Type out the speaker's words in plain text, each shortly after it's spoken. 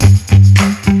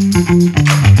You're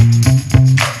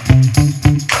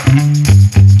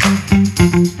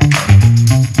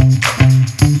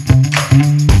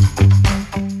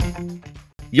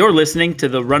listening to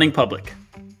The Running Public.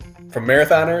 From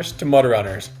marathoners to mud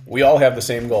runners, we all have the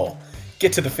same goal: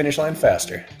 get to the finish line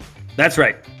faster. That's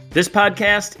right. This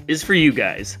podcast is for you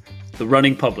guys, The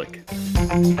Running Public.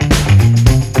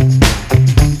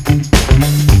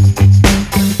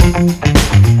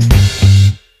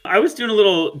 I was doing a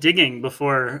little digging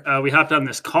before we hopped on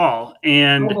this call,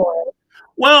 and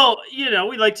well,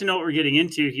 we like to know what we're getting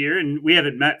into here, and we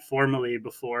haven't met formally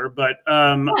before, but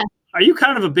are you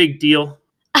kind of a big deal?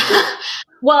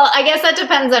 Well, I guess that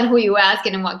depends on who you ask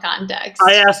and in what context.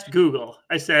 I asked Google.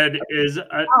 I said,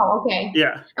 okay.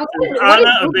 Yeah. Is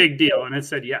Anna a big deal? And it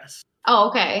said yes. Oh,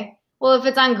 okay. Well, if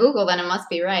it's on Google, then it must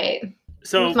be right.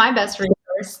 So it's my best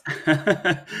resource.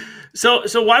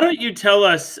 So why don't you tell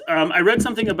us, I read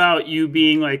something about you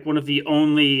being like one of the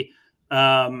only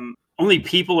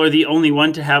people or the only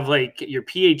one to have like your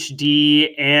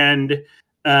PhD and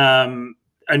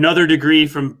another degree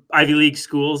from Ivy League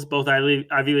schools, both Ivy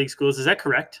League schools. Is that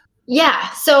correct? Yeah.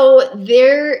 So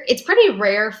it's pretty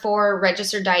rare for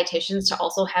registered dietitians to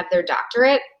also have their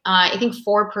doctorate. I think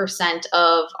 4%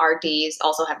 of RDs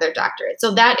also have their doctorate.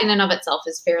 So that in and of itself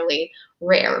is fairly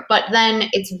rare. But then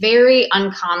it's very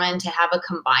uncommon to have a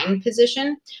combined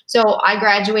position. So I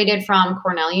graduated from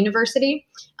Cornell University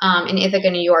in Ithaca,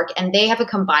 New York, and they have a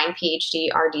combined PhD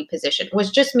RD position,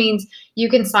 which just means you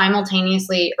can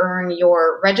simultaneously earn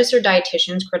your registered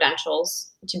dietitian's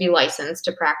credentials to be licensed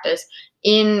to practice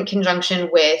in conjunction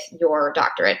with your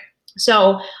doctorate.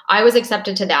 So I was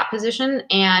accepted to that position,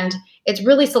 and it's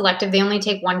really selective. They only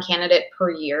take one candidate per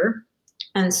year.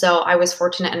 And so I was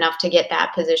fortunate enough to get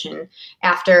that position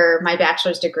after my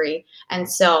bachelor's degree. And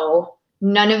so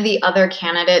none of the other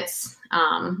candidates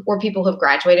or people who've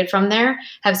graduated from there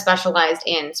have specialized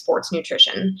in sports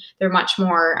nutrition. They're much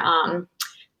more,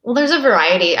 there's a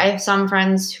variety. I have some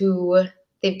friends who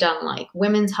they've done like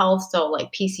women's health, so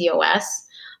like PCOS,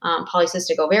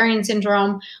 polycystic ovarian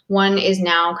syndrome. One is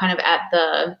now kind of at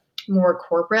the more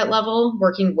corporate level,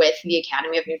 working with the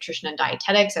Academy of Nutrition and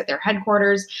Dietetics at their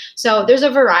headquarters. So there's a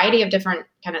variety of different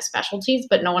kind of specialties,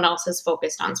 but no one else is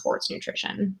focused on sports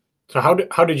nutrition. So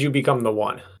how did you become the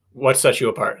one? What set you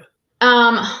apart?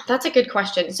 That's a good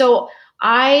question. So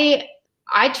I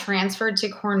transferred to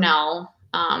Cornell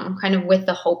kind of with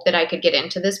the hope that I could get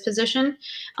into this position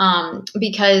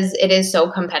because it is so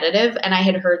competitive. And I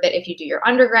had heard that if you do your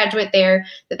undergraduate there,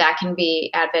 that can be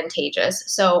advantageous.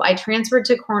 So I transferred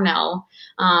to Cornell.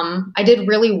 I did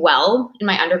really well in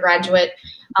my undergraduate.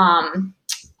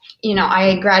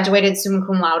 I graduated summa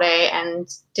cum laude and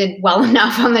did well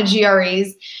enough on the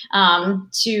GREs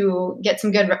to get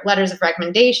some good letters of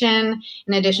recommendation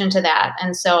in addition to that.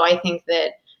 And so I think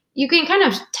that you can kind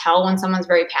of tell when someone's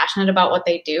very passionate about what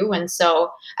they do. And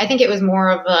so I think it was more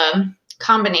of a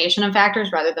combination of factors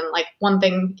rather than like one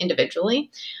thing individually.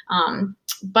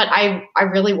 But I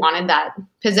really wanted that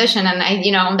position, and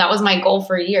that was my goal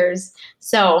for years.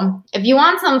 So if you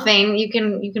want something, you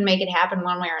can make it happen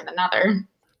one way or another.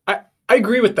 I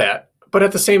agree with that. But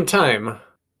at the same time,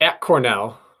 at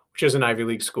Cornell, which is an Ivy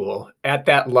League school, at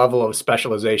that level of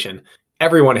specialization,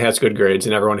 everyone has good grades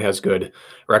and everyone has good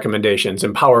recommendations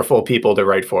and powerful people to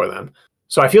write for them.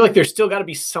 So I feel like there's still got to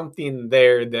be something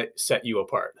there that set you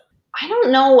apart. I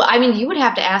don't know. I mean, you would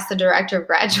have to ask the director of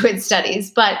graduate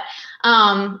studies, but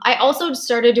I also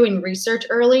started doing research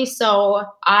early. So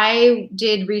I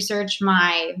did research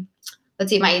my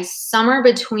summer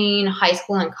between high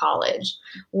school and college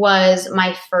was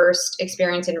my first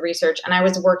experience in research. And I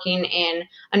was working in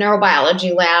a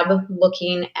neurobiology lab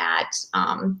looking at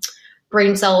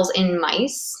brain cells in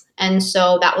mice. And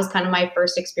so that was kind of my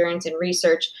first experience in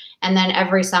research. And then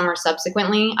every summer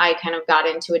subsequently, I kind of got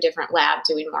into a different lab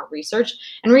doing more research.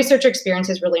 And research experience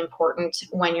is really important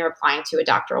when you're applying to a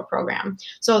doctoral program.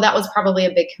 So that was probably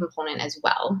a big component as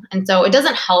well. And so it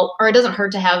doesn't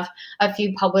hurt to have a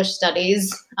few published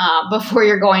studies before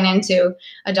you're going into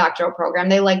a doctoral program.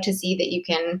 They like to see that you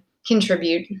can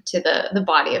contribute to the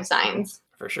body of science.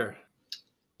 For sure.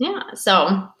 Yeah.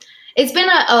 So it's been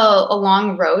a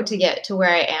long road to get to where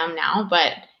I am now,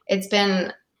 but it's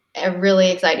been a really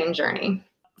exciting journey.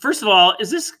 First of all, is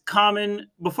this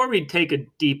common? Before we take a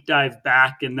deep dive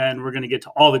back and then we're going to get to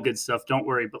all the good stuff, don't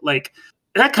worry. But like,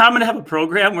 is that common to have a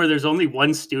program where there's only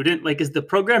one student? Like, is the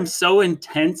program so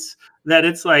intense that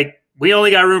it's like, we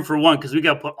only got room for one because we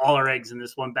got to put all our eggs in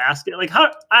this one basket? Like,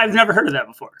 I've never heard of that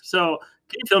before. So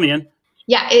can you fill me in?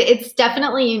 Yeah, it's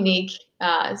definitely unique.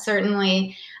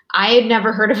 Certainly. I had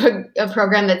never heard of a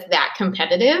program that's that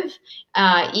competitive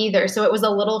either. So it was a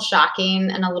little shocking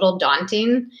and a little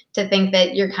daunting to think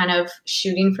that you're kind of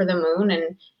shooting for the moon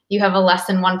and you have a less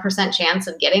than 1% chance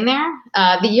of getting there.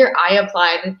 The year I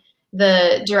applied,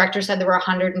 the director said there were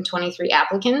 123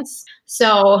 applicants.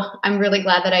 So I'm really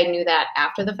glad that I knew that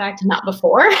after the fact, not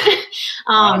before.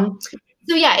 Wow.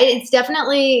 So yeah, it's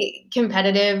definitely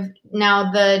competitive.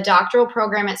 Now the doctoral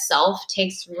program itself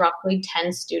takes roughly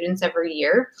 10 students every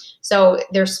year. So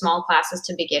they're small classes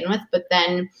to begin with, but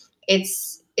then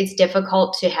it's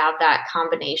difficult to have that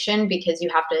combination because you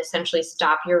have to essentially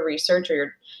stop your research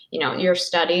or your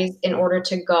studies in order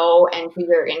to go and do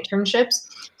your internships.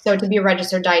 So to be a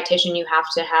registered dietitian, you have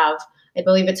to have, I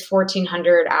believe it's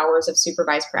 1,400 hours of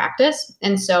supervised practice.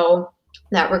 And so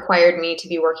that required me to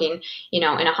be working, in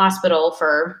a hospital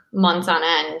for months on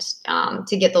end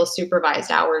to get those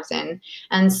supervised hours in.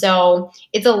 And so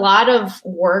it's a lot of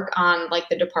work on like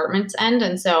the department's end.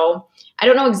 And so I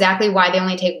don't know exactly why they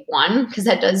only take one, because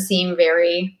that does seem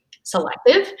very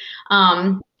selective.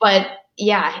 But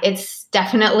yeah, it's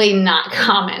definitely not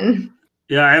common.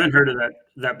 Yeah, I haven't heard of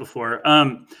that before.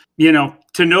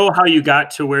 To know how you got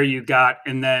to where you got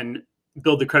and then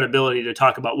build the credibility to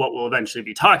talk about what we'll eventually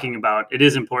be talking about, it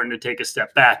is important to take a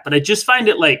step back. But I just find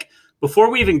it like, before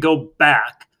we even go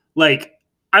back, like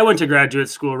I went to graduate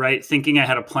school, right, thinking I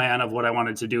had a plan of what I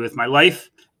wanted to do with my life.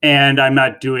 And I'm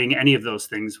not doing any of those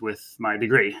things with my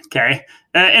degree. Okay.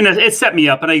 And it set me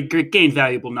up and I gained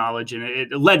valuable knowledge and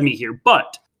it led me here.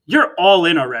 But you're all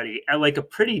in already at like a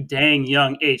pretty dang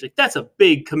young age. Like that's a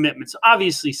big commitment. So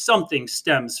obviously something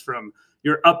stems from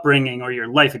your upbringing or your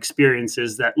life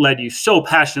experiences that led you so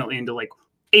passionately into like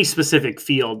a specific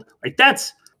field. Like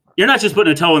you're not just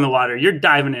putting a toe in the water, you're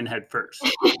diving in head first.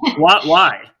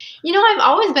 Why? I've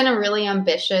always been a really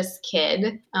ambitious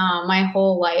kid my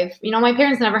whole life. My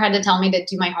parents never had to tell me to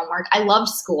do my homework. I loved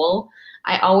school.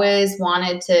 I always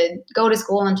wanted to go to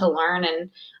school and to learn.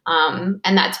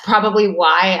 And that's probably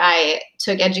why I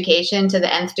took education to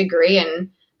the nth degree and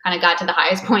kind of got to the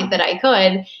highest point that I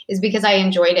could, is because I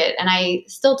enjoyed it. And I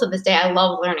still, to this day, I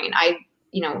love learning. I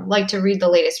like to read the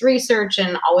latest research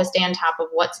and always stay on top of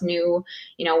what's new,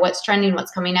 what's trending,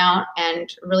 what's coming out, and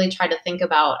really try to think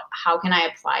about how can I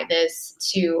apply this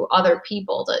to other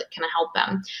people to kind of help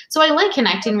them. So I like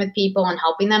connecting with people and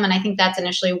helping them. And I think that's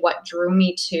initially what drew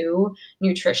me to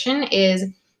nutrition. Is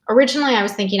originally I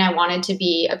was thinking I wanted to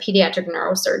be a pediatric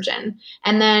neurosurgeon.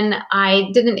 And then I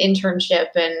did an internship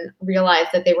and realized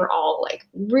that they were all like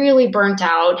really burnt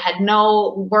out, had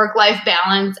no work-life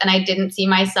balance, and I didn't see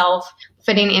myself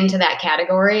fitting into that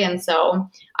category. And so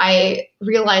I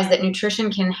realized that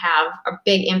nutrition can have a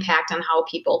big impact on how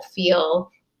people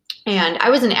feel. And I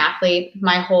was an athlete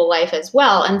my whole life as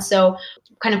well. And so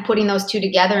kind of putting those two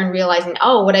together and realizing,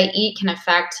 what I eat can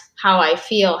affect how I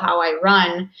feel, how I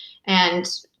run, and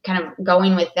kind of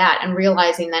going with that and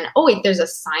realizing then, wait, there's a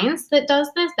science that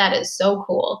does this. That is so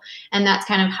cool. And that's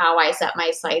kind of how I set my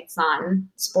sights on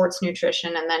sports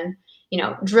nutrition, and then,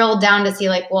 drill down to see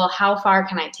like, well, how far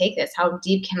can I take this? How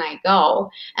deep can I go?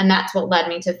 And that's what led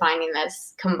me to finding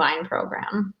this combined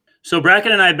program. So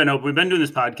Bracken and I we've been doing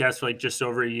this podcast for like just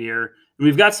over a year, and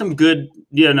we've got some good,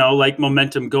 like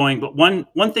momentum going. But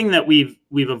one thing that we've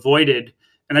avoided,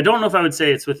 and I don't know if I would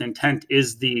say it's with intent,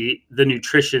 is the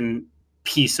nutrition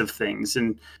piece of things.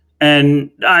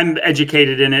 And I'm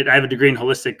educated in it. I have a degree in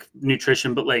holistic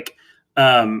nutrition, but like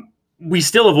we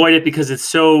still avoid it because it's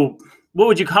so,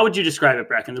 how would you describe it,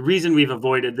 Bracken? The reason we've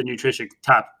avoided the nutrition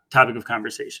topic of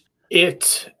conversation.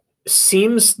 It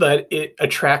seems that it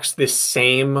attracts the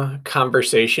same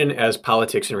conversation as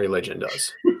politics and religion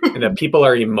does. And that people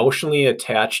are emotionally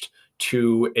attached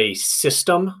to a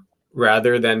system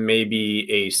rather than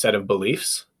maybe a set of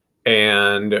beliefs.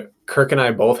 And Kirk and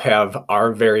I both have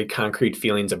our very concrete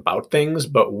feelings about things,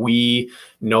 but we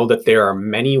know that there are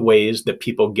many ways that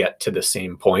people get to the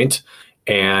same point.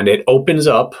 And it opens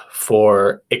up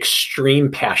for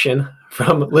extreme passion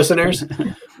from listeners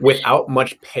without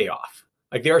much payoff.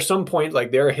 Like there are some points,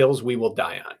 like there are hills we will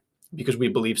die on because we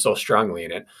believe so strongly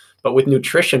in it. But with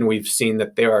nutrition, we've seen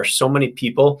that there are so many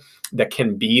people that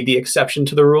can be the exception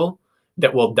to the rule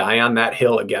that will die on that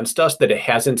hill against us, that it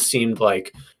hasn't seemed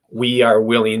like we are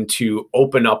willing to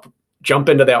open up, jump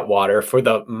into that water for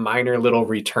the minor little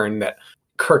return that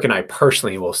Kirk and I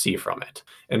personally will see from it.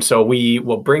 And so we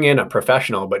will bring in a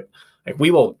professional, but like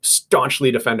we will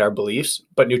staunchly defend our beliefs,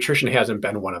 but nutrition hasn't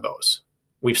been one of those.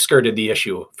 We've skirted the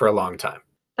issue for a long time.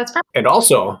 That's perfect. And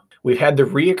also, we've had the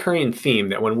reoccurring theme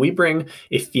that when we bring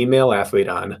a female athlete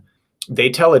on, they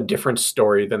tell a different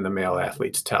story than the male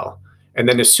athletes tell. And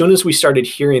then as soon as we started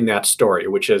hearing that story,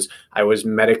 which is I was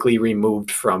medically removed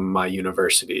from my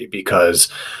university because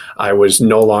I was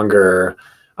no longer,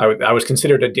 I was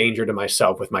considered a danger to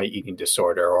myself with my eating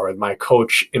disorder, or my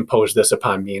coach imposed this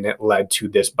upon me and it led to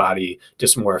this body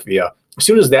dysmorphia. As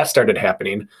soon as that started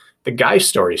happening, the guy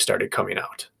story started coming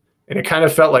out. And it kind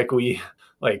of felt like we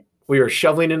were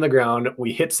shoveling in the ground,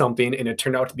 we hit something, and it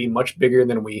turned out to be much bigger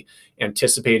than we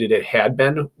anticipated it had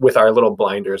been with our little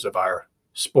blinders of our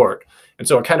sport. And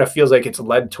so it kind of feels like it's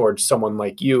led towards someone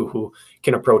like you who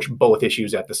can approach both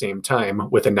issues at the same time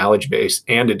with a knowledge base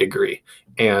and a degree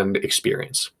and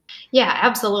experience. Yeah,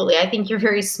 absolutely. I think you're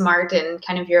very smart in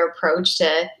kind of your approach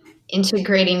to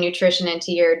integrating nutrition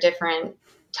into your different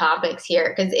topics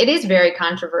here, because it is very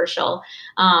controversial,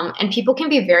 and people can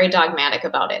be very dogmatic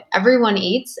about it. Everyone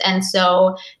eats, and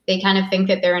so they kind of think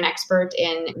that they're an expert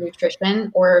in nutrition,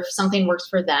 or if something works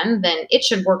for them, then it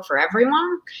should work for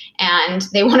everyone, and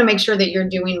they want to make sure that you're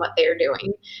doing what they're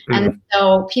doing. Mm-hmm. And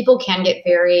so people can get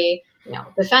very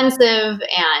defensive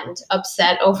and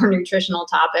upset over nutritional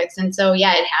topics. And so,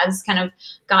 yeah, it has kind of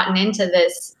gotten into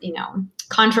this,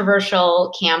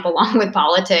 controversial camp along with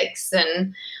politics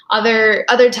and other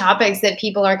topics that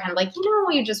people are kind of like,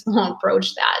 you just won't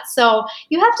broach that. So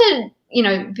you have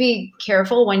to, be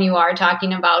careful when you are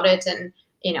talking about it and,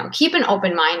 keep an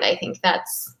open mind. I think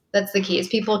that's the key, is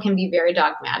people can be very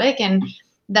dogmatic, and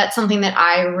that's something that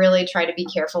I really try to be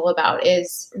careful about,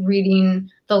 is reading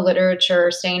the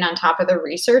literature, staying on top of the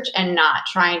research, and not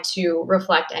trying to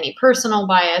reflect any personal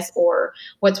bias or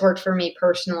what's worked for me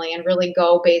personally, and really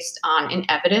go based on an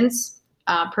evidence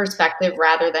perspective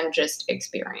rather than just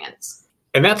experience.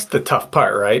 And that's the tough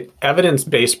part, right?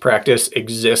 Evidence-based practice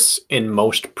exists in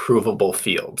most provable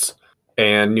fields,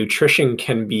 and nutrition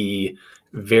can be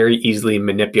very easily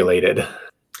manipulated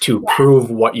to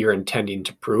prove what you're intending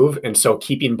to prove. And so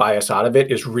keeping bias out of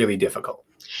it is really difficult.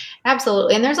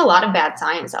 Absolutely. And there's a lot of bad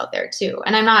science out there too.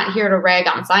 And I'm not here to rag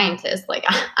on scientists. Like,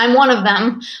 I'm one of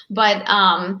them, but,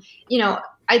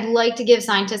 I'd like to give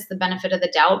scientists the benefit of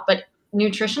the doubt, but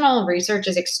nutritional research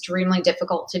is extremely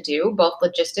difficult to do, both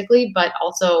logistically, but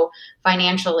also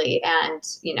financially and,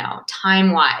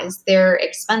 time-wise. They're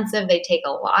expensive, they take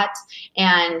a lot,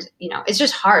 and, it's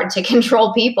just hard to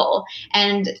control people.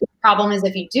 And the problem is,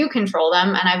 if you do control them,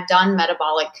 and I've done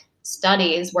metabolic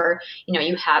studies where,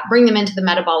 you bring them into the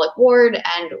metabolic ward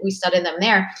and we study them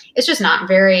there, it's just not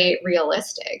very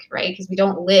realistic, right? Because we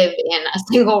don't live in a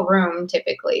single room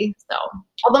typically. So,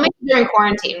 although maybe during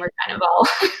quarantine, we're kind of all...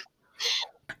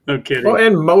 No kidding. Well,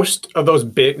 and most of those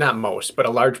not most, but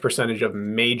a large percentage of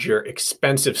major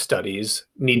expensive studies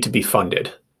need to be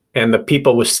funded. And the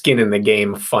people with skin in the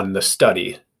game fund the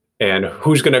study. And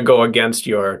who's going to go against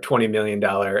your $20 million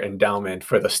endowment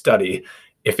for the study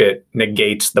if it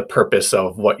negates the purpose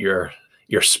of what your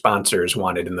sponsors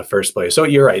wanted in the first place? So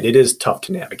you're right, it is tough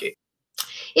to navigate.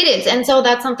 It is. And so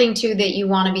that's something too that you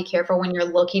want to be careful when you're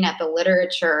looking at the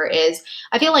literature. Is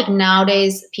I feel like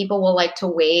nowadays people will like to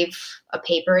wave a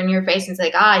paper in your face and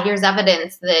say, here's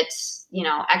evidence that,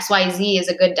 XYZ is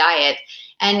a good diet.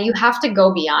 And you have to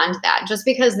go beyond that. Just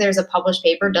because there's a published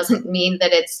paper doesn't mean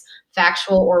that it's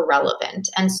factual or relevant.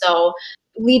 And so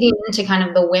leading into kind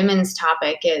of the women's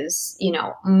topic is,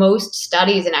 most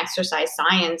studies in exercise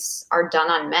science are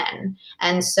done on men.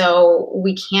 And so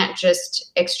we can't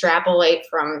just extrapolate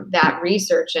from that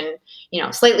research and,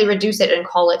 slightly reduce it and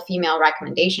call it female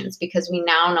recommendations, because we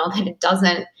now know that it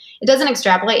doesn't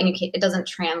extrapolate, and it doesn't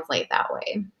translate that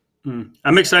way.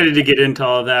 I'm excited to get into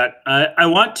all of that. I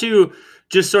want to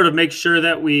just sort of make sure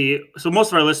that so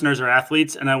most of our listeners are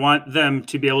athletes, and I want them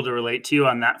to be able to relate to you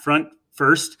on that front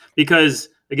first, because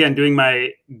again, doing my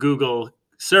Google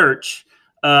search,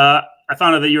 I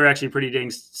found out that you were actually a pretty dang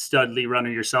studly runner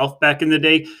yourself back in the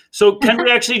day. So can we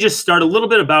actually just start a little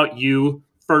bit about you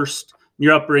first,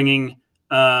 your upbringing,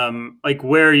 like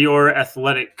where your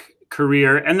athletic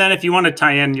career, and then if you want to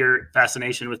tie in your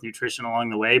fascination with nutrition along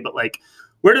the way, but like,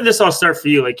 where did this all start for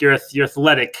you? Like your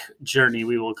athletic journey,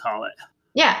 we will call it.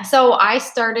 Yeah. So I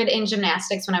started in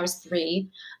gymnastics when I was 3,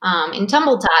 in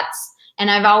tumble tots. And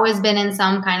I've always been in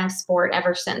some kind of sport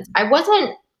ever since. I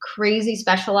wasn't crazy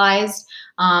specialized.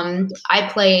 I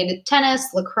played tennis,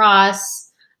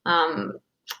 lacrosse.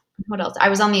 What else? I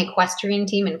was on the equestrian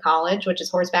team in college, which is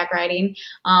horseback riding.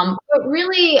 But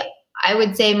really, I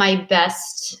would say my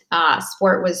best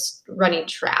sport was running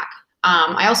track.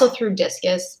 I also threw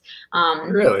discus.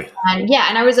 Really?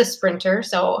 And I was a sprinter.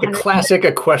 So the classic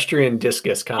equestrian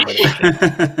discus combination.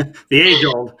 The age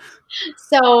old.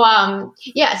 So,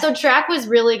 so track was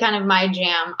really kind of my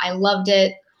jam. I loved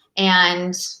it.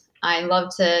 And I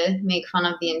love to make fun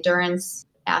of the endurance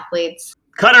athletes.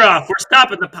 Cut her off. We're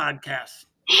stopping the podcast.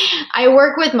 I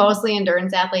work with mostly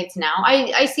endurance athletes now.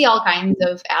 I see all kinds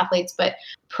of athletes, but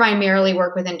primarily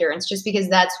work with endurance just because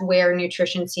that's where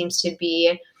nutrition seems to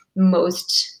be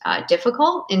most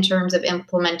difficult in terms of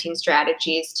implementing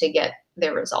strategies to get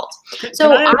their results.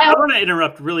 I want to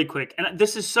interrupt really quick. And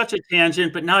this is such a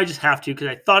tangent, but now I just have to because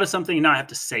I thought of something and now I have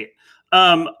to say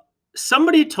it.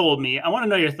 Somebody told me, I want to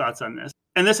know your thoughts on this.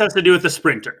 And this has to do with the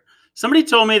sprinter. Somebody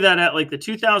told me that at like the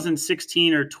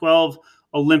 2016 or 12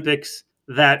 Olympics,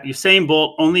 that Usain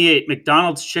Bolt only ate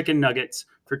McDonald's chicken nuggets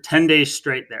for 10 days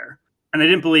straight there. And I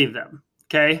didn't believe them.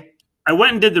 Okay. I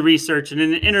went and did the research, and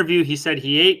in an interview, he said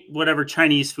he ate whatever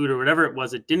Chinese food or whatever it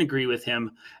was. It didn't agree with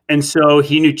him. And so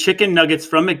he knew chicken nuggets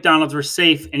from McDonald's were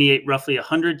safe, and he ate roughly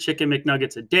 100 chicken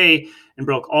McNuggets a day and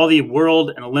broke all the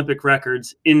world and Olympic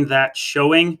records in that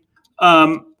showing.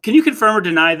 Can you confirm or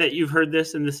deny that you've heard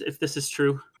this and this, if this is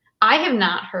true? I have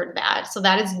not heard that. So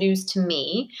that is news to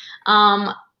me.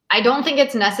 I don't think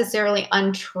it's necessarily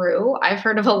untrue. I've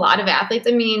heard of a lot of athletes.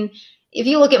 I mean, if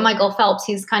you look at Michael Phelps,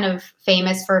 he's kind of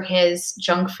famous for his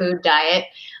junk food diet.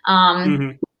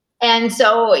 And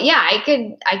so, yeah,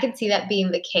 I could see that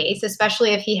being the case,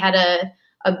 especially if he had a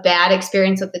bad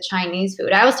experience with the Chinese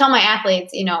food. I always tell my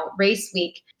athletes, race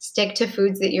week, stick to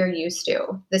foods that you're used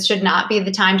to. This should not be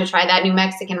the time to try that new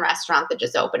Mexican restaurant that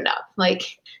just opened up.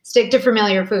 Like, stick to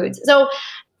familiar foods. So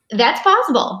that's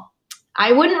possible.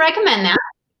 I wouldn't recommend that.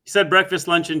 He said breakfast,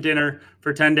 lunch, and dinner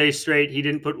for 10 days straight. He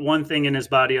didn't put one thing in his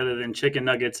body other than chicken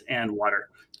nuggets and water.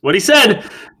 What he said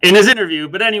in his interview.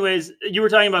 But anyways, you were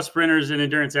talking about sprinters and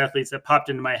endurance athletes that popped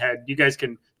into my head. You guys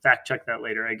can fact check that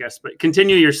later, I guess. But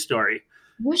continue your story.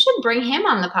 We should bring him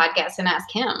on the podcast and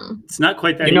ask him. It's not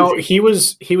quite that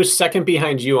easy. He was second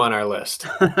behind you on our list.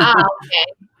 Okay.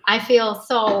 I feel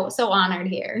so honored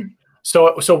here.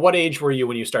 So what age were you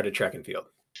when you started track and field?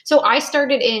 So I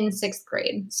started in 6th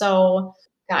grade. So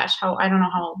gosh, I don't know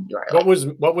how old you are.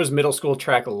 What was middle school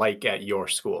track like at your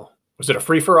school? Was it a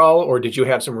free for all, or did you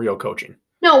have some real coaching?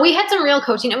 No, we had some real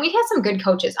coaching, and we had some good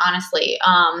coaches, honestly.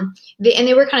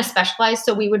 They were kind of specialized,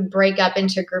 so we would break up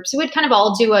into groups. We would kind of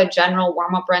all do a general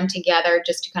warm-up run together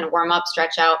just to kind of warm up,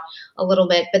 stretch out a little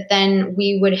bit. But then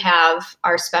we would have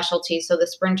our specialties, so the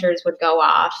sprinters would go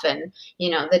off, and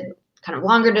the kind of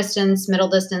longer distance, middle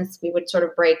distance, we would sort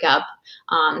of break up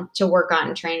to work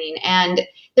on training. And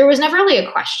there was never really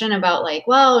a question about like,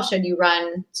 well, should you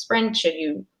run sprint? Should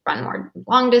you run more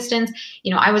long distance?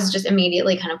 I was just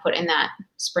immediately kind of put in that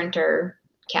sprinter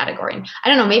category. And I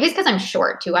don't know, maybe it's because I'm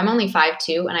short too. I'm only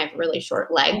 5'2" and I have really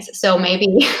short legs. So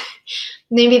maybe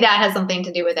that has something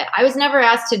to do with it. I was never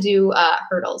asked to do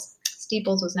hurdles.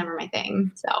 Steeples was never my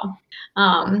thing. So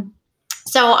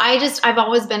I've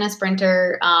always been a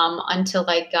sprinter until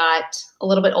I got a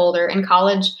little bit older. In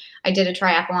college, I did a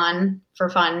triathlon for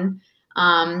fun.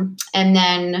 And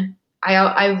then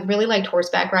I really liked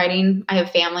horseback riding. I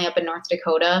have family up in North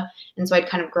Dakota. And so I'd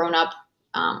kind of grown up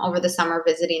over the summer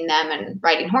visiting them and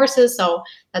riding horses. So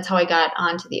that's how I got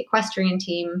onto the equestrian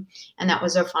team. And that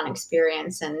was a fun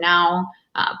experience. And now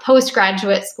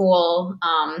postgraduate school,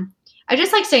 I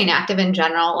just like staying active in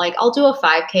general. Like I'll do a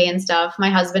 5K and stuff. My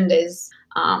husband is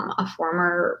a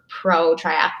former pro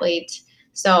triathlete.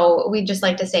 So we just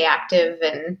like to stay active,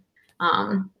 and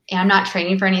I'm not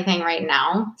training for anything right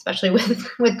now, especially with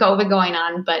COVID going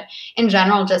on. But in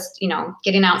general, just,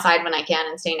 getting outside when I can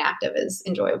and staying active is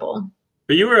enjoyable.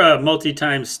 But you were a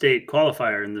multi-time state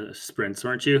qualifier in the sprints,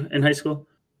 weren't you, in high school?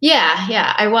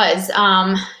 Yeah, I was.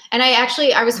 And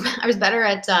I was better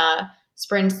at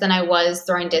sprints than I was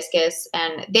throwing discus.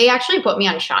 And they actually put me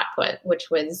on shot put, which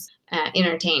was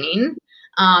entertaining.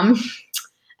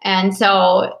 And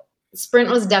so sprint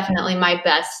was definitely my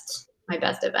best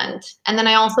event. And then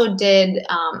I also did,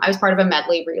 I was part of a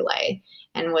medley relay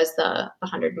and was the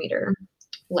 100-meter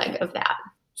leg of that.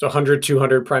 So 100,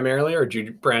 200 primarily, or did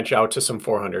you branch out to some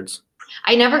 400s?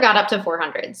 I never got up to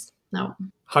 400s. No.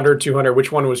 100, 200,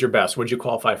 which one was your best? What did you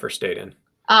qualify for state in?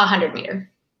 100-meter.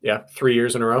 Yeah, 3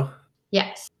 years in a row?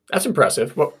 Yes. That's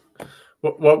impressive.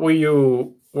 What were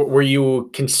you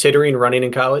considering running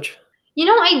in college?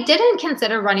 I didn't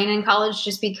consider running in college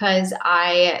just because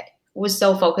I was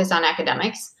so focused on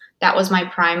academics. That was my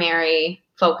primary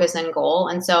focus and goal.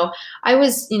 And so I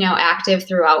was, active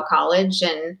throughout college,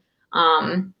 and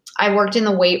I worked in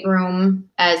the weight room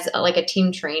as a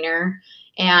team trainer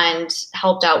and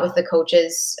helped out with the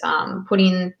coaches,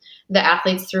 putting the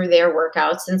athletes through their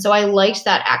workouts. And so I liked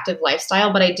that active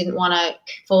lifestyle, but I didn't want to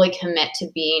fully commit to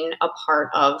being a part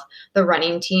of the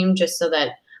running team just so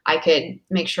that I could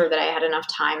make sure that I had enough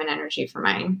time and energy for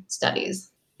my studies.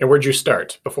 And where'd you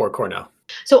start before Cornell?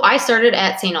 So I started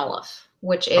at St. Olaf,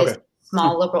 which is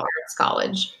small liberal arts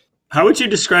college. How would you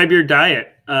describe your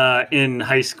diet in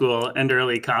high school and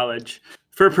early college?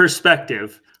 For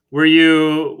perspective,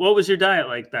 what was your diet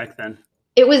like back then?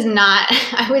 It was not,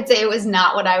 I would say it was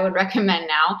not what I would recommend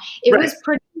now. It Right.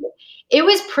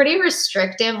 was pretty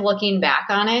restrictive looking back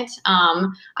on it.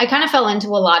 I kind of fell into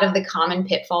a lot of the common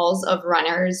pitfalls of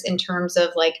runners in terms of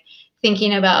like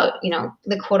thinking about,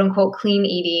 the quote unquote clean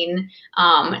eating,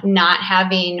 not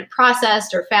having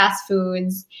processed or fast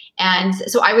foods. And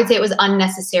so I would say it was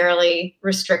unnecessarily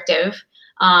restrictive.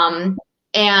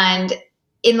 And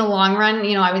in the long run,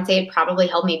 I would say it probably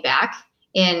held me back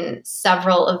in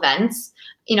several events.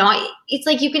 It's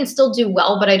like you can still do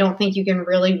well, but I don't think you can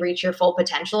really reach your full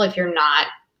potential if you're not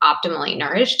optimally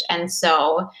nourished. And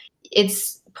so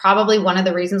it's probably one of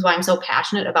the reasons why I'm so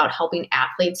passionate about helping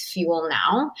athletes fuel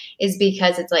now, is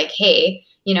because it's like, hey,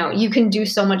 you can do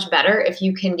so much better if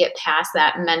you can get past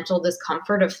that mental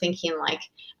discomfort of thinking like,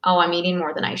 oh, I'm eating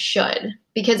more than I should.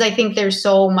 Because I think there's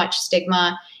so much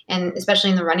stigma, and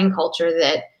especially in the running culture,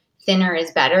 that thinner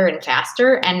is better and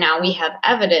faster. And now we have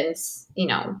evidence,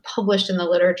 published in the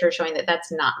literature showing that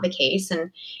that's not the case.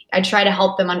 And I try to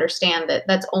help them understand that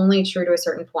that's only true to a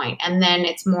certain point. And then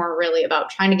it's more really about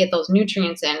trying to get those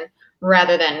nutrients in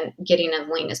rather than getting as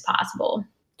lean as possible.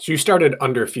 So you started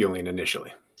under fueling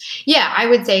initially. Yeah, I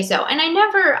would say so. And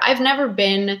I've never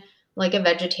been like a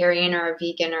vegetarian or a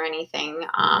vegan or anything.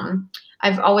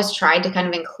 I've always tried to kind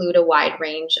of include a wide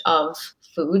range of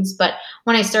foods. But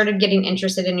when I started getting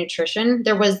interested in nutrition,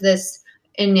 there was this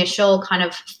initial kind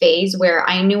of phase where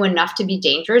I knew enough to be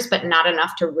dangerous, but not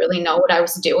enough to really know what I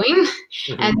was doing.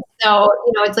 Mm-hmm. And so,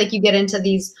 it's like you get into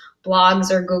these blogs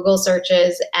or Google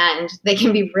searches and they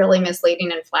can be really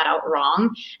misleading and flat out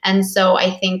wrong. And so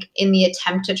I think in the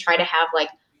attempt to try to have like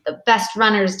the best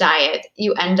runner's diet,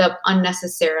 you end up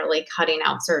unnecessarily cutting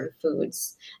out certain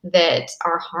foods that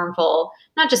are harmful,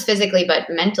 not just physically, but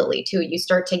mentally too. You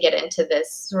start to get into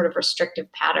this sort of restrictive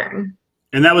pattern.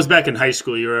 And that was back in high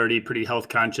school. You were already pretty health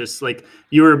conscious. Like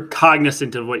you were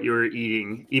cognizant of what you were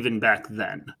eating even back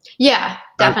then. Yeah,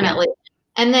 definitely. Okay.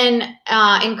 And then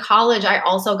in college, I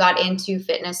also got into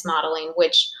fitness modeling,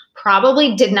 which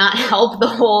probably did not help the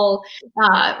whole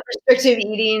restrictive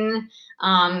eating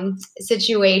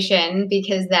situation,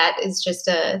 because that is just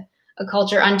a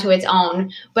culture unto its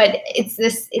own. But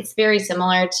it's very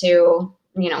similar to,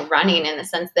 running, in the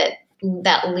sense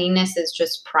that leanness is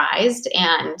just prized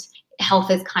and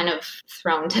health is kind of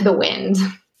thrown to the wind.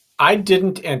 I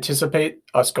didn't anticipate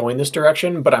us going this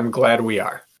direction, but I'm glad we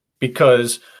are,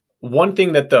 because one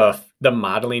thing that the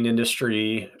modeling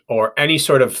industry or any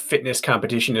sort of fitness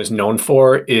competition is known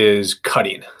for is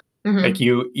cutting. Mm-hmm. Like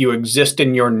you exist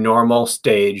in your normal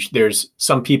stage. There's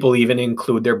some people even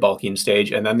include their bulking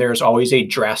stage, and then there's always a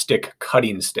drastic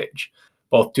cutting stage,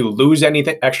 both to lose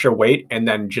anything extra weight and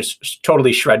then just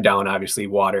totally shred down, obviously,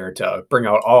 water to bring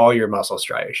out all your muscle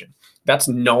striation. That's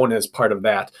known as part of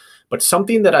that. But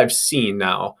something that I've seen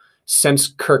now, since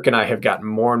Kirk and I have gotten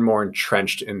more and more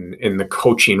entrenched in the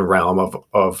coaching realm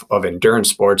of endurance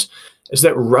sports, is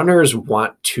that runners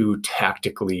want to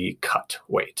tactically cut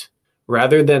weight.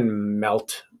 Rather than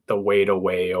melt the weight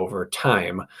away over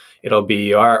time, it'll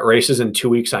be, all right, races in 2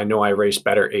 weeks, I know I race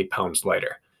better 8 pounds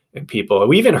lighter. And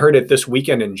we even heard it this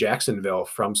weekend in Jacksonville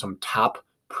from some top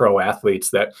pro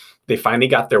athletes that they finally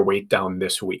got their weight down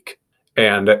this week.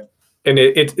 And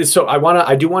so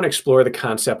I do want to explore the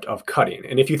concept of cutting.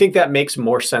 And if you think that makes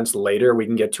more sense later, we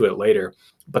can get to it later.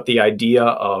 But the idea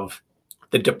of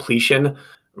the depletion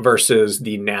versus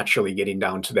the naturally getting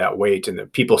down to that weight, and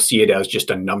that people see it as just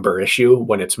a number issue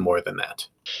when it's more than that.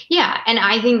 Yeah. And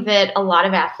I think that a lot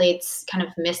of athletes kind of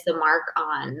miss the mark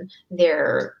on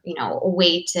their,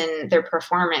 weight and their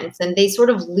performance, and they sort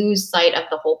of lose sight of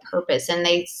the whole purpose, and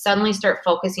they suddenly start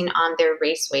focusing on their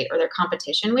race weight or their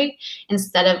competition weight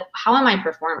instead of how am I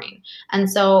performing? And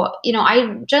so,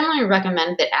 I generally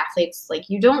recommend that athletes, like,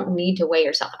 you don't need to weigh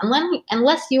yourself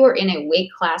unless you are in a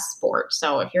weight class sport.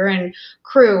 So if you're in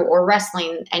crew or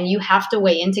wrestling and you have to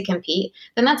weigh in to compete,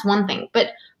 then that's one thing.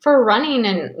 But for running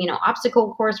and,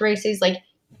 obstacle course races, like,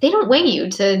 they don't weigh you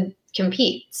to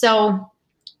compete. So,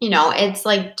 it's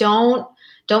like, don't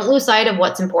lose sight of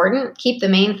what's important. Keep the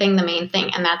main thing,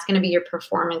 and that's going to be your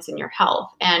performance and your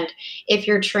health. And if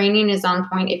your training is on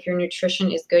point, if your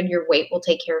nutrition is good, your weight will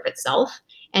take care of itself,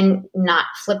 and not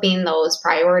flipping those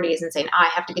priorities and saying, I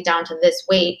have to get down to this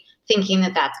weight, thinking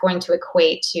that that's going to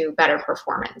equate to better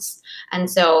performance. And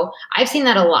so I've seen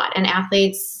that a lot, and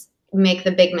athletes make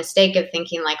the big mistake of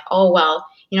thinking like, oh, well,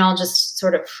 I'll just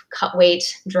sort of cut weight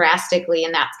drastically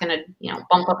and that's going to,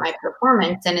 bump up my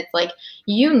performance. And it's like,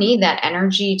 you need that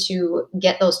energy to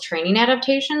get those training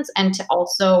adaptations and to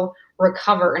also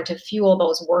recover and to fuel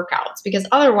those workouts, because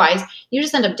otherwise you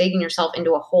just end up digging yourself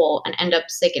into a hole and end up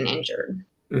sick and injured.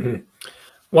 Mm-hmm.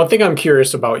 One thing I'm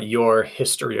curious about your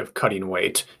history of cutting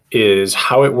weight is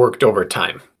how it worked over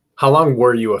time. How long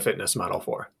were you a fitness model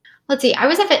for? Let's see. I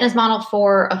was a fitness model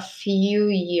for a few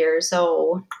years.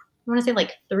 So I want to say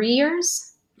like 3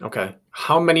 years. Okay.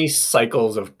 How many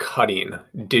cycles of cutting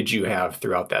did you have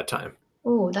throughout that time?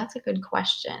 Oh, that's a good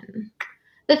question.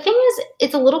 The thing is,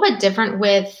 it's a little bit different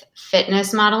with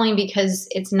fitness modeling because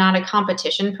it's not a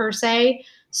competition per se.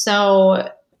 So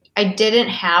I didn't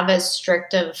have as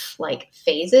strict of like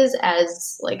phases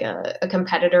as like a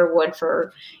competitor would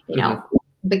for,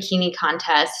 bikini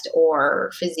contest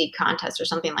or physique contest or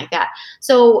something like that.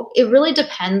 So it really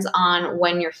depends on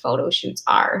when your photo shoots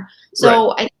are.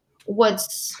 So Right.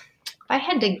 if I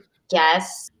had to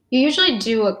guess, you usually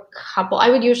do I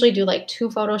would usually do like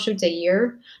 2 photo shoots a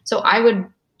year. So I would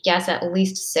guess at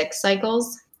least 6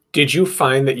 cycles. Did you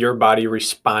find that your body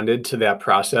responded to that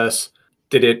process?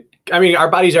 Our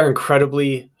bodies are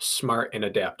incredibly smart and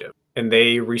adaptive, and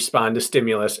they respond to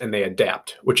stimulus and they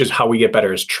adapt, which is how we get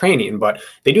better as training, but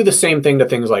they do the same thing to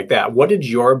things like that. What did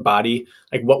your body,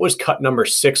 what was cut number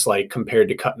 6 like compared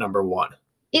to cut number 1?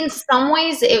 In some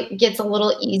ways, it gets a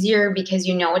little easier because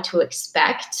you know what to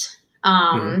expect.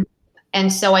 And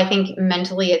so I think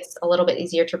mentally it's a little bit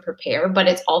easier to prepare, but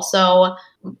it's also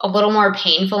a little more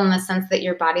painful in the sense that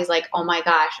your body's like, oh my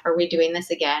gosh, are we doing this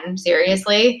again?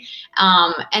 Seriously?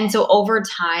 And so over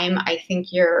time, I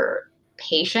think your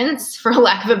patience, for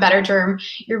lack of a better term,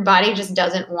 your body just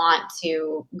doesn't want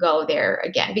to go there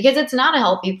again because it's not a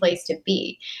healthy place to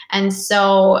be. And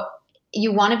so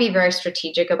you want to be very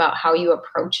strategic about how you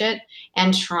approach it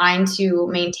and trying to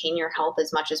maintain your health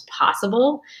as much as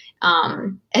possible,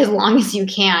 as long as you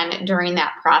can during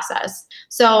that process.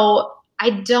 So I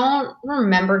don't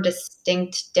remember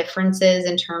distinct differences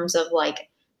in terms of like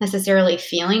necessarily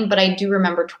feeling, but I do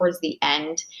remember towards the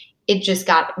end, it just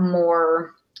got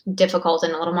more difficult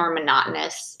and a little more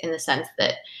monotonous in the sense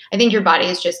that I think your body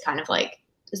is just kind of like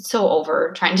so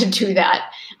over trying to do that.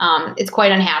 It's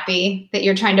quite unhappy that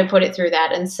you're trying to put it through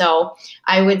that. And so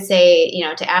I would say,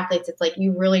 to athletes, it's like,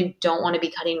 you really don't want to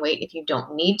be cutting weight if you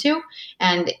don't need to.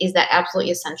 And is that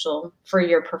absolutely essential for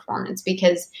your performance?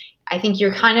 Because I think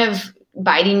you're kind of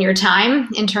biding your time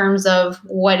in terms of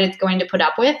what it's going to put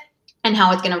up with and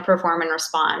how it's going to perform and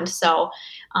respond. So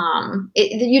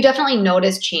you definitely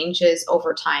notice changes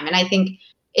over time. And I think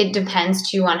it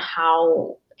depends too on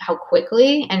how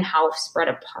quickly and how spread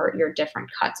apart your different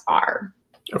cuts are.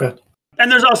 Okay.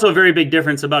 And there's also a very big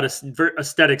difference about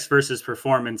aesthetics versus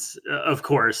performance, of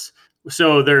course.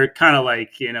 So they're kind of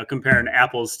like, comparing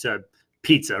apples to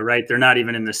pizza, right? They're not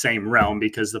even in the same realm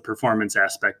because the performance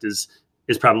aspect is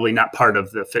probably not part of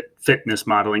the fitness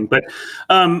modeling. But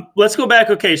let's go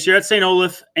back. Okay, so you're at St.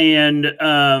 Olaf and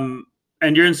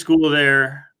you're in school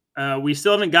there. We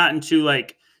still haven't gotten to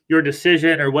like your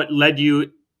decision or what led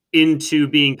you into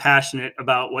being passionate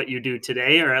about what you do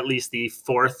today, or at least the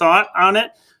forethought on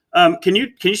it. Can you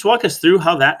just walk us through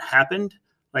how that happened?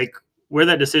 Like where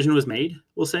that decision was made,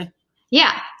 we'll say?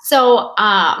 Yeah. So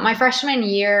my freshman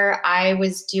year, I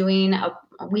was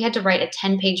we had to write a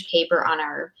 10-page paper on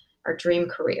our dream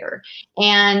career.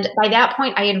 And by that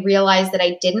point, I had realized that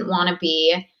I didn't want to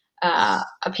be a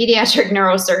pediatric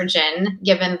neurosurgeon,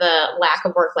 given the lack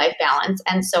of work-life balance.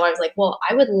 And so I was like, well,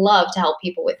 I would love to help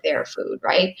people with their food,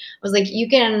 right? I was like, you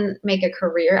can make a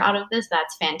career out of this.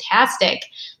 That's fantastic.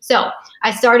 So I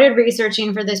started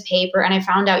researching for this paper, and I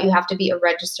found out you have to be a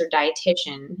registered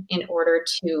dietitian in order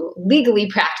to legally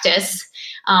practice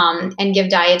and give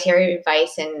dietary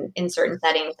advice in certain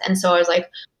settings. And so I was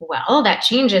like, well, that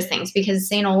changes things because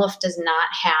St. Olaf does not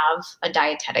have a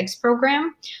dietetics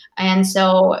program. And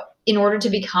so in order to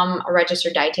become a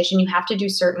registered dietitian, you have to do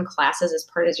certain classes as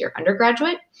part of your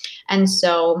undergraduate. And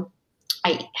so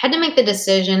I had to make the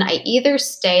decision. I either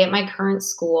stay at my current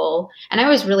school, and I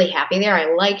was really happy there.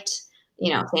 I liked,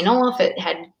 St. Olaf. It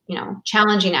had,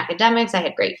 challenging academics. I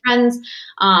had great friends.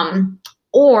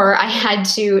 Or I had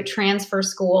to transfer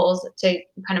schools to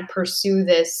kind of pursue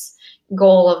this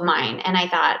goal of mine. And I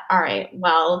thought, all right,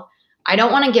 well, I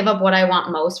don't want to give up what I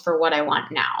want most for what I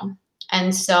want now.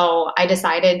 And so I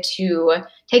decided to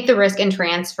take the risk and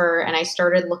transfer, and I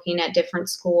started looking at different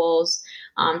schools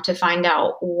to find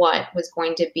out what was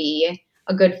going to be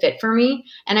a good fit for me.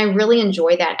 And I really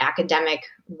enjoy that academic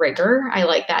rigor. I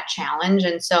like that challenge.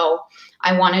 And so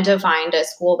I wanted to find a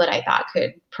school that I thought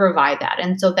could provide that.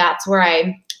 And so that's where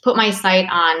I put my sight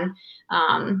on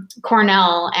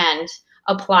Cornell and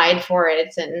applied for it.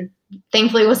 It's in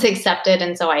thankfully was accepted.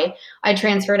 And so I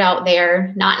transferred out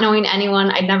there, not knowing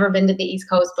anyone. I'd never been to the East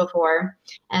Coast before.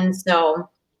 And so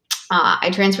I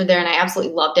transferred there and I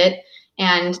absolutely loved it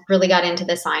and really got into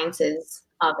the sciences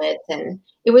of it. And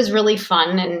it was really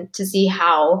fun and to see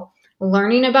how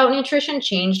learning about nutrition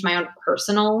changed my own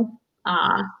personal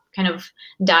kind of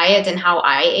diet and how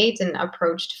I ate and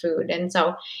approached food. And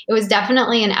so it was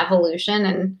definitely an evolution.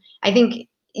 And I think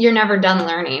you're never done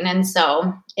learning. And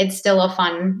so it's still a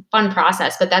fun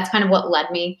process, but that's kind of what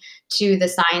led me to the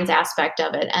science aspect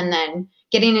of it. And then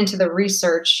getting into the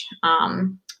research,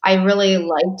 I really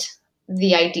liked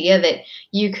the idea that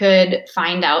you could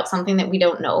find out something that we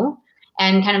don't know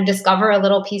and kind of discover a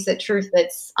little piece of truth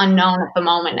that's unknown at the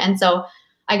moment. And so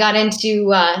I got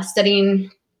into studying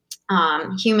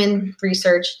human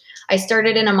research. I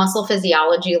started in a muscle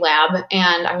physiology lab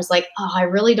and I was like, oh, I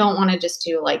really don't want to just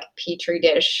do like Petri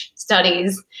dish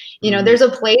studies. You know, there's a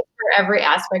place for every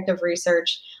aspect of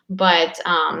research, but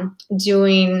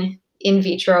doing in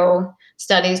vitro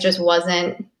studies just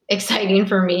wasn't exciting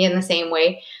for me in the same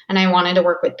way. And I wanted to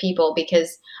work with people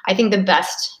because I think the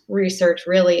best research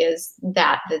really is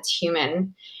that's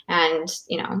human. And,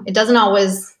 you know, it doesn't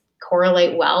always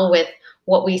correlate well with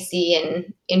what we see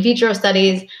in vitro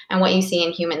studies and what you see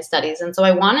in human studies. And so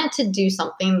I wanted to do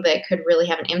something that could really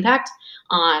have an impact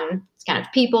on kind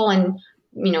of people and,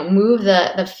 you know, move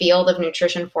the field of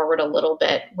nutrition forward a little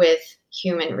bit with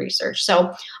human research.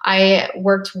 So I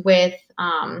worked with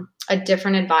a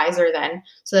different advisor then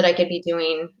so that I could be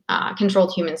doing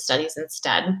controlled human studies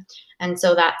instead. And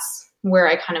so that's where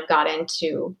I kind of got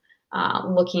into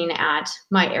looking at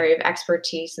my area of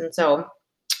expertise. And so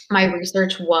my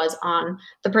research was on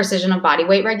the precision of body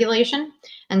weight regulation.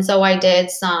 And so I did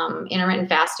some intermittent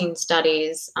fasting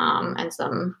studies and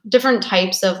some different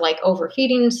types of like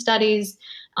overfeeding studies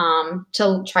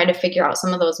to try to figure out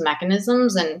some of those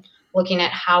mechanisms and looking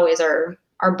at how is our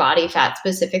body fat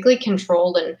specifically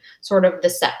controlled and sort of the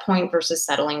set point versus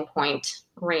settling point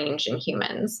range in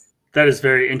humans. That is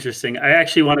very interesting. I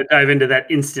actually want to dive into that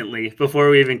instantly before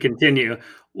we even continue.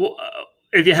 Well,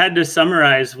 if you had to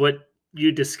summarize what you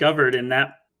discovered in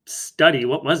that study,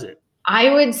 what was it?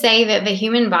 I would say that the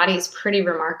human body is pretty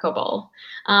remarkable.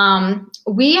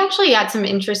 We actually got some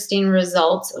interesting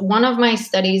results. One of my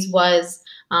studies was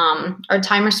our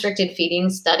time-restricted feeding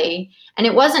study, and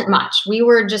it wasn't much. We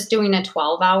were just doing a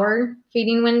 12-hour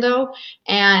feeding window,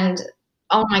 and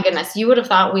oh my goodness, you would have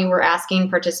thought we were asking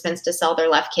participants to sell their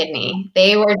left kidney.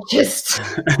 They were just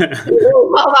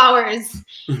 12 hours.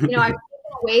 You know, I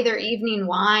away their evening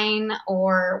wine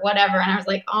or whatever. And I was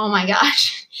like, oh my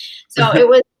gosh. So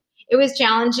it was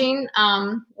challenging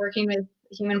working with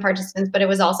human participants, but it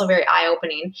was also very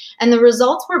eye-opening. And the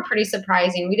results were pretty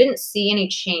surprising. We didn't see any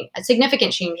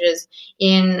significant changes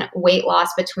in weight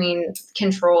loss between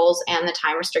controls and the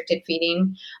time-restricted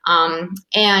feeding.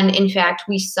 And in fact,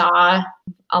 we saw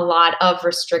a lot of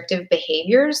restrictive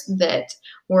behaviors that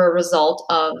were a result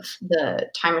of the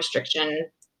time restriction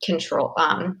control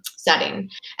setting.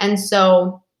 And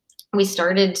so we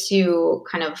started to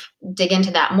kind of dig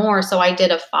into that more. So I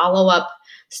did a follow-up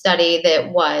study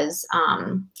that was,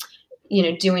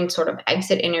 doing sort of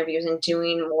exit interviews and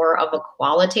doing more of a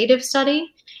qualitative study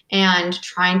and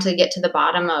trying to get to the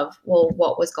bottom of, well,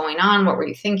 what was going on? What were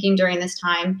you thinking during this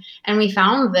time? And we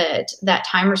found that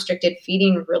time-restricted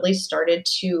feeding really started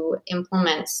to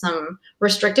implement some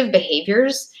restrictive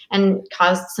behaviors and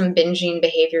caused some binging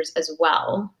behaviors as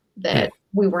well that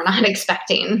we were not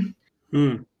expecting.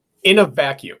 In a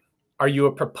vacuum, are you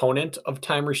a proponent of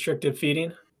time-restricted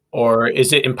feeding? Or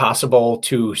is it impossible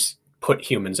to put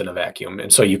humans in a vacuum?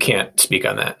 And so you can't speak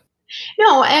on that?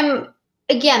 No,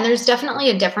 again, there's definitely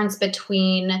a difference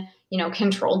between,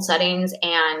 controlled settings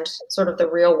and sort of the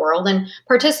real world. And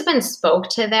participants spoke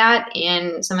to that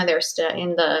in some of their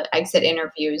in the exit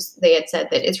interviews. They had said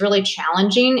that it's really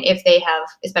challenging if they have,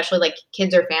 especially like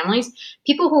kids or families,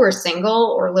 people who were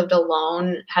single or lived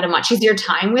alone had a much easier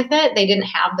time with it. They didn't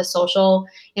have the social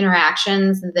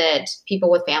interactions that people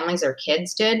with families or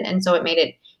kids did. And so it made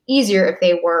it easier if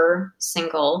they were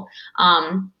single.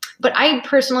 But I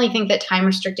personally think that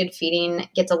time-restricted feeding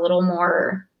gets a little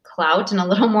more clout and a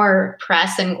little more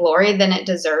press and glory than it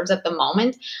deserves at the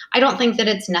moment. I don't think that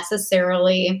it's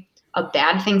necessarily a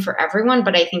bad thing for everyone,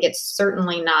 but I think it's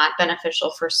certainly not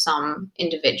beneficial for some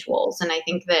individuals. And I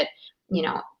think that,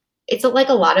 it's like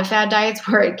a lot of fad diets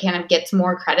where it kind of gets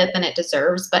more credit than it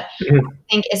deserves. But I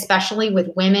think especially with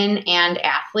women and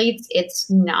athletes, it's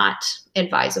not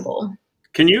advisable.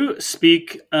 Can you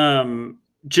speak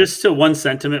just to one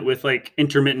sentiment with like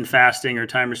intermittent fasting or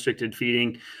time-restricted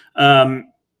feeding?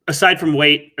 Aside from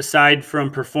weight, aside from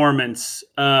performance,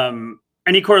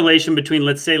 any correlation between,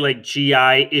 let's say, like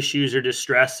GI issues or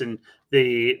distress and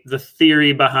the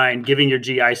theory behind giving your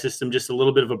GI system just a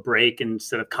little bit of a break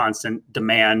instead of constant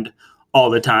demand all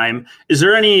the time? Is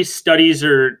there any studies,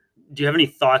 or do you have any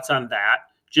thoughts on that,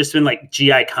 just in like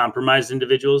GI compromised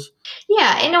individuals?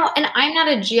 Yeah, and I'm not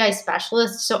a GI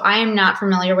specialist, so I am not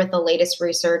familiar with the latest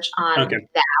research on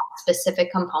that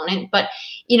specific component. But,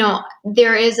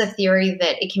 there is a theory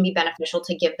that it can be beneficial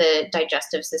to give the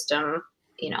digestive system,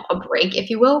 a break, if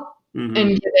you will, and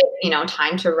give it,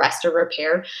 time to rest or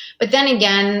repair. But then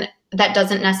again, that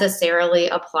doesn't necessarily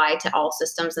apply to all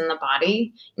systems in the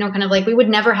body. Kind of like we would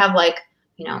never have like,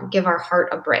 give our heart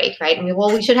a break, right? I mean,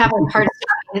 well, we should have our heart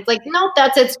stop. It's like, no,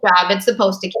 that's its job. It's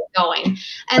supposed to keep going.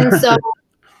 And so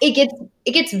it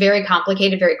gets very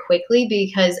complicated very quickly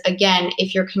because, again,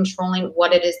 if you're controlling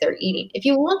what it is they're eating, if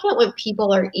you look at what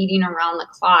people are eating around the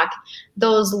clock,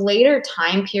 those later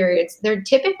time periods, they're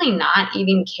typically not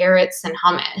eating carrots and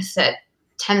hummus at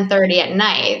 10:30 at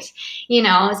night,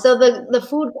 so the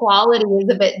food quality is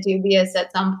a bit dubious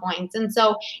at some points. And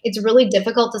so it's really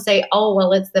difficult to say, oh,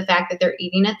 well, it's the fact that they're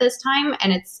eating at this time.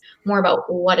 And it's more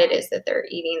about what it is that they're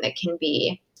eating that can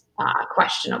be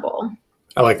questionable.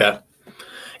 I like that.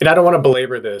 And I don't want to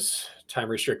belabor this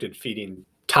time-restricted feeding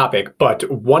topic, but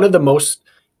one of the most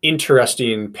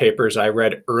interesting papers I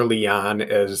read early on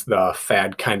as the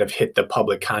fad kind of hit the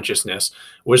public consciousness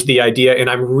was the idea, and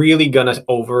I'm really going to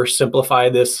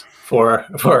oversimplify this for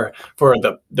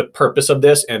the purpose of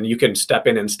this, and you can step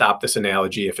in and stop this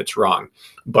analogy if it's wrong.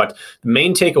 But the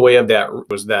main takeaway of that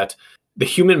was that the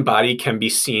human body can be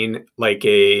seen like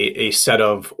a set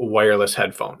of wireless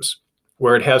headphones,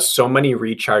 where it has so many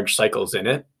recharge cycles in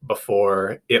it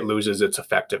before it loses its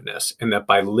effectiveness. And that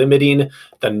by limiting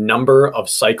the number of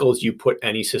cycles you put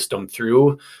any system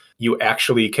through, you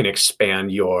actually can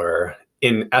expand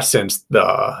in essence,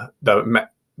 the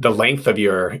length of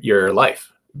your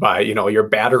life by, your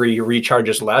battery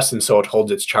recharges less. And so it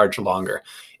holds its charge longer.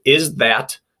 Has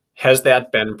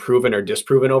that been proven or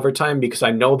disproven over time? Because I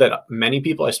know that many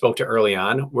people I spoke to early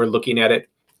on were looking at it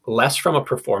less from a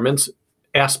performance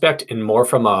aspect and more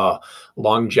from a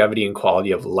longevity and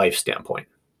quality of life standpoint.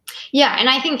 Yeah, and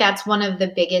I think that's one of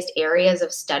the biggest areas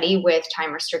of study with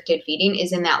time-restricted feeding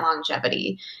is in that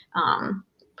longevity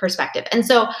perspective. And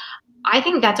so I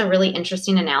think that's a really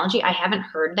interesting analogy. I haven't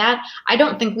heard that. I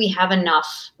don't think we have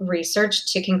enough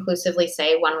research to conclusively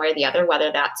say one way or the other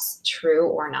whether that's true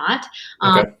or not.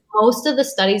 Most of the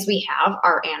studies we have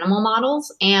are animal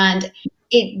models, and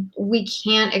we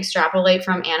can't extrapolate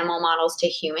from animal models to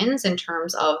humans in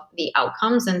terms of the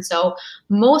outcomes. And so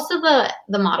most of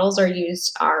the models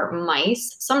are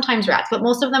mice, sometimes rats, but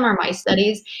most of them are mice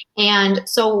studies. And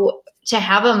so to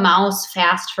have a mouse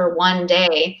fast for one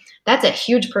day, that's a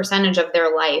huge percentage of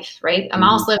their life, right? A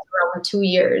mouse lives around 2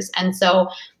 years. And so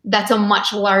that's a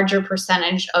much larger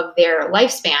percentage of their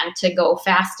lifespan to go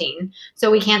fasting.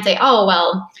 So we can't say, oh,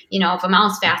 well, if a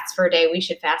mouse fasts for a day, we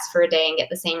should fast for a day and get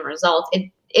the same result.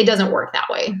 It doesn't work that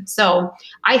way. So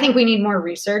I think we need more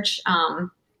research.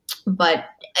 But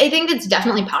I think it's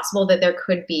definitely possible that there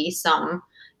could be some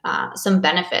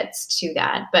benefits to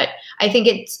that. But I think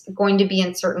it's going to be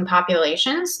in certain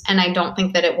populations, and I don't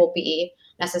think that it will be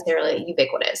necessarily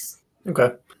ubiquitous.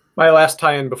 Okay. My last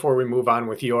tie-in before we move on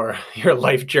with your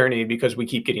life journey, because we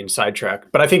keep getting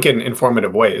sidetracked, but I think in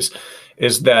informative ways,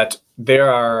 is that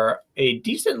there are a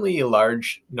decently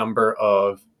large number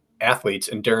of athletes,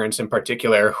 endurance in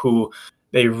particular, who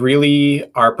they really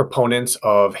are proponents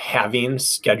of having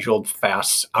scheduled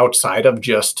fasts outside of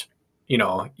just,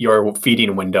 your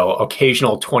feeding window,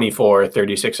 occasional 24,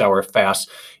 36-hour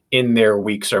fasts in their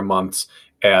weeks or months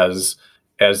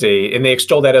and they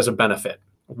extol that as a benefit.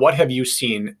 What have you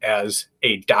seen as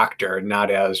a doctor, not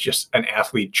as just an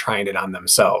athlete trying it on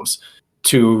themselves,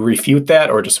 to refute that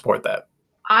or to support that?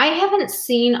 I haven't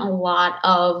seen a lot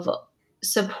of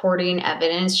supporting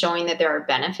evidence showing that there are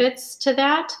benefits to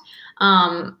that.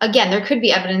 Again, there could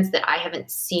be evidence that I haven't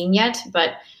seen yet,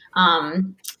 but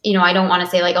I don't want to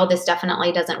say like, oh, this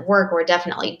definitely doesn't work or it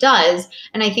definitely does.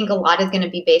 And I think a lot is going to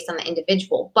be based on the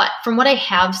individual. But from what I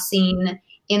have seen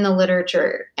in the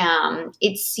literature,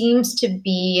 it seems to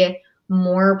be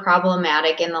more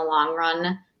problematic in the long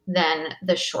run than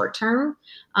the short term,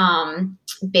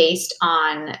 based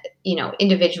on,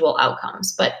 individual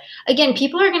outcomes. But again,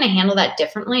 people are going to handle that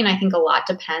differently. And I think a lot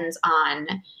depends on,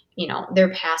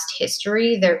 their past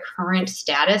history, their current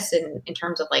status in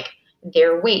terms of like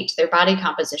their weight, their body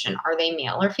composition. Are they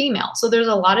male or female? So there's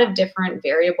a lot of different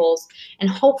variables. And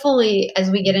hopefully,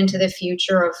 as we get into the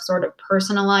future of sort of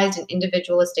personalized and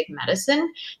individualistic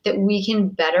medicine, that we can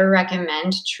better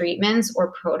recommend treatments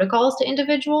or protocols to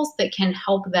individuals that can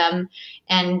help them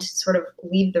and sort of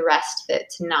leave the rest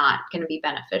that's not going to be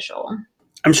beneficial.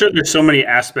 I'm sure there's so many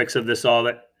aspects of this all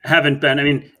that haven't been. I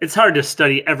mean, it's hard to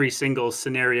study every single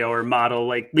scenario or model.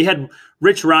 Like we had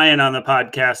Rich Ryan on the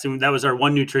podcast, and that was our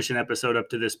one nutrition episode up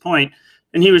to this point.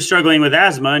 And he was struggling with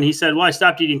asthma, and he said, well, I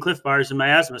stopped eating Cliff Bars and my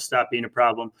asthma stopped being a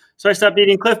problem. So I stopped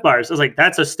eating Cliff Bars. I was like,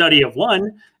 that's a study of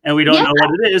one, and we don't know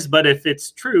what it is, but if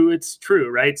it's true,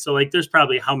 right? So like, there's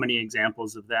probably how many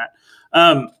examples of that.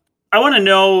 I want to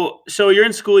know, so you're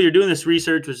in school, you're doing this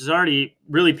research, which is already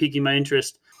really piquing my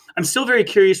interest. I'm still very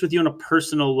curious with you on a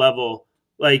personal level.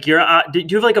 Like do you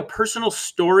have like a personal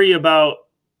story about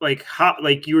like how,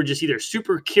 like you were just either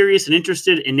super curious and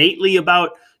interested innately about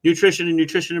nutrition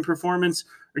and performance,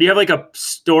 or do you have like a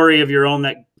story of your own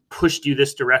that pushed you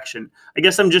this direction? I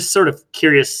guess I'm just sort of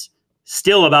curious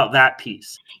still about that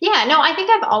piece. Yeah, no, I think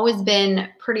I've always been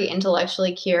pretty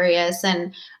intellectually curious.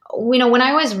 And, you know, when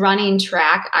I was running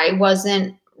track, I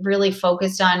wasn't really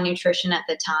focused on nutrition at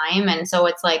the time. And so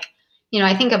it's like, you know,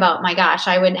 I think about, my gosh,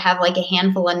 I would have like a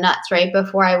handful of nuts right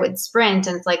before I would sprint.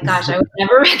 And it's like, gosh, I would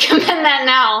never recommend that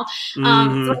now. So I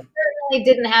certainly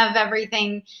didn't have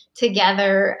everything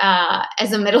together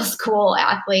as a middle school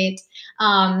athlete.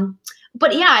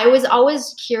 But yeah, I was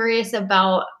always curious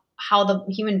about how the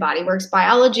human body works.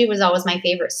 Biology was always my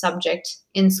favorite subject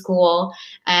in school.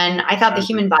 And I thought the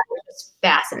human body was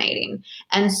fascinating.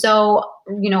 And so,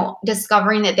 you know,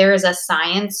 discovering that there is a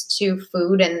science to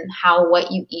food and how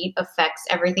what you eat affects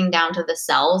everything down to the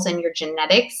cells and your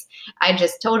genetics, I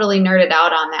just totally nerded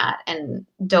out on that and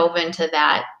dove into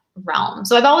that realm.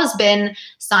 So I've always been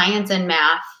science and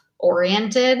math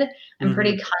oriented. I'm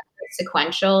pretty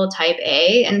sequential type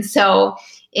A. And so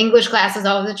English class is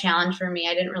always a challenge for me.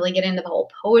 I didn't really get into the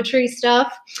whole poetry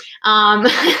stuff.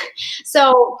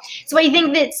 So I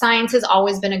think that science has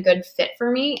always been a good fit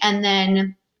for me. And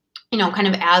then, you know, kind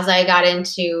of as I got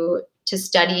into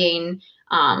studying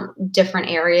different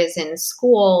areas in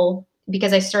school,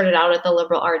 because I started out at the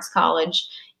liberal arts college,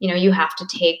 you know, you have to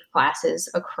take classes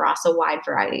across a wide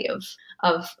variety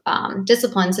of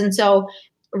disciplines. And so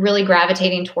really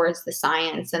gravitating towards the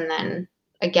science, and then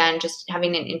again, just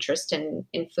having an interest in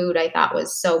food, I thought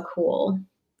was so cool.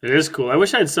 It is cool. I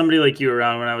wish I had somebody like you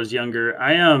around when I was younger.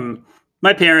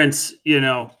 My parents, you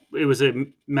know, it was a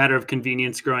matter of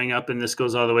convenience growing up, and this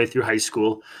goes all the way through high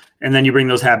school. And then you bring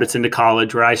those habits into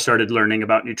college, where I started learning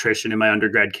about nutrition in my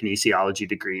undergrad kinesiology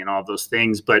degree and all those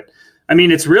things. But I mean,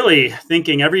 it's really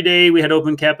thinking every day we had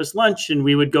open campus lunch, and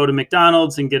we would go to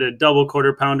McDonald's and get a double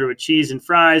quarter pounder with cheese and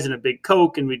fries and a big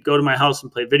Coke. And we'd go to my house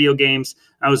and play video games.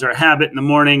 That was our habit in the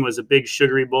morning, was a big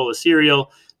sugary bowl of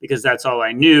cereal, because that's all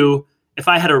I knew. If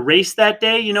I had a race that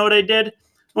day, you know what I did?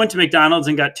 I went to McDonald's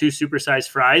and got 2 supersized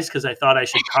fries because I thought I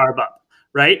should carb up,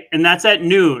 right? And that's at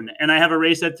noon. And I have a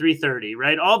race at 3:30,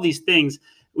 right? All these things.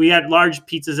 We had large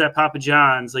pizzas at Papa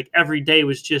John's. Like every day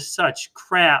was just such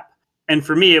crap. And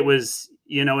for me, it was,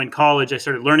 you know, in college, I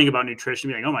started learning about nutrition,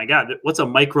 being like, oh my God, what's a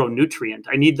micronutrient?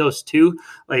 I need those too.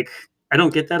 Like, I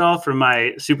don't get that all from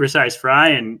my supersized fry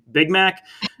and Big Mac.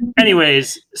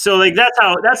 Anyways, so like that's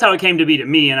how it came to be to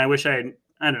me. And I wish I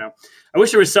don't know. I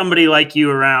wish there was somebody like you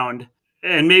around,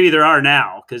 and maybe there are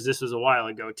now, because this was a while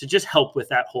ago, to just help with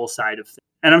that whole side of things.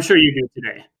 And I'm sure you do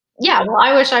today. Yeah, well,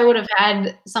 I wish I would have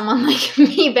had someone like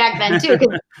me back then too,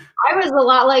 because I was a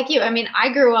lot like you. I mean,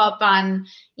 I grew up on,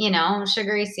 you know,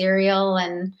 sugary cereal,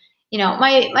 and, you know,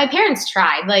 my parents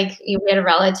tried. Like, we had a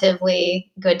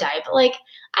relatively good diet, but like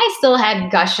I still had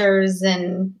Gushers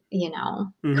and, you know,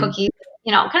 cookies,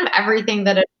 you know, kind of everything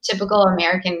that a typical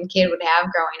American kid would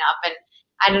have growing up. And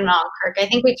I don't know, Kirk, I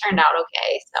think we turned out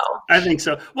okay. So I think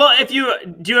so. Well, do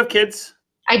you have kids?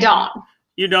 I don't.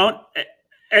 You don't?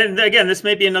 And again, this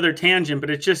may be another tangent, but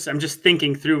I'm just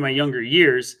thinking through my younger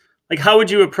years. Like, how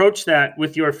would you approach that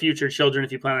with your future children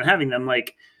if you plan on having them?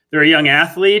 Like, they're a young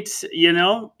athlete, you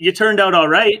know, you turned out all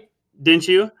right, didn't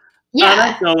you?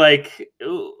 Yeah. So like,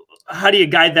 how do you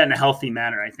guide that in a healthy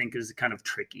manner? I think is kind of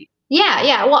tricky.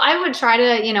 Yeah. Well, I would try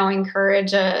to, you know,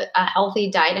 encourage a healthy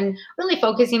diet and really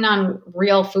focusing on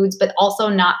real foods, but also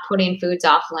not putting foods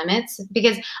off limits,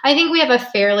 because I think we have a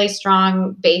fairly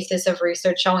strong basis of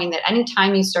research showing that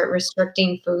anytime you start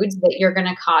restricting foods, that you're going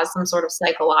to cause some sort of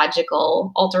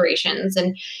psychological alterations,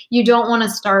 and you don't want to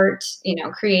start, you know,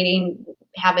 creating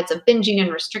habits of binging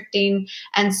and restricting.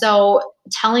 And so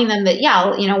telling them that,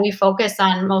 yeah, you know, we focus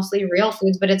on mostly real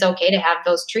foods, but it's okay to have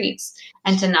those treats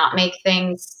and to not make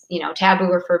things, taboo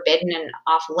or forbidden and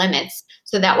off limits.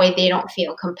 So that way they don't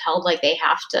feel compelled like they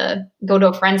have to go to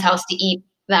a friend's house to eat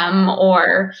them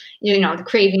or,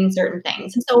 craving certain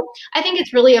things. And so I think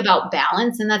it's really about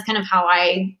balance. And that's kind of how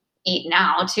I eat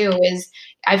now too, is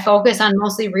I focus on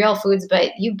mostly real foods,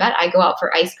 but you bet I go out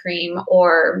for ice cream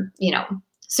or,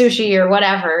 sushi or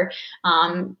whatever,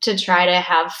 to try to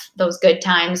have those good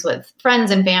times with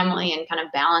friends and family and kind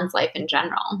of balance life in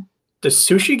general. Does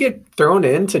sushi get thrown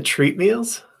into treat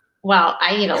meals? Well,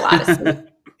 I eat a lot of sushi.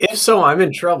 If so, I'm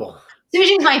in trouble.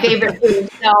 Sushi is my favorite food.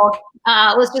 So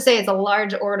let's just say it's a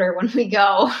large order when we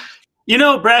go.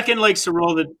 Bracken likes to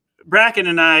roll Bracken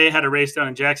and I had a race down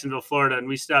in Jacksonville, Florida, and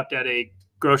we stopped at a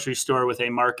grocery store with a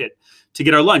market to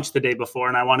get our lunch the day before.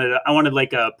 And I wanted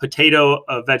like a potato,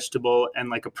 a vegetable,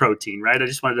 and like a protein, right? I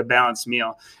just wanted a balanced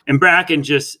meal. And Bracken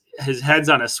just, his head's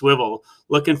on a swivel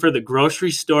looking for the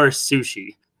grocery store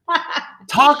sushi.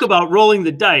 Talk about rolling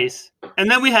the dice. And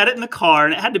then we had it in the car,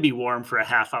 and it had to be warm for a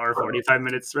half hour, 45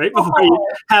 minutes, right? Before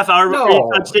half hour before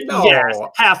you touched it. No. Yes,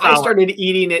 half hour. I started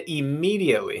eating it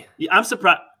immediately. Yeah, I'm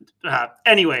surprised.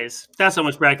 Anyways, that's how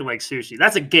much Bracken likes sushi.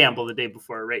 That's a gamble the day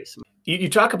before a race. You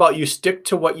talk about you stick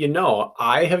to what you know.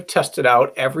 I have tested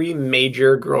out every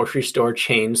major grocery store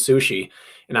chain sushi,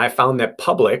 and I found that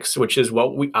Publix, which is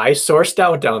what I sourced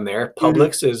out down there,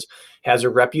 Publix has a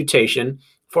reputation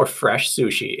for fresh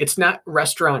sushi. It's not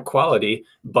restaurant quality,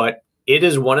 but it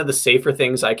is one of the safer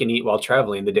things I can eat while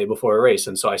traveling the day before a race,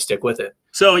 and so I stick with it.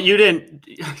 So you didn't,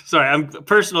 sorry, I'm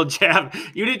personal jab.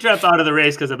 You didn't drop out of the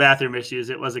race because of bathroom issues.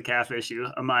 It was a calf issue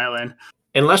a mile in.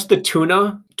 Unless the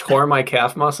tuna tore my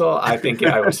calf muscle, I think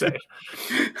I would say.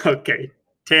 Okay,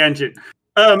 tangent.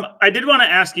 I did want to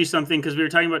ask you something because we were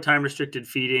talking about time-restricted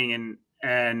feeding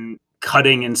and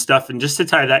cutting and stuff, and just to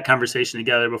tie that conversation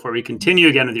together before we continue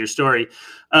again with your story.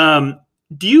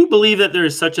 Do you believe that there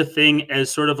is such a thing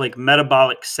as sort of like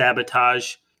metabolic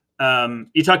sabotage?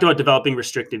 You talked about developing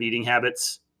restrictive eating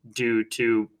habits due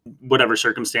to whatever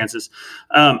circumstances.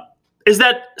 Is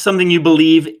that something you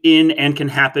believe in and can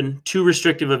happen? Too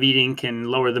restrictive of eating can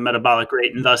lower the metabolic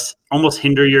rate and thus almost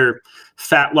hinder your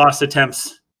fat loss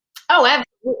attempts? Oh,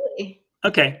 absolutely.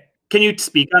 Okay. Can you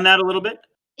speak on that a little bit?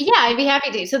 Yeah, I'd be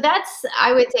happy to. So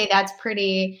I would say that's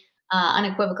pretty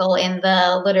unequivocal in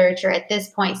the literature at this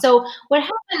point. So what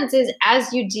happens is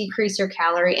as you decrease your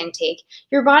calorie intake,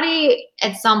 your body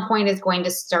at some point is going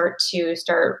to start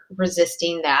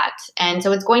resisting that. And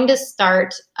so it's going to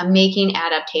start making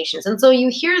adaptations. And so you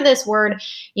hear this word,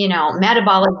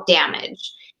 metabolic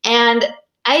damage. And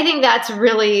I think that's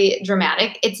really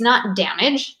dramatic. It's not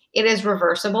damage. It is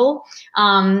reversible.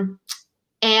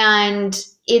 And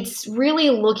it's really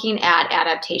looking at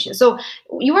adaptation. So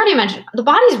you already mentioned the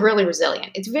body's really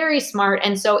resilient. It's very smart.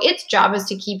 And so its job is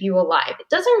to keep you alive. It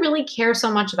doesn't really care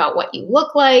so much about what you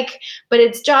look like, but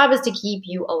its job is to keep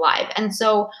you alive. And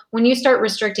so when you start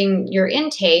restricting your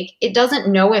intake, it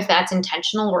doesn't know if that's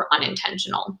intentional or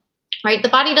unintentional, right? The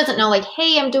body doesn't know like,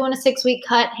 hey, I'm doing a 6-week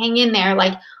cut, hang in there.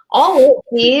 Like all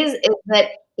it sees is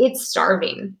that it's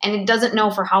starving and it doesn't know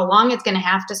for how long it's going to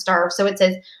have to starve. So it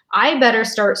says, I better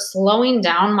start slowing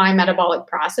down my metabolic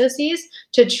processes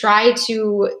to try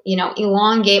to,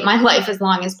 elongate my life as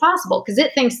long as possible because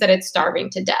it thinks that it's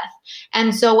starving to death.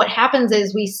 And so what happens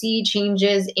is we see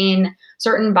changes in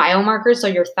certain biomarkers. So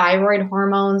your thyroid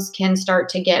hormones can start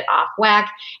to get off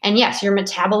whack. And yes, your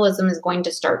metabolism is going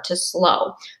to start to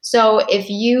slow. So if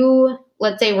you,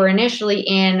 let's say we're initially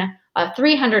in a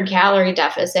 300 calorie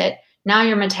deficit, now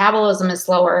your metabolism is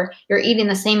slower. You're eating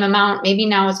the same amount. Maybe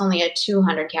now it's only a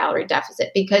 200 calorie deficit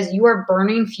because you are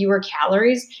burning fewer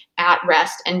calories at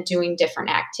rest and doing different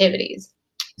activities.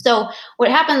 So what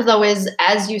happens though is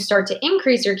as you start to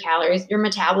increase your calories, your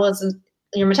metabolism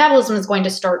is going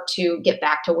to start to get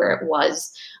back to where it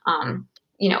was,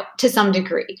 to some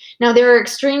degree. Now there are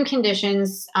extreme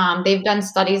conditions. They've done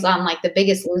studies on like the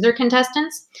Biggest Loser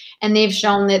contestants, and they've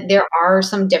shown that there are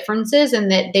some differences and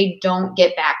that they don't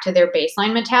get back to their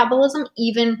baseline metabolism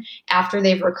even after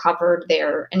they've recovered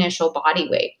their initial body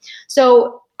weight.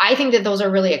 So I think that those are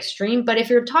really extreme. But if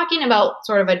you're talking about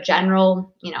sort of a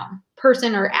general,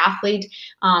 person or athlete,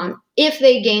 if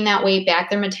they gain that weight back,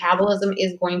 their metabolism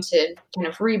is going to kind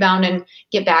of rebound and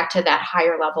get back to that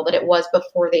higher level that it was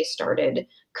before they started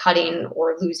cutting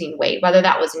or losing weight, whether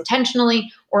that was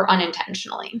intentionally or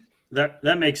unintentionally.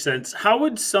 That makes sense. How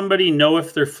would somebody know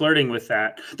if they're flirting with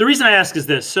that? The reason I ask is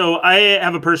this. So I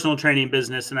have a personal training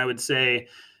business, and I would say,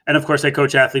 and of course I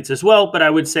coach athletes as well, but I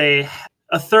would say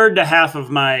a third to half of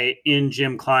my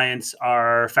in-gym clients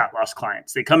are fat loss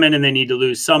clients. They come in and they need to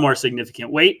lose some or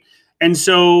significant weight. And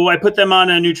so I put them on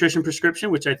a nutrition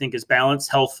prescription, which I think is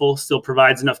balanced, healthful, still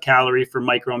provides enough calorie for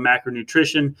micro and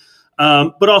macronutrition,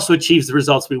 but also achieves the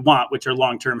results we want, which are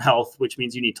long-term health, which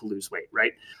means you need to lose weight,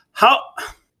 right? How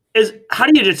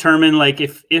do you determine like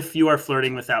if you are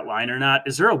flirting with that line or not?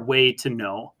 Is there a way to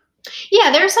know?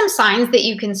 Yeah, there are some signs that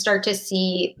you can start to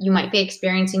see you might be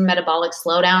experiencing metabolic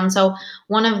slowdown. So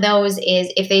one of those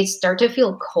is if they start to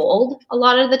feel cold a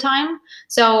lot of the time.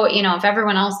 So, if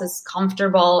everyone else is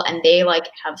comfortable and they like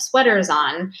have sweaters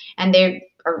on and they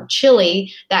are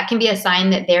chilly, that can be a sign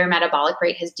that their metabolic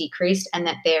rate has decreased and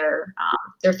that their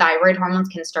thyroid hormones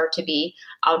can start to be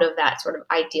out of that sort of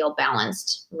ideal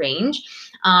balanced range.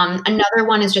 Another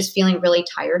one is just feeling really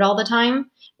tired all the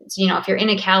time. So, if you're in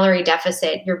a calorie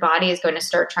deficit, your body is going to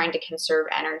start trying to conserve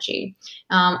energy.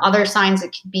 Other signs,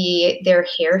 it could be their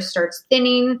hair starts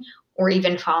thinning or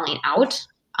even falling out.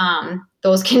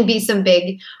 Those can be some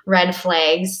big red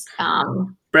flags.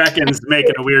 Bracken's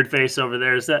making a weird face over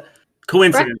there. Is that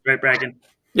coincidence, right, Bracken?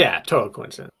 Yeah, total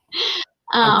coincidence.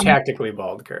 I'm tactically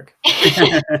bald, Kirk.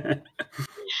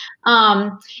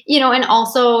 And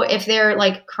also if they're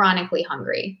like chronically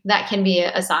hungry, that can be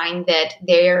a sign that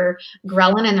their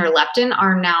ghrelin and their leptin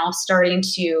are now starting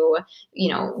to,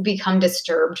 become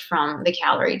disturbed from the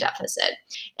calorie deficit.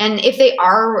 And if they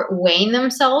are weighing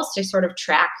themselves to sort of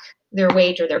track their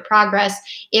weight or their progress,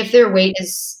 if their weight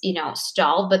is,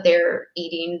 stalled, but they're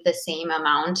eating the same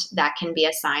amount, that can be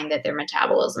a sign that their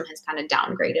metabolism has kind of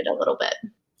downgraded a little bit.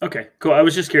 Okay, cool. I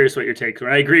was just curious what your take was.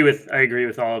 I agree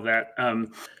with all of that.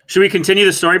 Should we continue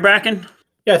the story, Bracken?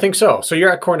 Yeah, I think so. So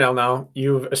you're at Cornell now.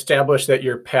 You've established that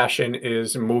your passion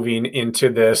is moving into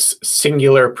this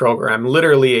singular program,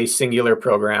 literally a singular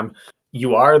program.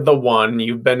 You are the one.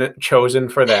 You've been chosen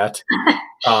for that.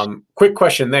 Quick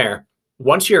question there.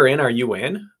 Once you're in, are you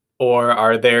in? Or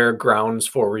are there grounds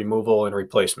for removal and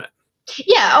replacement?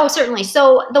 Yeah, oh, certainly.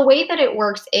 So the way that it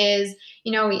works is,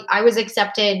 I was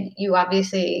accepted. You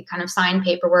obviously kind of sign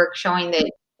paperwork showing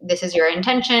that this is your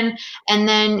intention. And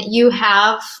then you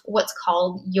have what's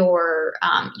called your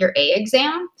A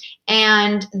exam.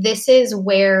 And this is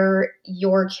where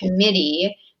your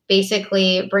committee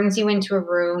basically brings you into a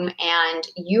room and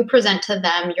you present to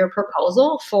them your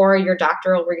proposal for your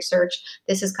doctoral research.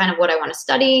 This is kind of what I want to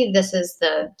study. This is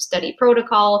the study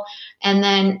protocol. And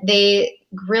then they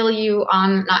grill you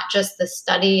on not just the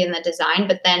study and the design,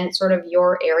 but then sort of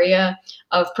your area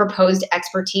of proposed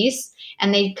expertise.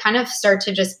 And they kind of start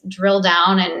to just drill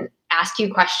down and ask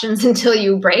you questions until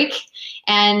you break.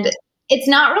 And it's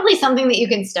not really something that you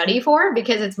can study for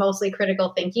because it's mostly critical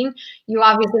thinking. You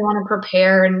obviously want to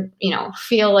prepare and,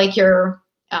 feel like you're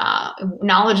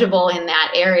knowledgeable in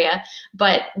that area,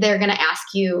 but they're going to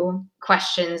ask you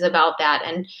questions about that.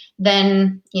 And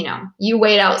then, you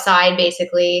wait outside,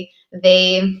 basically.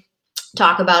 They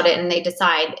talk about it and they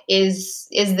decide, is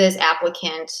this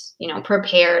applicant,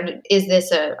 prepared? Is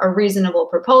this a reasonable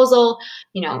proposal?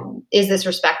 Is this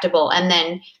respectable? And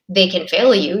then they can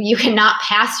fail you. You cannot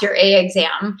pass your A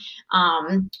exam.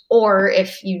 Or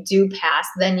if you do pass,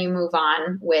 then you move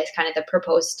on with kind of the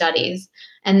proposed studies.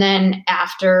 And then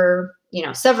after,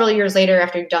 several years later,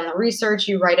 after you've done the research,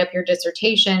 you write up your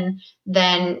dissertation,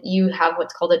 then you have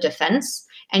what's called a defense.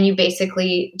 And you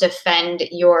basically defend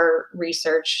your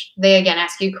research. They again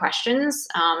ask you questions,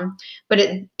 but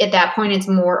at that point, it's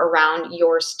more around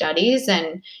your studies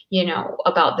and,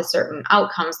 about the certain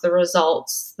outcomes, the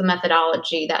results, the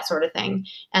methodology, that sort of thing.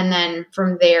 And then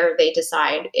from there, they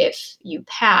decide if you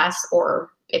pass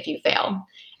or if you fail.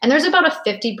 And there's about a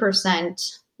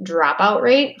 50% dropout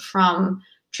rate from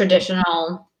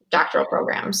traditional doctoral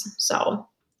programs. So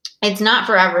it's not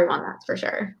for everyone, that's for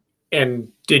sure. And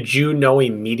did you know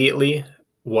immediately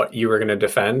what you were going to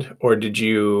defend, or did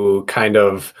you kind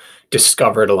of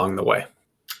discover it along the way?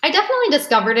 I definitely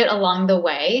discovered it along the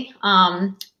way.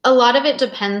 A lot of it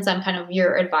depends on kind of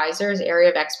your advisor's area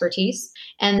of expertise.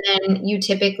 And then you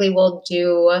typically will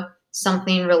do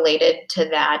something related to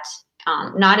that.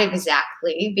 Not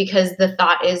exactly, because the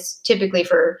thought is typically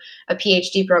for a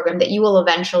PhD program that you will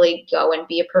eventually go and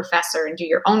be a professor and do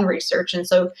your own research. And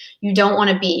so you don't want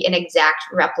to be an exact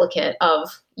replicate of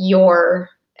your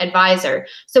advisor.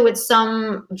 So it's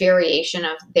some variation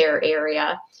of their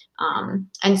area.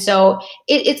 And so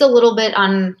it's a little bit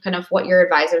on kind of what your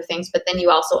advisor thinks, but then you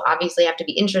also obviously have to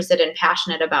be interested and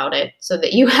passionate about it so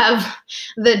that you have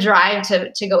the drive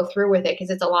to go through with it, because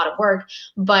it's a lot of work.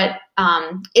 But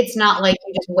it's not like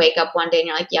you just wake up one day and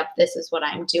you're like, yep, this is what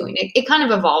I'm doing. It kind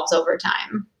of evolves over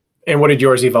time. And what did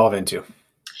yours evolve into?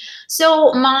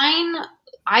 So mine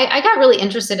I got really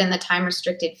interested in the time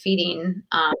restricted feeding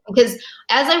because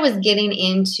as I was getting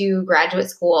into graduate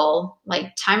school,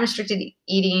 like time restricted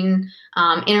eating,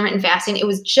 intermittent fasting, it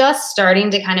was just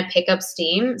starting to kind of pick up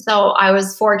steam. So I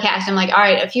was forecasting like, all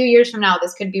right, a few years from now,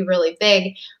 this could be really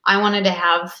big. I wanted to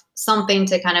have something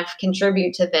to kind of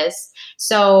contribute to this.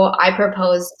 So I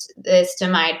proposed this to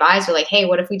my advisor, like, hey,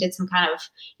 what if we did some kind of,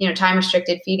 time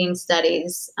restricted feeding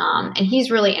studies? And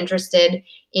he's really interested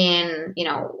in,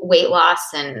 weight loss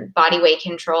and body weight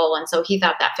control. And so he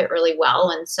thought that fit really well.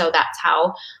 And so that's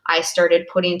how I started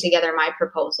putting together my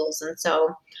proposals. And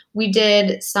so we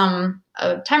did some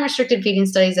time restricted feeding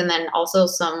studies and then also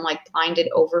some like blinded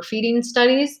overfeeding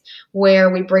studies where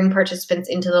we bring participants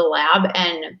into the lab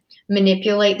and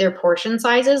manipulate their portion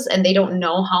sizes, and they don't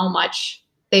know how much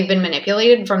they've been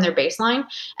manipulated from their baseline.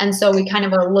 And so we kind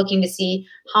of are looking to see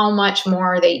how much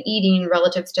more are they eating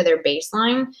relative to their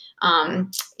baseline.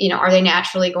 Are they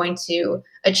naturally going to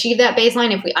achieve that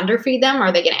baseline if we underfeed them?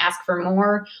 Are they going to ask for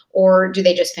more, or do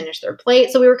they just finish their plate?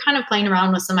 So we were kind of playing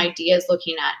around with some ideas,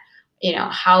 looking at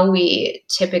how we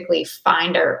typically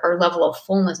find our level of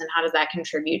fullness and how does that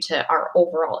contribute to our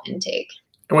overall intake.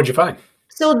 And what'd you find?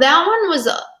 So that one was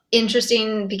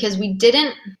interesting because we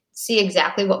didn't see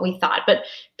exactly what we thought, but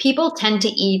people tend to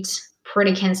eat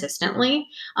pretty consistently.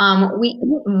 We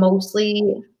eat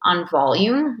mostly on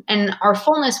volume, and our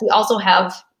fullness, we also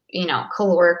have,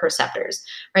 caloric receptors,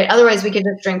 right? Otherwise we could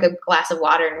just drink a glass of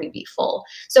water and we'd be full.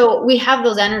 So we have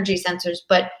those energy sensors,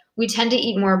 but we tend to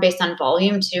eat more based on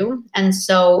volume too. And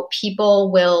so people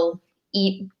will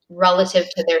eat relative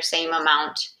to their same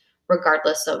amount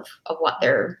regardless of what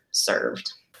they're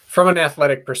served. From an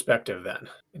athletic perspective then,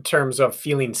 in terms of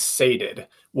feeling sated,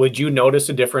 would you notice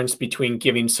a difference between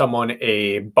giving someone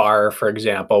a bar, for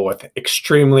example, with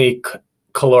extremely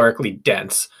calorically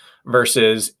dense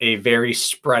versus a very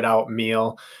spread out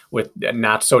meal with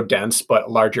not so dense but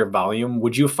larger volume?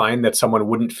 Would you find that someone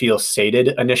wouldn't feel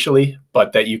sated initially,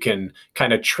 but that you can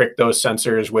kind of trick those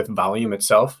sensors with volume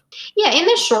itself? Yeah, in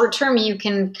the short term, you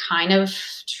can kind of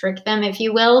trick them, if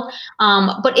you will.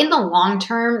 But in the long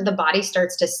term, the body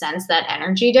starts to sense that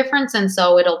energy difference. And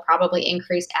so it'll probably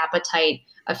increase appetite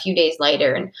a few days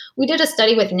later. And we did a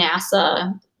study with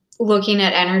NASA looking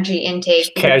at energy intake.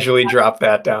 Just casually drop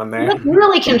that down there.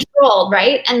 Really controlled,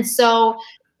 right? And so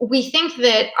we think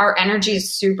that our energy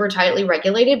is super tightly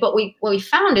regulated, but what we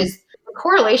found is the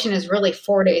correlation is really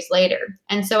 4 days later.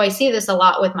 And so I see this a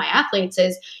lot with my athletes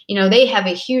is, they have a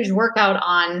huge workout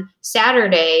on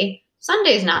Saturday,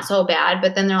 Sunday's not so bad,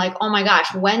 but then they're like, oh my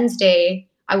gosh, Wednesday,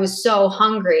 I was so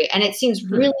hungry. And it seems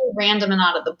really random and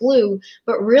out of the blue,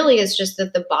 but really it's just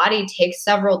that the body takes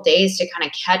several days to kind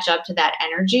of catch up to that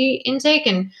energy intake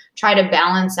and try to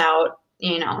balance out,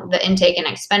 the intake and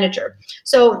expenditure.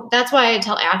 So that's why I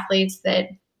tell athletes that,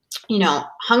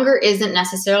 hunger isn't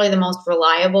necessarily the most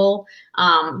reliable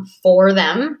for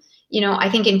them. I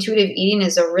think intuitive eating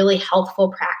is a really healthful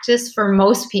practice for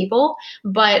most people,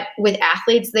 but with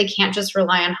athletes, they can't just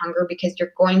rely on hunger because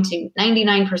you're going to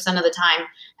 99% of the time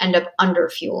end up under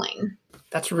fueling.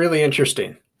 That's really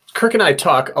interesting. Kirk and I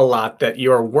talk a lot that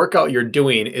your workout you're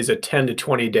doing is a 10 to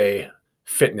 20 day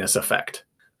fitness effect.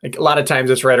 Like a lot of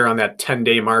times it's right around that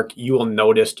 10-day mark, you will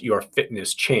notice your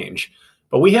fitness change.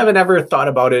 But we haven't ever thought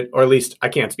about it, or at least I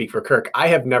can't speak for Kirk. I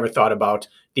have never thought about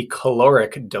the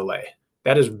caloric delay.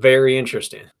 That is very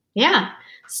interesting. Yeah.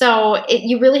 So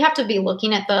you really have to be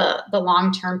looking at the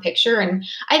long-term picture. And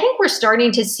I think we're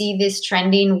starting to see this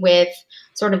trending with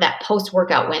sort of that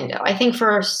post-workout window. I think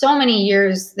for so many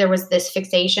years, there was this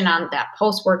fixation on that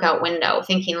post-workout window,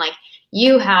 thinking like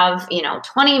you have,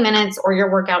 20 minutes or your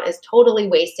workout is totally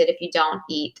wasted if you don't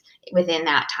eat within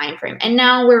that time frame. And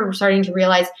now we're starting to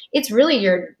realize it's really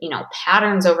your,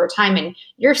 patterns over time, and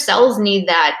your cells need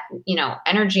that,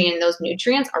 energy and those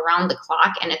nutrients around the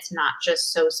clock. And it's not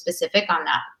just so specific on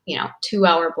that,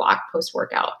 2-hour block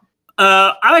post-workout.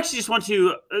 I actually just want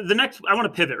to, I want to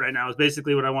pivot right now is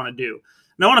basically what I want to do.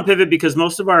 And I want to pivot because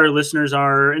most of our listeners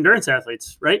are endurance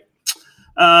athletes, right?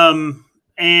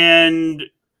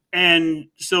 And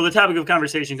so the topic of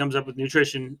conversation comes up with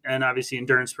nutrition and obviously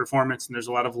endurance performance, and there's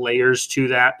a lot of layers to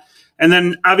that. And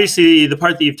then obviously the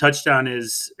part that you've touched on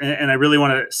is, and I really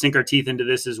want to sink our teeth into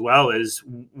this as well, is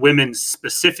women's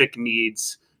specific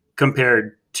needs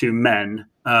compared to men.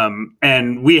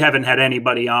 And we haven't had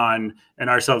anybody on, and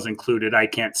ourselves included, I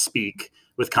can't speak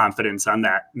with confidence on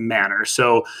that manner.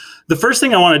 So the first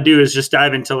thing I want to do is just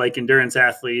dive into like endurance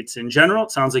athletes in general.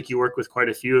 It sounds like you work with quite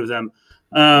a few of them.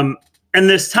 And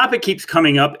this topic keeps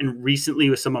coming up and recently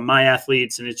with some of my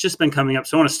athletes, and it's just been coming up.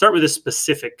 So I want to start with a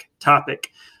specific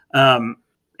topic. And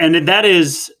that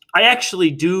is I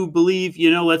actually do believe,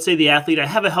 let's say the athlete, I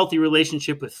have a healthy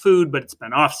relationship with food, but it's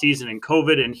been off season and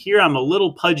COVID. And here I'm a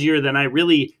little pudgier than I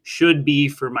really should be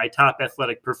for my top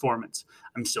athletic performance.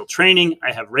 I'm still training.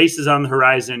 I have races on the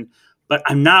horizon, but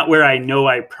I'm not where I know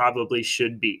I probably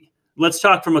should be. Let's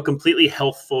talk from a completely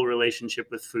healthful relationship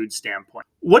with food standpoint.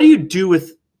 What do you do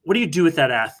with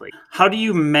that athlete? How do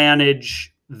you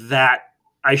manage that?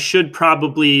 I should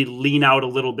probably lean out a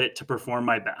little bit to perform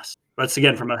my best. That's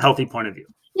again from a healthy point of view.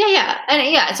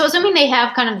 Yeah. So assuming they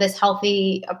have kind of this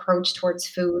healthy approach towards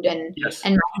food and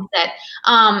mindset,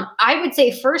 I would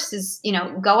say first is,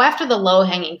 go after the low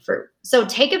hanging fruit. So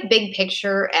take a big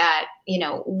picture at,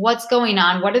 what's going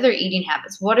on? What are their eating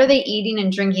habits? What are they eating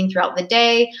and drinking throughout the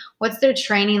day? What's their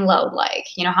training load like?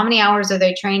 How many hours are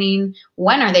they training?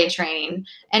 When are they training?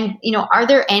 And, are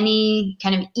there any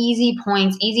kind of easy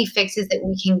points, easy fixes that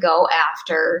we can go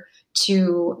after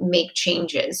to make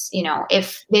changes?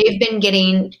 If they've been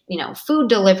getting, food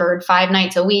delivered 5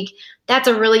 nights a week, that's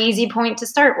a really easy point to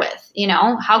start with.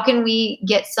 How can we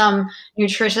get some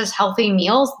nutritious, healthy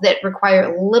meals that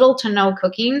require little to no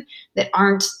cooking that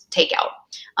aren't takeout?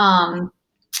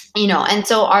 And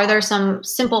so are there some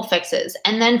simple fixes?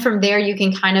 And then from there, you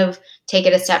can kind of take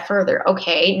it a step further.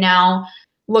 Okay, now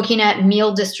looking at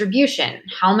meal distribution,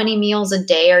 how many meals a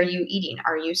day are you eating?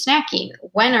 Are you snacking?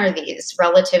 When are these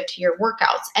relative to your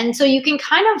workouts? And so you can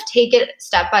kind of take it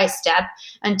step by step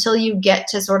until you get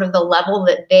to sort of the level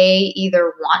that they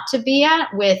either want to be at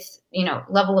with,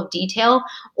 level of detail,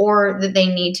 or that they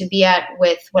need to be at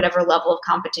with whatever level of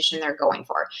competition they're going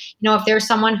for. If there's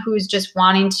someone who's just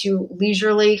wanting to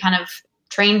leisurely kind of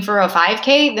train for a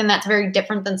 5K, then that's very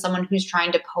different than someone who's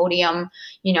trying to podium,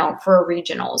 for a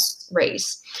regionals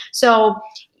race. So,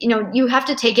 you have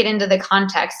to take it into the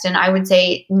context, and I would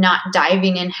say not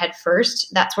diving in head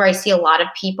first. That's where I see a lot of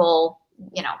people,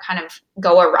 kind of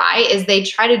go awry, is they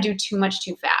try to do too much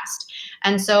too fast.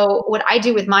 And so what I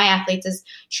do with my athletes is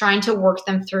trying to work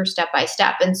them through step by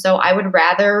step. And so I would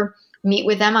rather meet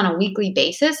with them on a weekly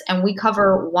basis, and we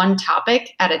cover one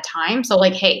topic at a time. So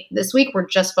like, hey, this week we're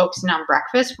just focusing on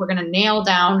breakfast. We're going to nail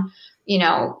down,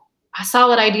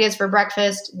 solid ideas for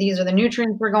breakfast. These are the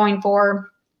nutrients we're going for.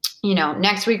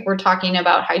 Next week we're talking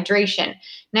about hydration.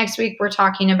 Next week we're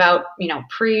talking about,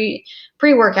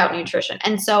 pre-workout nutrition.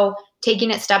 And so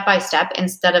taking it step by step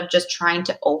instead of just trying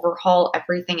to overhaul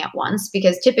everything at once,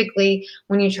 because typically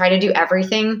when you try to do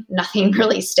everything, nothing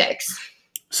really sticks.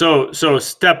 So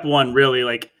step one,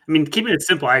 really, keeping it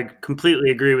simple, I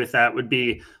completely agree with that, would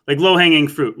be like low hanging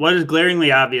fruit. What is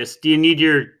glaringly obvious? Do you need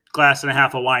your glass and a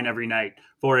half of wine every night,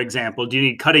 for example? Do you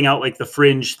need cutting out like the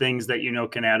fringe things that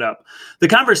can add up? The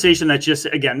conversation that just,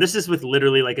 again, this is with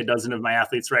literally like a dozen of my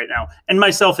athletes right now, and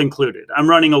myself included. I'm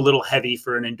running a little heavy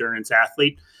for an endurance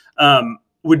athlete.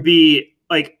 Would be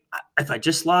like, if I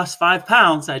just lost 5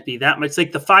 pounds, I'd be that much. It's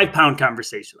like the 5 pound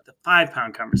conversation,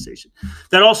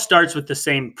 That all starts with the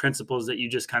same principles that you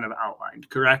just kind of outlined,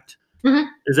 correct? Mm-hmm.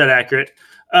 Is that accurate?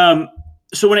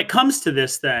 So when it comes to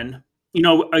this, then,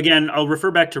 again, I'll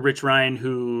refer back to Rich Ryan,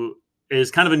 who is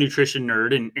kind of a nutrition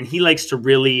nerd, and he likes to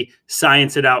really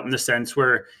science it out in the sense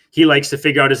where he likes to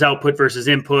figure out his output versus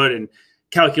input and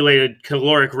calculated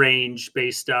caloric range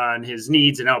based on his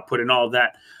needs and output and all of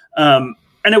that.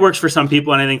 And it works for some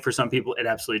people, and I think for some people it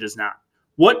absolutely does not.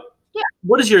 What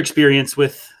is your experience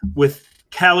with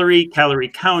calorie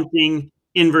counting,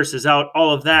 in versus out,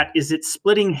 all of that? Is it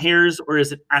splitting hairs, or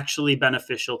is it actually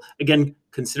beneficial? Again,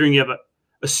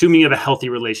 assuming you have a healthy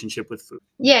relationship with food.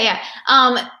 Yeah.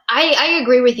 I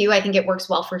agree with you. I think it works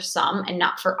well for some and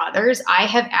not for others. I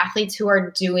have athletes who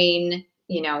are doing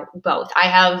both. I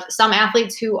have some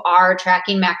athletes who are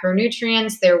tracking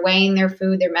macronutrients, they're weighing their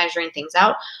food, they're measuring things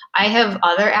out. I have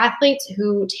other athletes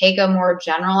who take a more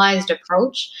generalized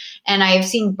approach, and I've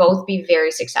seen both be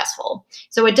very successful.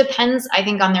 So it depends, I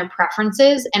think, on their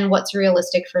preferences and what's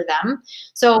realistic for them.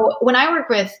 So when I work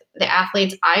with the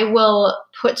athletes, I will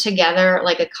put together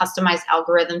like a customized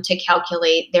algorithm to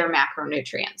calculate their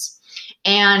macronutrients.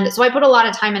 And so I put a lot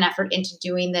of time and effort into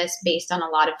doing this based on a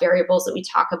lot of variables that we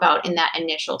talk about in that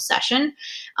initial session.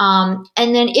 And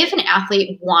then if an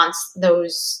athlete wants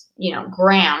those,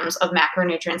 grams of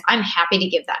macronutrients, I'm happy to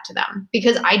give that to them,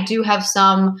 because I do have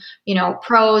some,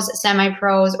 pros,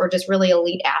 semi-pros, or just really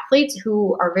elite athletes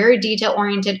who are very detail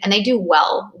oriented, and they do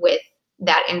well with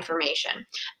that information.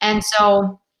 And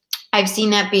so I've seen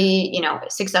that be,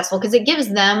 successful, because it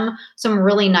gives them some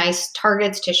really nice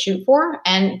targets to shoot for,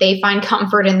 and they find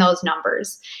comfort in those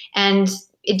numbers. And,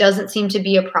 it doesn't seem to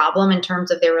be a problem in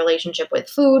terms of their relationship with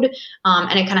food,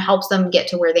 and it kind of helps them get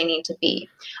to where they need to be.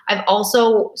 I've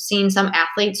also seen some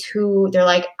athletes who they're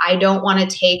like, I don't want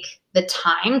to take the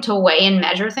time to weigh and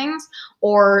measure things,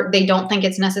 or they don't think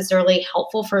it's necessarily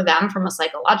helpful for them from a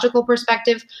psychological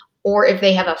perspective, or if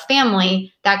they have a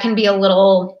family, that can be a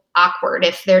little awkward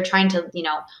if they're trying to,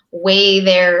 weigh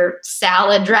their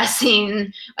salad dressing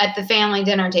at the family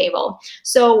dinner table.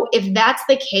 So if that's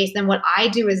the case, then what I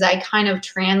do is I kind of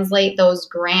translate those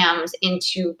grams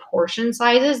into portion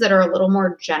sizes that are a little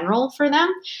more general for them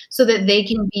so that they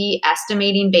can be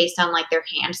estimating based on like their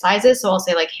hand sizes. So I'll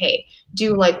say like, hey,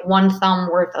 do like 1 thumb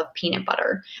worth of peanut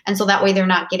butter. And so that way they're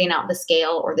not getting out the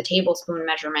scale or the tablespoon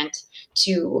measurement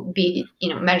to be,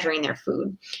 measuring their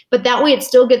food. But that way it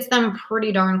still gets them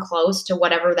pretty darn close to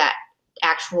whatever that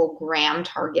actual gram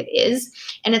target is.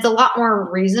 And it's a lot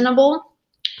more reasonable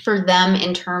for them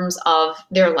in terms of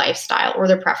their lifestyle or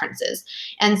their preferences.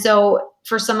 And so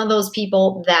for some of those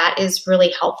people, that is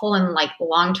really helpful in like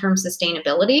long-term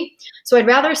sustainability. So I'd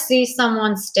rather see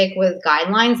someone stick with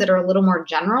guidelines that are a little more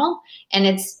general and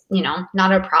it's,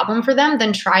 not a problem for them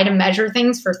than try to measure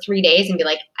things for 3 days and be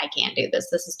like, I can't do this.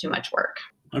 This is too much work.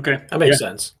 Okay. That makes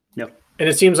sense. Yep. And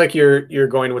it seems like you're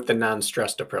going with the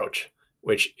non-stressed approach,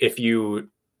 which if you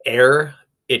err,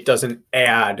 it doesn't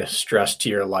add stress to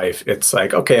your life. It's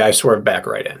like, okay, I swerve back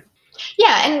right in.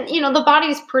 Yeah. And, the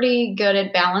body's pretty good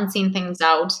at balancing things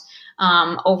out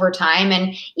over time.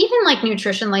 And even like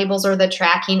nutrition labels or the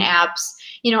tracking apps,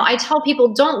 I tell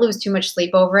people don't lose too much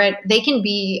sleep over it. They can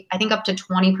be, I think, up to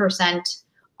 20%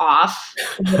 off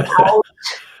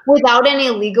without any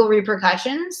legal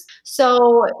repercussions.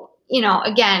 So,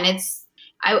 again,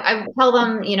 I tell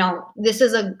them, this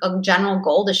is a general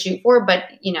goal to shoot for, but,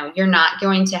 you're not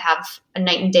going to have a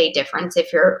night and day difference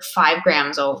if you're 5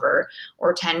 grams over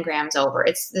or 10 grams over.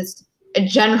 It's a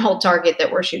general target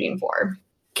that we're shooting for.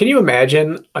 Can you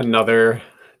imagine another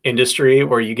industry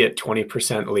where you get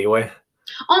 20% leeway?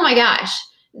 Oh my gosh.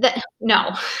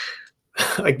 No.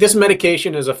 Like this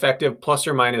medication is effective plus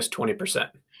or minus 20%.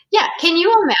 Yeah. Can you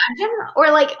imagine?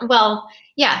 Or like, well,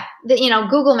 yeah,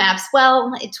 Google Maps,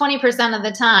 20% of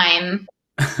the time.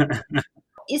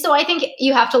 So I think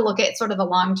you have to look at sort of the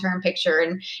long-term picture.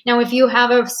 And now if you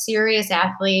have a serious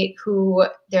athlete who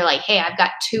they're like, hey, I've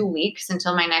got 2 weeks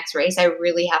until my next race, I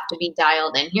really have to be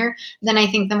dialed in here, then I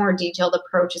think the more detailed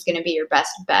approach is going to be your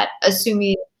best bet,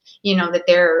 assuming, that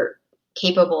they're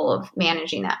capable of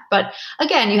managing that. But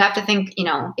again, you have to think,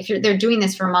 if they're doing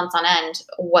this for months on end,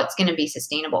 what's going to be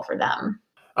sustainable for them?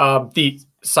 The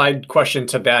side question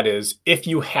to that is, if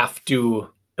you have to,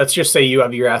 let's just say you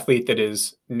have your athlete that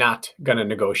is not going to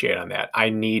negotiate on that. I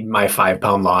need my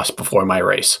 5-pound loss before my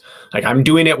race. Like I'm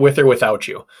doing it with or without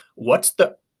you. What's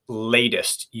the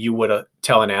latest you would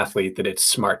tell an athlete that it's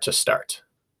smart to start?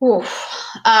 With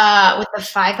the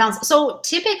 5 pounds. So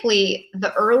typically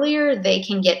the earlier they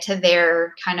can get to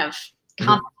their kind of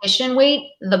competition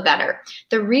weight, the better.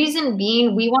 The reason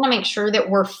being, we want to make sure that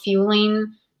we're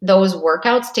fueling those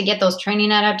workouts to get those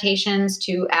training adaptations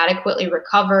to adequately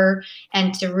recover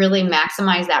and to really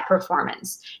maximize that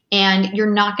performance. And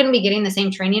you're not going to be getting the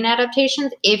same training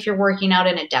adaptations if you're working out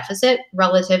in a deficit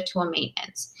relative to a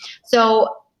maintenance. So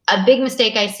a big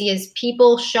mistake I see is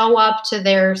people show up to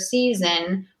their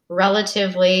season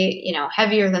relatively,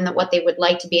 heavier than what they would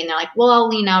like to be. And they're like, well, I'll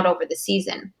lean out over the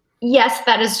season. Yes,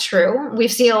 that is true.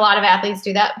 We've seen a lot of athletes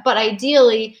do that. But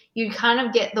ideally, you kind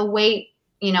of get the weight,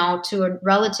 to a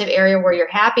relative area where you're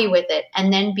happy with it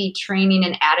and then be training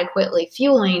and adequately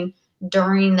fueling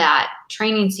during that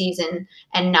training season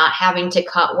and not having to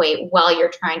cut weight while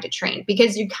you're trying to train,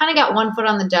 because you kind of got 1 foot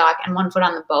on the dock and 1 foot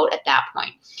on the boat at that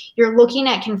point. You're looking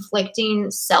at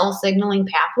conflicting cell signaling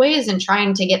pathways and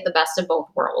trying to get the best of both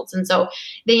worlds. And so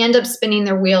they end up spinning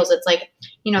their wheels. It's like,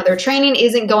 their training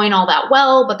isn't going all that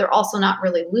well, but they're also not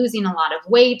really losing a lot of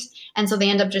weight. And so they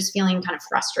end up just feeling kind of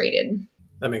frustrated.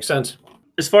 That makes sense.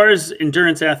 As far as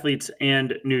endurance athletes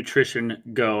and nutrition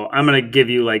go, I'm going to give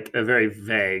you like a very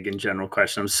vague and general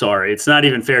question. I'm sorry. It's not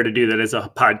even fair to do that as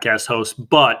a podcast host,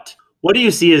 but what do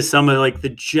you see as some of like the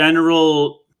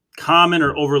general common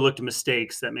or overlooked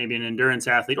mistakes that maybe an endurance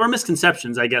athlete, or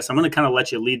misconceptions, I guess, I'm going to kind of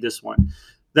let you lead this one,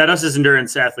 that us as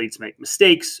endurance athletes make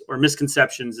mistakes or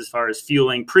misconceptions as far as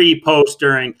fueling pre, post,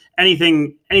 during,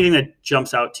 anything that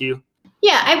jumps out to you?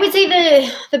 Yeah, I would say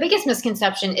the biggest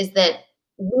misconception is that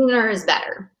leaner is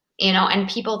better, and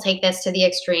people take this to the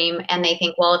extreme and they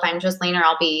think, well, if I'm just leaner,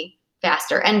 I'll be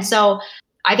faster. And so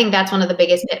I think that's one of the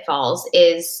biggest pitfalls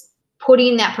is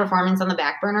putting that performance on the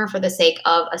back burner for the sake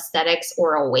of aesthetics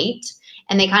or a weight.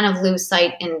 And they kind of lose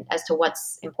sight as to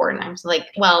what's important. I'm like,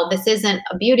 well, this isn't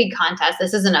a beauty contest.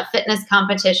 This isn't a fitness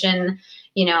competition.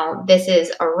 This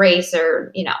is a race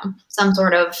or, some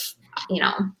sort of,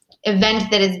 event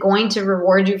that is going to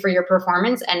reward you for your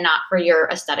performance and not for your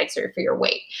aesthetics or for your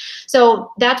weight.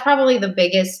 So that's probably the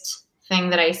biggest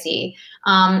thing that I see.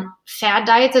 Fad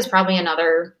diets is probably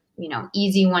another,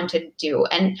 easy one to do.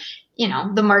 And,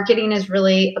 the marketing is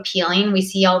really appealing. We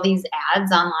see all these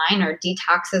ads online or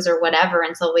detoxes or whatever.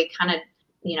 And so we kind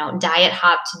of, diet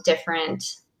hop to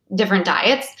different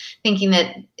diets, thinking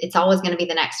that it's always going to be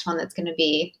the next one that's going to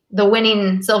be the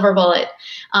winning silver bullet,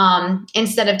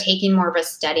 instead of taking more of a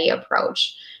steady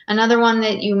approach. Another one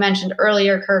that you mentioned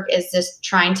earlier, Kirk, is just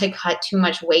trying to cut too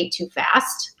much weight too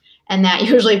fast. And that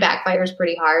usually backfires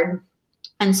pretty hard.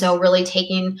 And so really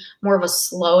taking more of a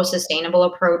slow, sustainable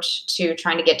approach to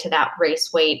trying to get to that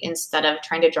race weight instead of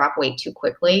trying to drop weight too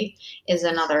quickly is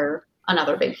another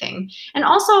big thing. And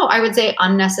also, I would say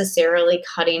unnecessarily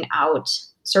cutting out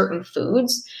certain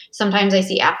foods. Sometimes I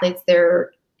see athletes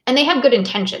and they have good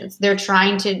intentions. They're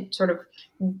trying to sort of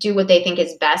do what they think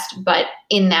is best, but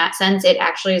in that sense, it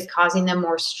actually is causing them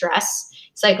more stress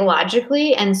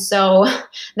psychologically. And so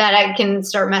that can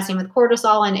start messing with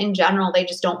cortisol. And in general, they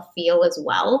just don't feel as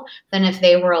well than if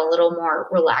they were a little more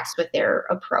relaxed with their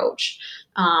approach.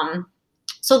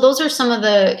 So those are some of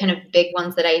the kind of big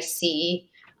ones that I see.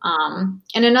 And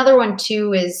another one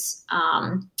too is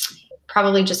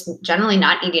probably just generally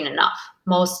not eating enough.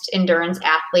 Most endurance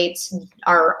athletes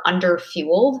are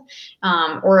underfueled,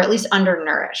 or at least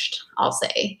undernourished, I'll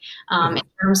say, in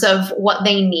terms of what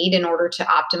they need in order to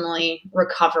optimally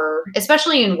recover,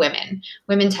 especially in women.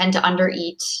 Women tend to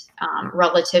undereat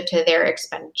relative to their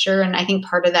expenditure. And I think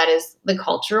part of that is the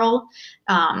cultural,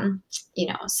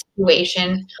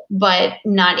 situation, but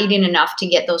not eating enough to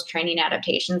get those training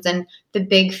adaptations. And the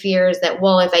big fear is that,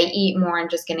 well, if I eat more, I'm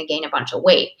just going to gain a bunch of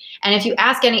weight. And if you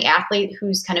ask any athlete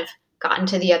who's kind of gotten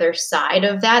to the other side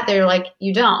of that, they're like,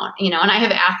 you don't, and I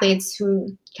have athletes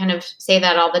who kind of say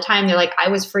that all the time. They're like, I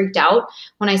was freaked out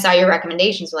when I saw your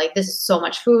recommendations. They're like, this is so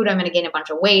much food, I'm going to gain a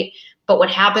bunch of weight. But what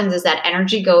happens is that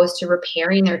energy goes to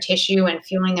repairing their tissue and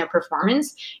fueling their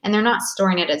performance, and they're not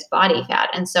storing it as body fat.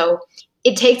 And so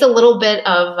it takes a little bit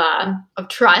of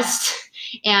trust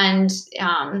and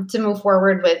to move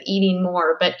forward with eating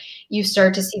more, but you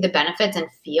start to see the benefits and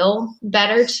feel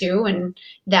better too. And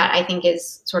that, I think,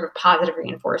 is sort of positive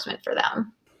reinforcement for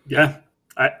them. Yeah.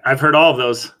 I've heard all of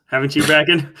those. Haven't you,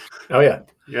 Bracken? Oh yeah.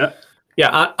 Yeah.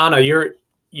 Yeah. Anna,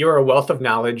 you're a wealth of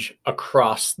knowledge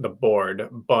across the board,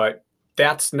 but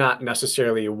that's not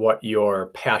necessarily what your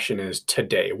passion is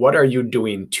today. What are you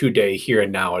doing today, here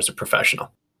and now, as a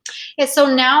professional? Yeah,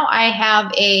 so now I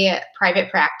have a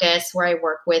private practice where I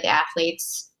work with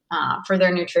athletes for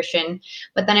their nutrition,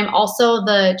 but then I'm also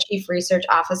the chief research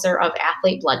officer of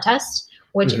Athlete Blood Test,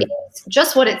 which is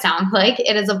just what it sounds like.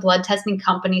 It is a blood testing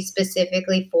company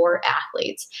specifically for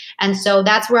athletes. And so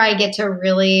that's where I get to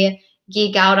really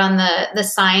geek out on the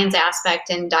science aspect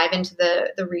and dive into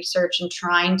the research and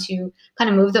trying to kind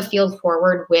of move the field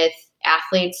forward with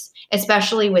athletes,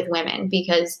 especially with women,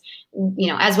 because,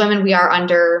 as women, we are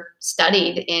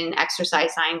understudied in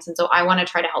exercise science. And so I want to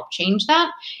try to help change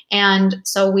that. And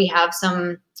so we have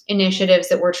some initiatives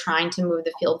that we're trying to move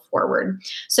the field forward.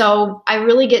 So I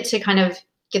really get to kind of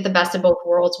get the best of both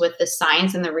worlds with the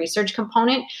science and the research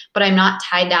component, but I'm not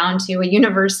tied down to a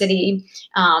university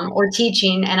or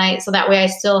teaching. And so that way I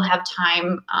still have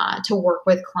time to work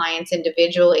with clients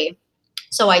individually.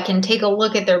 So I can take a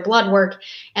look at their blood work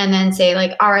and then say,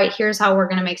 like, all right, here's how we're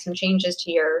going to make some changes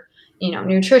to your,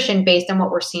 nutrition based on what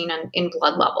we're seeing in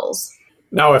blood levels.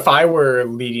 Now, if I were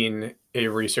leading a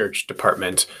research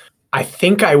department, I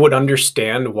think I would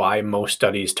understand why most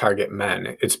studies target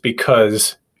men. It's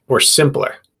because we're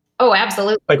simpler. Oh,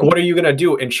 absolutely. Like, what are you going to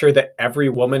do? Ensure that every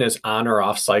woman is on or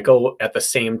off cycle at the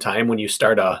same time when you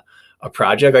start a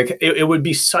project? Like, it would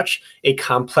be such a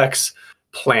complex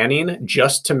planning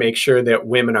just to make sure that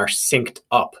women are synced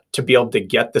up to be able to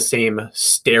get the same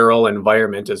sterile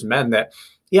environment as men. That,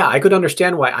 yeah, I could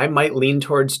understand why I might lean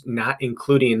towards not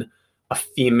including a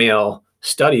female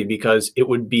study, because it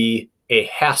would be a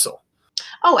hassle.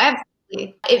 Oh,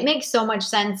 absolutely. It makes so much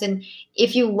sense. And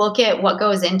if you look at what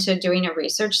goes into doing a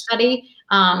research study,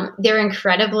 they're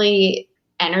incredibly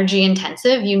energy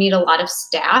intensive. You need a lot of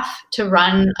staff to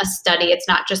run a study. It's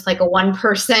not just like a one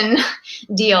person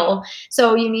deal.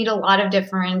 So you need a lot of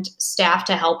different staff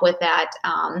to help with that.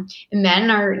 Men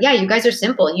are, you guys are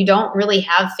simple. You don't really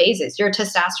have phases. Your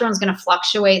testosterone is going to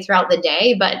fluctuate throughout the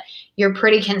day, but you're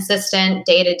pretty consistent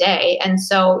day to day. And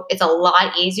so it's a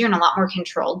lot easier and a lot more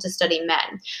controlled to study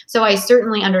men. So I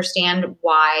certainly understand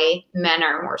why men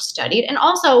are more studied. And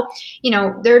also,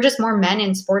 there are just more men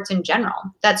in sports in general.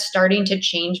 That's starting to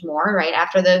change more, right?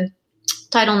 After the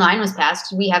Title IX was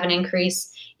passed, we have an increase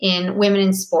in women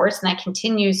in sports, and that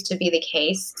continues to be the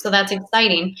case. So that's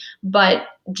exciting. But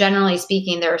generally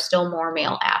speaking, there are still more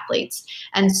male athletes.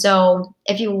 And so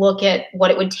if you look at what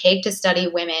it would take to study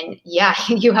women, yeah,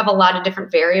 you have a lot of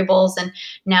different variables. And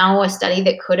now a study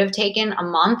that could have taken a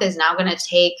month is now going to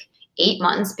take 8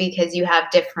 months because you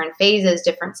have different phases,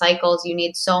 different cycles. You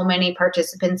need so many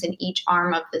participants in each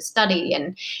arm of the study,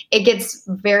 and it gets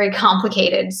very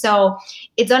complicated. So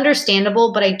it's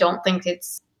understandable, but I don't think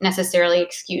it's necessarily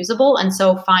excusable. And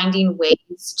so finding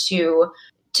ways to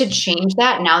change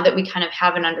that now that we kind of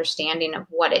have an understanding of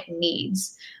what it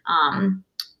needs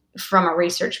from a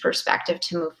research perspective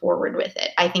to move forward with it,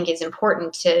 I think is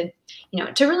important to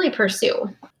really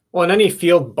pursue. Well, in any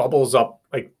field, bubbles up,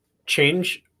 like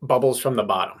change bubbles from the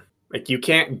bottom. Like you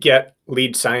can't get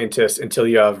lead scientists until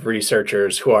you have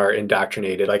researchers who are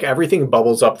indoctrinated. Like everything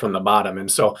bubbles up from the bottom.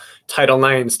 And so Title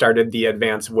IX started the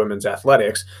advance of women's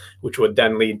athletics, which would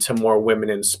then lead to more women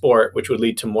in sport, which would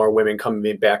lead to more women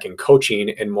coming back in coaching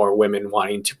and more women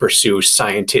wanting to pursue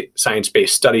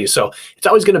science-based studies. So it's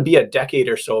always going to be a decade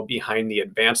or so behind the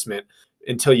advancement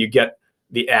until you get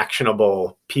the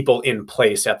actionable people in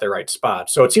place at the right spot.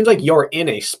 So it seems like you're in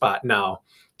a spot now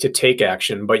to take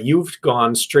action, but you've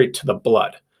gone straight to the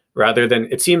blood rather than,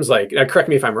 it seems like, correct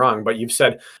me if I'm wrong, but you've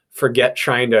said, forget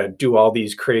trying to do all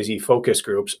these crazy focus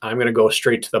groups. I'm going to go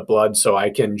straight to the blood so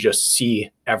I can just see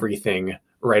everything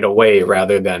right away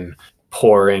rather than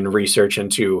pour in research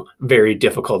into very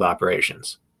difficult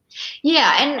operations.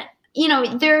 Yeah. And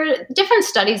different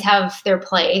studies have their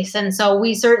place. And so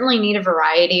we certainly need a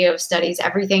variety of studies,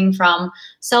 everything from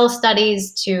cell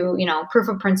studies to, proof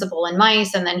of principle in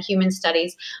mice and then human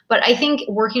studies. But I think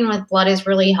working with blood is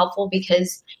really helpful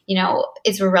because,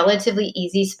 it's a relatively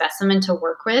easy specimen to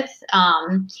work with.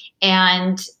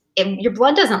 And your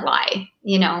blood doesn't lie.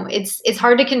 It's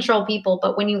hard to control people,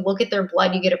 but when you look at their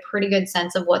blood, you get a pretty good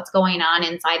sense of what's going on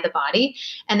inside the body.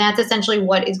 And that's essentially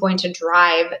what is going to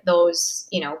drive those,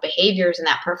 behaviors and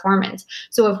that performance.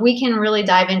 So if we can really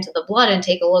dive into the blood and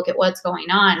take a look at what's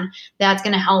going on, that's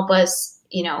going to help us,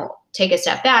 take a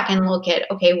step back and look at,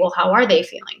 okay, well, how are they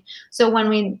feeling? So when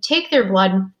we take their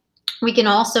blood, we can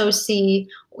also see,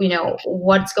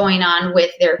 what's going on with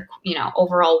their,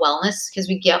 overall wellness, because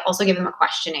we also give them a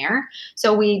questionnaire.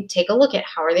 So we take a look at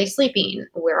how are they sleeping?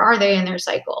 Where are they in their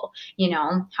cycle?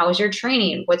 How is your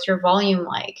training? What's your volume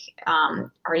like?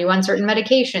 Are you on certain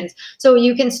medications? So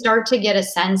you can start to get a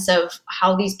sense of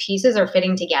how these pieces are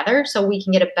fitting together so we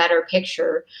can get a better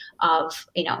picture of,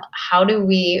 how do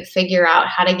we figure out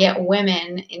how to get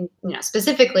women in,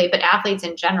 specifically, but athletes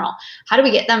in general, how do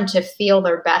we get them to feel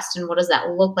their best? And what does that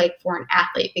look like for an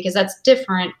athlete? Because that's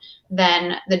different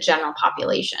than the general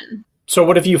population. So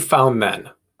what have you found then?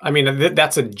 I mean,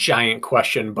 that's a giant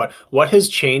question, but what has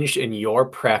changed in your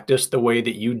practice, the way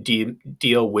that you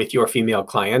deal with your female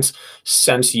clients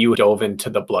since you dove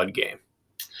into the blood game?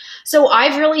 So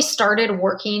I've really started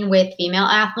working with female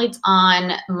athletes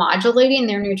on modulating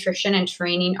their nutrition and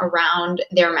training around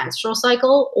their menstrual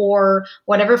cycle or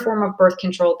whatever form of birth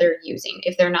control they're using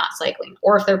if they're not cycling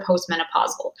or if they're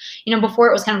postmenopausal. Before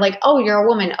it was kind of like, oh, you're a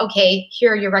woman. Okay,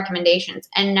 here are your recommendations.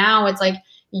 And now it's like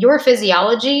your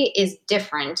physiology is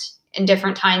different in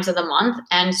different times of the month.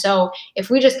 And so if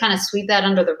we just kind of sweep that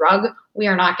under the rug, we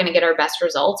are not going to get our best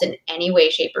results in any way,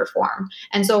 shape, or form.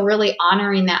 And so really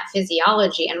honoring that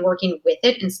physiology and working with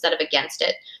it instead of against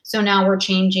it. So now we're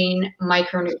changing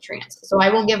micronutrients. So I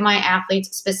will give my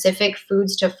athletes specific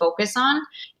foods to focus on,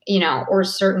 or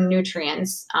certain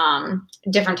nutrients,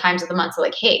 different times of the month. So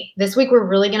like, hey, this week we're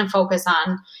really going to focus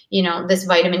on, this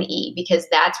vitamin E because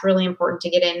that's really important to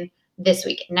get in this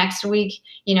week. Next week,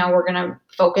 we're going to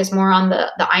focus more on the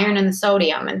iron and the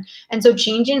sodium. And so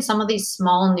changing some of these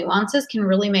small nuances can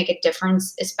really make a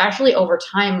difference, especially over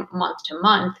time, month to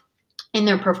month, in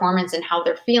their performance and how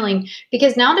they're feeling,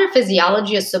 because now their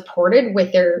physiology is supported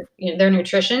with their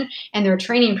nutrition and their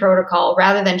training protocol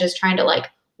rather than just trying to like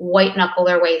white knuckle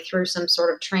their way through some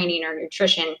sort of training or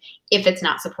nutrition if it's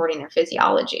not supporting their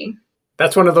physiology.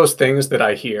 That's one of those things that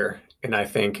I hear and I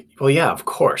think, well, yeah, of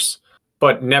course,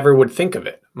 but never would think of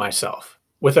it myself.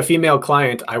 With a female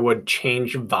client, I would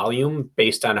change volume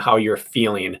based on how you're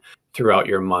feeling throughout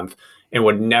your month and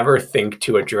would never think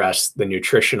to address the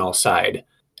nutritional side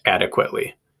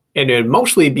adequately. And it'd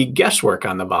mostly be guesswork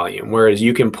on the volume, whereas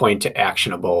you can point to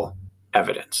actionable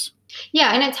evidence.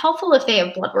 Yeah, and it's helpful if they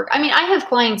have blood work. I mean, I have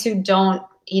clients who don't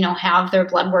have their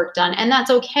blood work done. And that's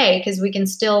okay, because we can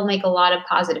still make a lot of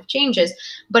positive changes.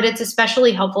 But it's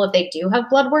especially helpful if they do have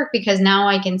blood work, because now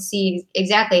I can see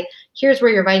exactly, here's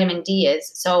where your vitamin D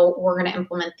is. So we're going to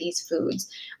implement these foods.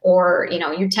 Or,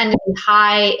 you tend to be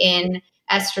high in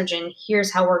estrogen.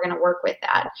 Here's how we're going to work with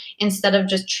that, instead of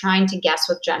just trying to guess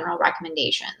with general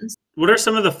recommendations. What are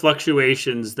some of the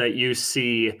fluctuations that you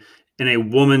see in a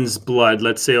woman's blood,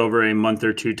 let's say over a month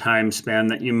or two time span,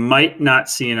 that you might not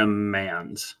see in a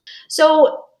man's?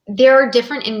 So there are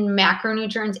different in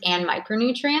macronutrients and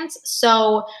micronutrients.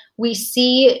 So we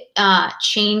see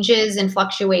changes and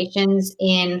fluctuations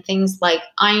in things like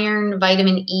iron,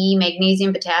 vitamin E,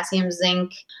 magnesium, potassium,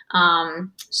 zinc,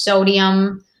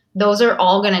 sodium. Those are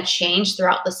all going to change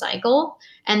throughout the cycle.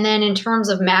 And then in terms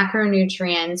of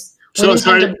macronutrients, so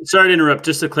sorry to interrupt,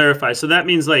 just to clarify. So that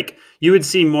means like you would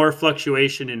see more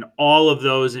fluctuation in all of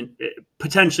those, and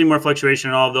potentially more fluctuation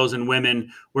in all of those in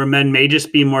women, where men may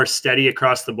just be more steady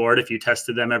across the board if you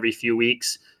tested them every few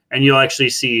weeks, and you'll actually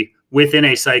see within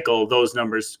a cycle those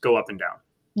numbers go up and down.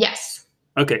 Yes.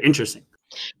 Okay, interesting.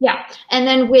 Yeah. And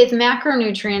then with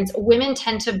macronutrients, women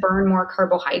tend to burn more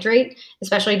carbohydrate,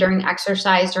 especially during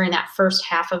exercise, during that first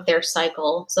half of their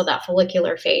cycle, so that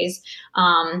follicular phase.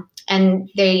 And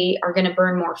they are going to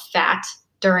burn more fat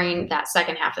during that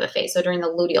second half of the phase, so during the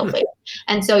luteal phase.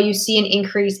 And so you see an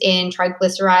increase in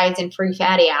triglycerides and free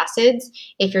fatty acids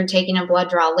if you're taking a blood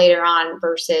draw later on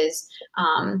versus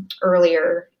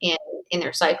earlier in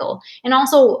their cycle. And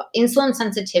also insulin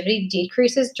sensitivity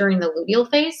decreases during the luteal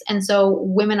phase. And so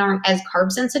women aren't as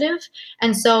carb sensitive.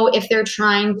 And so if they're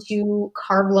trying to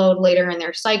carb load later in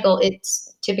their cycle,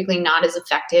 it's typically not as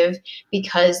effective,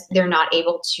 because they're not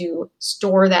able to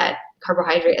store that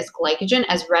carbohydrate as glycogen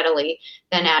as readily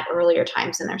than at earlier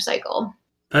times in their cycle.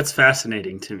 That's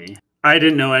fascinating to me. I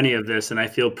didn't know any of this, and I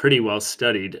feel pretty well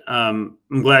studied. I'm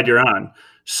glad you're on.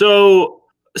 So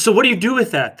what do you do with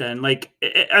that then? Like,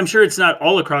 I'm sure it's not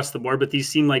all across the board, but these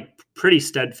seem like pretty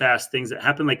steadfast things that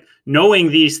happen. Like knowing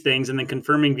these things and then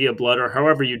confirming via blood or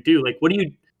however you do. Like, what do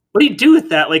you do with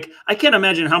that? Like, I can't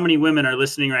imagine how many women are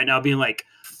listening right now being like,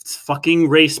 it's fucking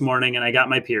race morning and I got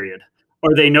my period,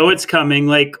 or they know it's coming.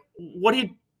 Like, what do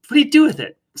you do with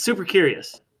it? Super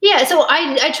curious. Yeah, so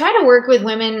I try to work with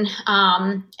women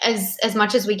as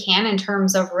much as we can in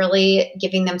terms of really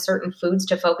giving them certain foods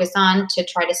to focus on to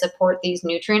try to support these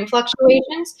nutrient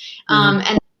fluctuations.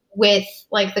 And with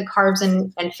like the carbs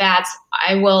and fats,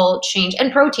 I will change,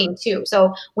 and protein too.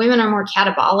 So women are more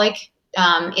catabolic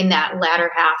in that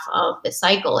latter half of the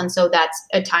cycle. And so that's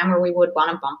a time where we would want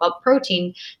to bump up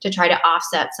protein to try to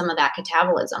offset some of that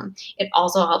catabolism. It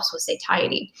also helps with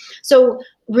satiety. So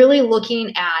really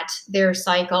looking at their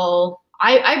cycle,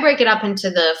 I break it up into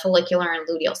the follicular and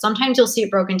luteal. Sometimes you'll see it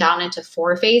broken down into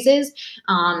 4 phases.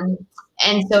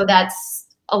 And so that's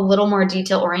a little more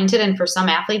detail oriented. And for some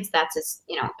athletes, that's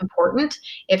important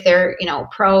if they're,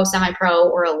 pro, semi-pro,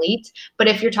 or elite. But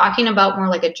if you're talking about more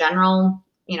like a general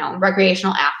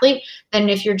recreational athlete, then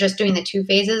if you're just doing the 2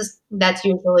 phases, that's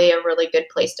usually a really good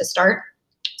place to start.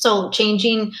 So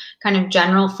changing kind of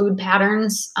general food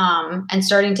patterns and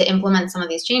starting to implement some of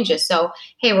these changes. So,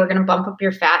 hey, we're going to bump up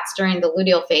your fats during the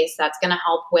luteal phase. That's going to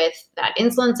help with that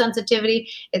insulin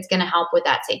sensitivity. It's going to help with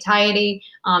that satiety.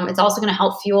 It's also going to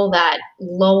help fuel that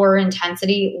lower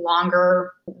intensity,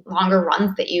 longer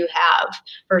runs that you have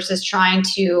versus trying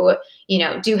to,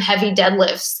 do heavy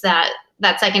deadlifts that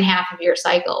second half of your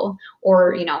cycle,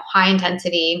 or, high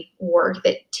intensity work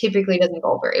that typically doesn't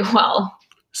go very well.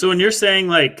 So when you're saying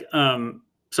like,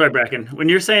 sorry, Bracken, when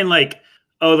you're saying like,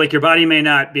 oh, like your body may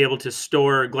not be able to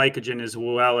store glycogen as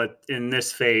well in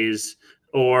this phase,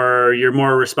 or you're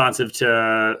more responsive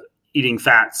to eating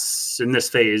fats in this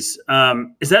phase,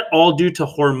 is that all due to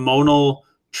hormonal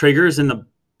triggers in the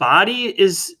body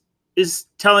is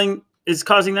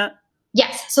causing that?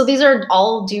 Yes. So these are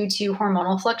all due to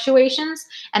hormonal fluctuations.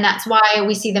 And that's why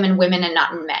we see them in women and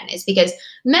not in men, is because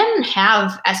men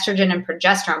have estrogen and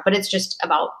progesterone, but it's just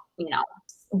about,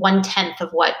 1/10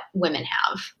 of what women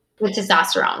have with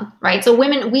testosterone, right? So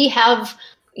women, we have,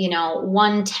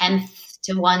 1/10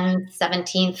 to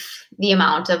 1/17 the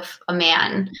amount of a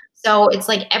man. So it's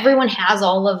like everyone has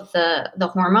all of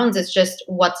the hormones. It's just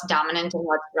what's dominant and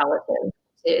what's relative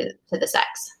to the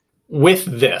sex. With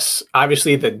this,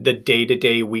 obviously the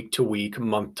day-to-day, week-to-week,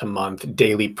 month-to-month,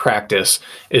 daily practice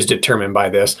is determined by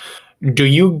this. Do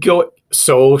you go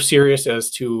so serious as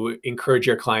to encourage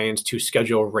your clients to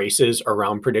schedule races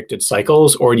around predicted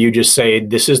cycles? Or do you just say,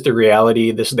 this is the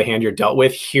reality, this is the hand you're dealt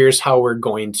with, here's how we're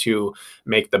going to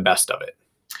make the best of it?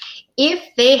 If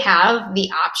they have the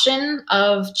option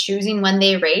of choosing when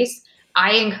they race,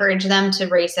 I encourage them to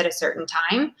race at a certain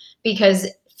time because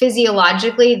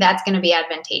physiologically that's going to be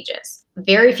advantageous.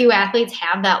 Very few athletes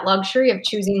have that luxury of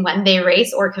choosing when they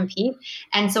race or compete.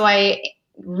 And so I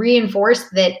reinforce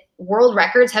that world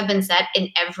records have been set in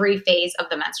every phase of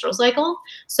the menstrual cycle.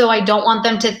 So I don't want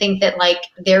them to think that like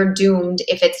they're doomed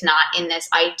if it's not in this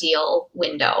ideal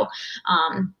window.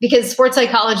 Because sports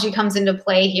psychology comes into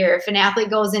play here. If an athlete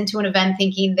goes into an event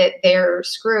thinking that they're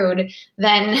screwed,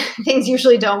 then things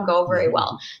usually don't go very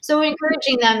well. So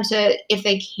encouraging them to, if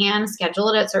they can, schedule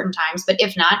it at certain times, but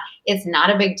if not, it's not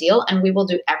a big deal. And we will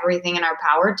do everything in our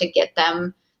power to get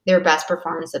them their best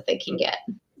performance that they can get.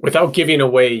 Without giving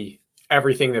away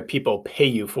everything that people pay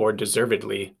you for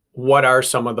deservedly, what are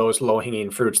some of those low-hanging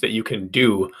fruits that you can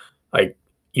do? Like,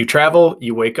 you travel,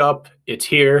 you wake up, it's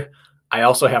here. I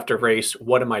also have to race.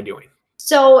 What am I doing?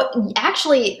 So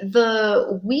actually,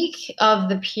 the week of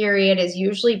the period is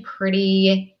usually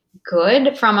pretty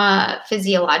good from a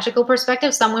physiological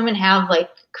perspective. Some women have like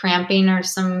cramping or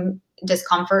some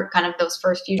discomfort kind of those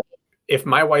first few days. If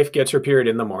my wife gets her period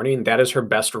in the morning, that is her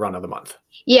best run of the month.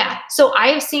 Yeah. So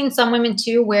I've seen some women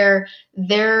too where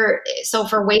so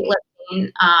for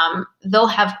weightlifting, they'll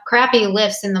have crappy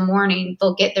lifts in the morning,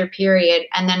 they'll get their period,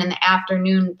 and then in the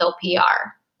afternoon, they'll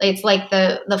PR. It's like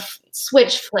the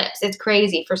switch flips. It's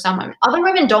crazy for some women. Other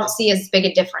women don't see as big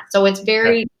a difference. So it's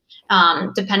very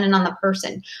dependent on the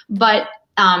person. But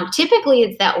typically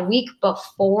it's that week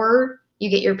before you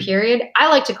get your period. I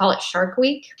like to call it Shark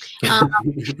Week.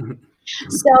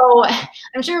 So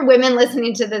I'm sure women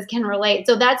listening to this can relate.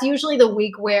 So that's usually the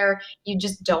week where you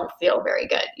just don't feel very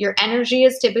good. Your energy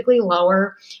is typically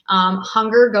lower.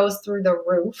 Hunger goes through the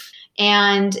roof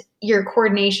and your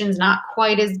coordination's not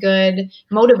quite as good.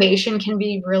 Motivation can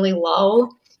be really low.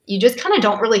 You just kind of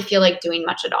don't really feel like doing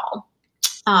much at all.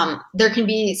 There can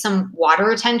be some water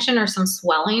retention or some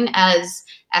swelling as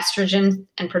estrogen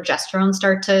and progesterone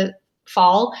start to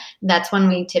fall. That's when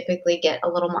we typically get a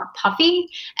little more puffy.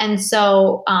 And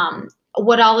so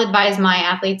what I'll advise my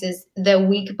athletes is the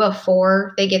week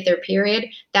before they get their period,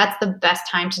 that's the best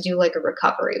time to do like a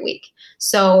recovery week.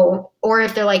 So, or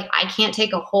if they're like, I can't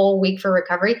take a whole week for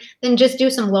recovery, then just do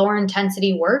some lower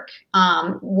intensity work,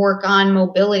 work on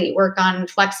mobility, work on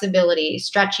flexibility,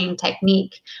 stretching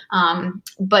technique,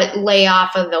 but lay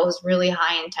off of those really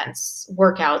high intense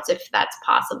workouts if that's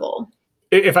possible.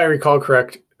 If I recall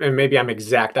correct, and maybe I'm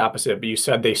exact opposite, but you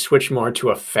said they switch more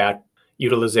to a fat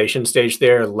utilization stage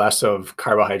there, less of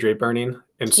carbohydrate burning.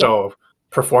 And so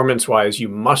performance-wise, you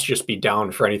must just be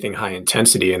down for anything high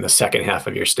intensity in the second half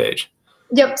of your stage.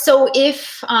 Yep. So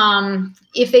if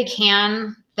they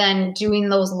can, then doing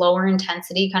those lower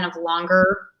intensity, kind of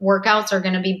longer workouts are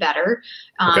going to be better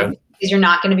because you're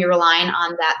not going to be relying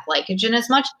on that glycogen as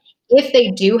much. If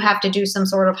they do have to do some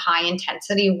sort of high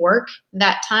intensity work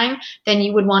that time, then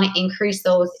you would want to increase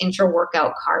those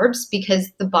intra-workout carbs because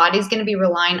the body's going to be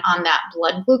relying on that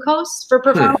blood glucose for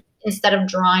performance instead of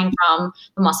drawing from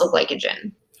the muscle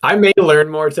glycogen. I may learn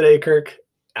more today, Kirk.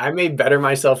 I may better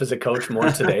myself as a coach more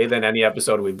today than any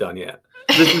episode we've done yet.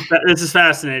 This is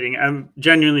fascinating. I'm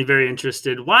genuinely very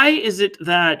interested. Why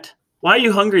are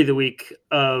you hungry the week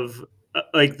of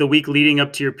the week leading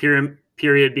up to your period?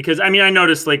 Because I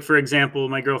noticed, like, for example,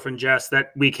 my girlfriend Jess,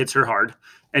 that week hits her hard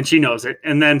and she knows it.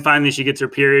 And then finally she gets her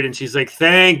period and she's like,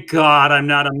 thank God I'm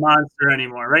not a monster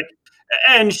anymore. Right.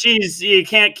 And you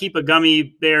can't keep a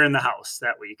gummy bear in the house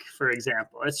that week, for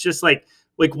example. It's just like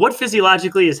what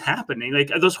physiologically is happening?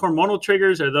 Like, are those hormonal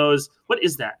triggers? What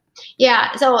is that?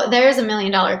 Yeah. So there's $1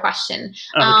 million question.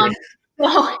 Okay.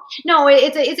 No,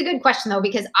 it's a good question though,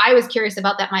 because I was curious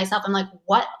about that myself. I'm like,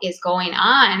 what is going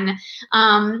on?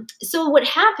 So what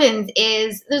happens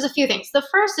is there's a few things. The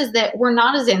first is that we're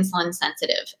not as insulin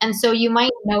sensitive. And so you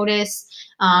might notice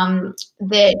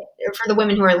that for the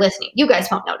women who are listening, you guys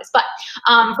won't notice, but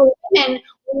for women,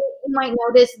 you might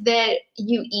notice that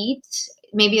you eat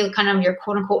maybe kind of your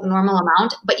quote unquote normal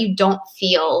amount, but you don't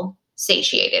feel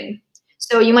satiated.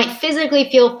 So you might physically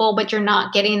feel full, but you're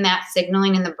not getting that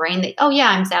signaling in the brain that, oh yeah,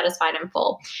 I'm satisfied, I'm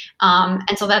full.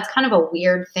 And so that's kind of a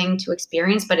weird thing to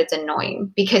experience, but it's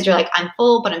annoying because you're like, I'm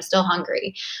full, but I'm still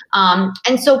hungry.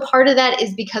 And so part of that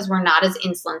is because we're not as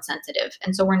insulin sensitive.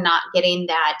 And so we're not getting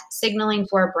that signaling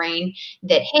to our brain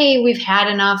that, hey, we've had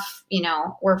enough,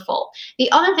 we're full. The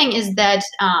other thing is that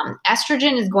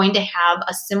estrogen is going to have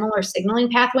a similar signaling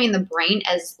pathway in the brain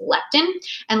as leptin.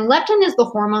 And leptin is the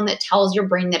hormone that tells your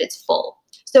brain that it's full.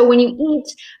 So when you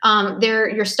eat,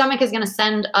 your stomach is going to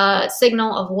send a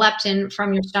signal of leptin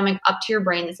from your stomach up to your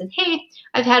brain that says, hey,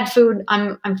 I've had food,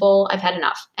 I'm full, I've had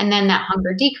enough. And then that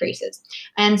hunger decreases.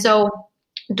 And so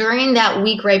during that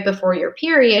week right before your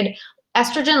period,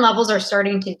 estrogen levels are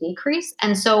starting to decrease.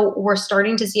 And so we're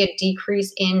starting to see a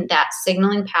decrease in that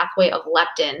signaling pathway of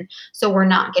leptin. So we're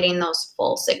not getting those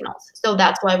full signals. So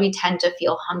that's why we tend to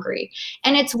feel hungry.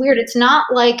 And it's weird. It's not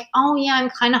like, oh yeah, I'm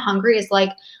kind of hungry. It's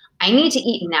like, I need to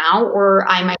eat now or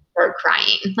I might start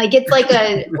crying. Like it's like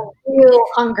a real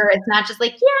hunger. It's not just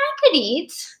like, yeah, I could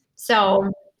eat.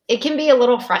 So it can be a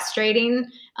little frustrating.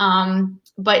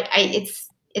 But it's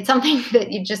something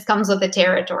that it just comes with the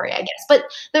territory, I guess. But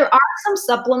there are some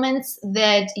supplements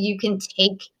that you can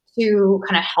take to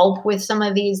kind of help with some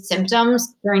of these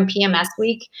symptoms during PMS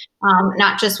week,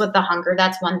 not just with the hunger,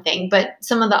 that's one thing, but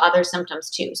some of the other symptoms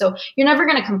too. So you're never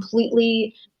going to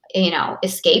completely,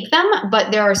 escape them,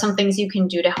 but there are some things you can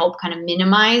do to help kind of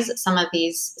minimize some of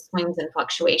these swings and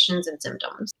fluctuations and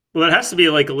symptoms. Well, it has to be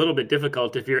like a little bit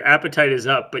difficult if your appetite is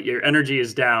up, but your energy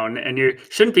is down and you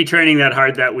shouldn't be training that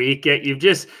hard that week. Yet you've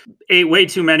just ate way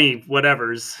too many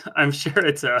whatevers. I'm sure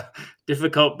it's a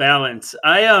difficult balance.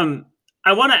 I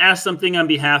want to ask something on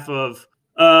behalf of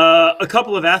a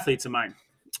couple of athletes of mine,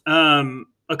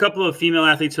 a couple of female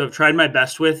athletes who I've tried my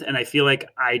best with, and I feel like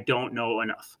I don't know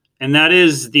enough. And that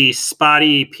is the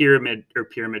spotty period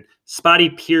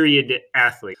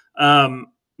athlete.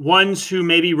 Ones who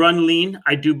maybe run lean.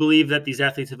 I do believe that these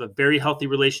athletes have a very healthy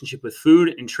relationship with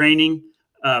food and training,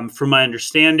 from my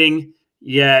understanding,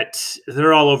 yet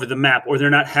they're all over the map or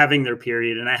they're not having their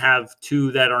period. And I have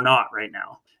two that are not right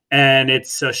now. And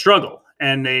it's a struggle.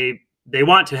 And they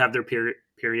want to have their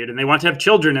period and they want to have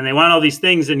children and they want all these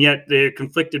things. And yet they're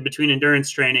conflicted between endurance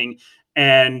training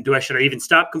and should I even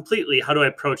stop completely? How do I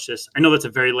approach this? I know that's a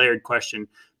very layered question,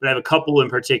 but I have a couple in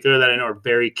particular that I know are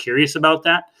very curious about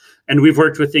that. And we've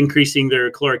worked with increasing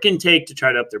their caloric intake to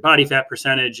try to up their body fat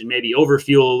percentage and maybe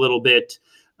overfuel a little bit.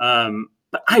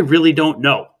 But I really don't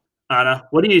know. Anna,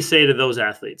 what do you say to those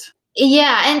athletes?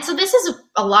 Yeah. And so this is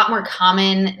a lot more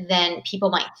common than people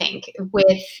might think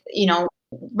with,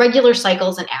 regular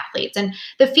cycles in athletes. And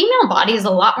the female body is a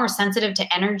lot more sensitive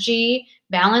to energy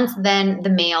balance than the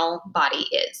male body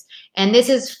is. And this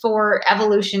is for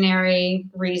evolutionary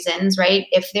reasons, right?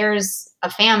 If there's a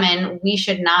famine, we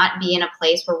should not be in a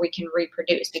place where we can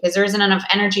reproduce because there isn't enough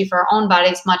energy for our own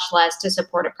bodies, much less to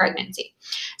support a pregnancy.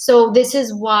 So this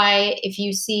is why if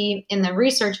you see in the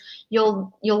research,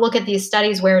 you'll look at these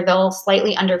studies where they'll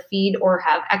slightly underfeed or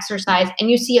have exercise, and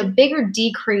you see a bigger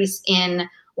decrease in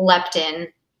leptin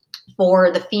for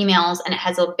the females, and it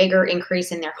has a bigger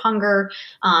increase in their hunger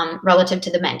relative to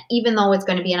the men, even though it's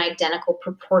going to be an identical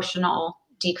proportional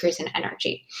decrease in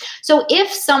energy. So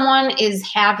if someone is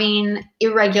having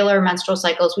irregular menstrual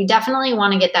cycles, we definitely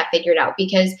want to get that figured out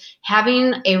because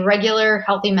having a regular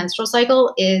healthy menstrual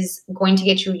cycle is going to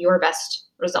get you your best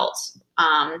results.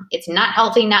 It's not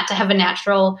healthy not to have a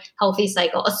natural healthy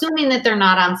cycle, assuming that they're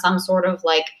not on some sort of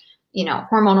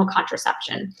hormonal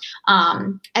contraception.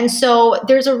 And so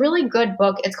there's a really good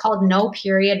book. It's called No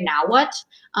Period, Now What?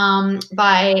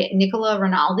 By Nicola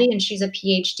Rinaldi, and she's a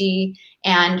PhD,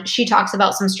 and she talks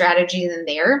about some strategies in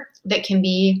there that can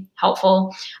be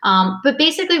helpful. But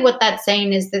basically what that's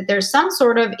saying is that there's some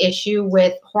sort of issue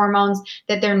with hormones,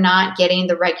 that they're not getting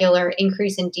the regular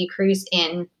increase and decrease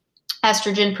in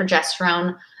estrogen,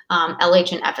 progesterone,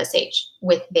 LH, and FSH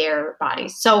with their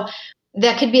bodies. So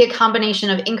that could be a combination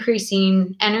of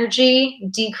increasing energy,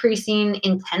 decreasing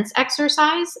intense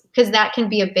exercise, because that can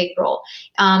be a big role.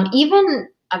 Even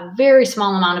a very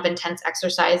small amount of intense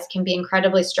exercise can be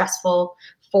incredibly stressful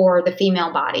for the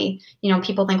female body.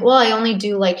 People think, well, I only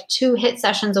do 2 HIIT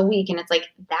sessions a week. And it's like,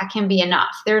 that can be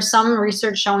enough. There's some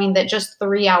research showing that just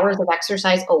 3 hours of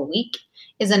exercise a week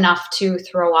is enough to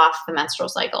throw off the menstrual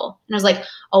cycle. And I was like,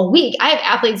 a week? I have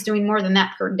athletes doing more than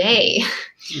that per day.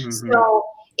 Mm-hmm. So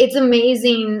it's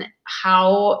amazing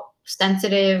how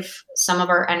sensitive some of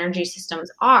our energy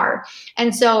systems are.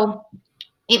 And so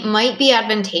it might be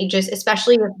advantageous,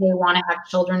 especially if they want to have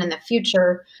children in the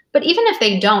future, but even if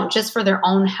they don't, just for their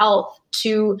own health,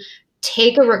 to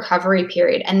take a recovery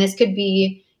period. And this could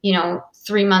be,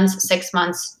 3 months, 6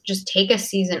 months, just take a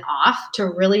season off to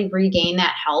really regain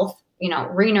that health,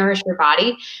 re-nourish your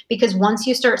body. Because once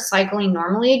you start cycling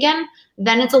normally again,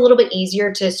 then it's a little bit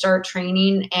easier to start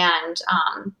training and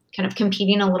kind of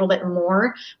competing a little bit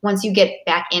more once you get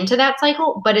back into that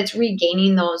cycle. But it's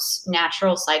regaining those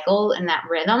natural cycle and that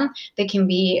rhythm that can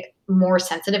be more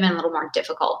sensitive and a little more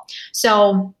difficult.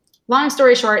 So long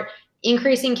story short,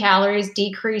 increasing calories,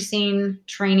 decreasing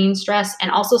training stress,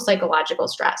 and also psychological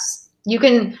stress. You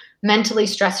can mentally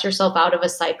stress yourself out of a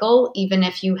cycle, even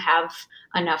if you have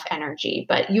enough energy.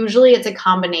 But usually it's a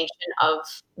combination of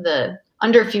the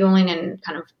underfueling and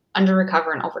kind of under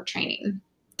recover and overtraining.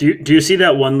 Do you see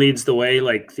that one leads the way,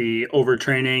 like the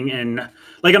overtraining? And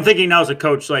like, I'm thinking now as a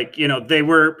coach, like, they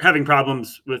were having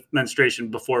problems with menstruation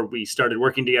before we started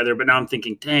working together, but now I'm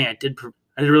thinking, dang, I did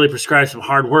really prescribe some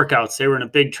hard workouts. They were in a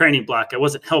big training block. I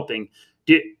wasn't helping.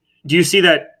 Do you see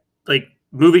that, like,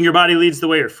 moving your body leads the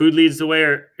way, or food leads the way,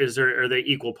 or are they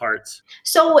equal parts?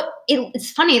 So it's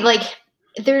funny, like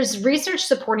there's research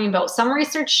supporting both. Some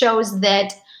research shows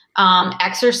that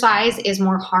exercise is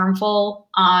more harmful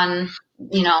on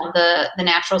the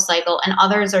natural cycle, and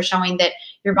others are showing that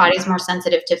your body's more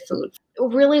sensitive to food.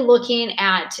 Really looking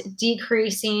at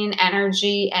decreasing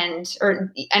energy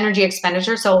or energy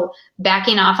expenditure, so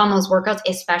backing off on those workouts,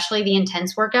 especially the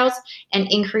intense workouts, and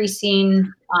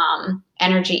increasing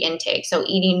energy intake, so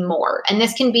eating more. And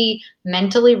this can be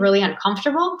mentally really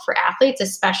uncomfortable for athletes,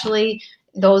 especially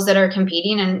those that are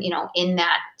competing and in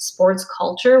that sports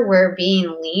culture where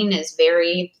being lean is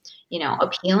very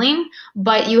appealing.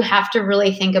 But you have to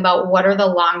really think about what are the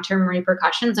long-term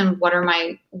repercussions and what are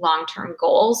my long-term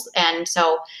goals. And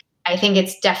so I think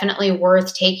it's definitely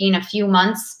worth taking a few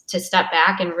months to step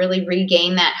back and really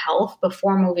regain that health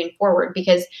before moving forward,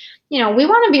 because we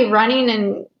want to be running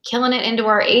and killing it into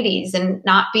our 80s and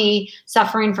not be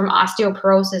suffering from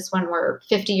osteoporosis when we're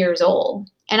 50 years old.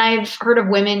 And I've heard of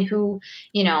women who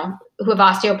have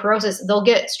osteoporosis. They'll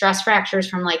get stress fractures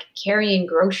from like carrying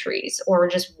groceries or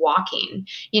just walking.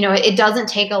 It doesn't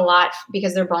take a lot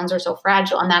because their bones are so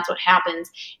fragile. And that's what happens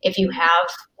if you have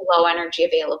low energy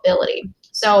availability.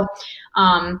 So,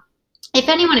 if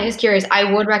anyone is curious,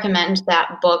 I would recommend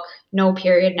that book, No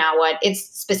Period, Now What? It's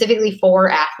specifically for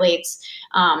athletes,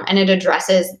 and it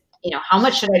addresses, how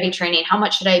much should I be training? How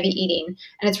much should I be eating?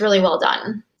 And it's really well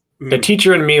done. The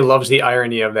teacher in me loves the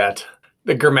irony of that,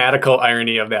 the grammatical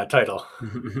irony of that title.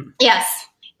 Yes,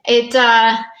 it's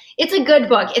a good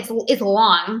book. It's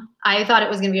long. I thought it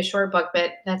was going to be a short book,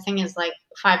 but that thing is like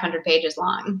 500 pages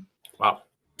long. Wow.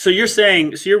 So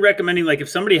you're recommending, like, if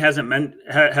somebody hasn't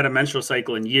had a menstrual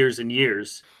cycle in years and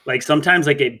years, like sometimes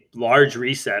like a large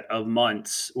reset of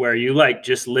months where you like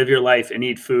just live your life and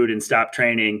eat food and stop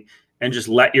training and just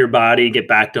let your body get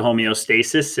back to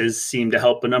homeostasis has seemed to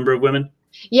help a number of women?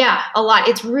 Yeah, a lot.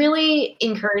 It's really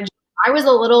encouraging. I was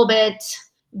a little bit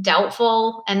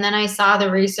doubtful, and then I saw the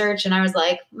research and I was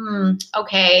like,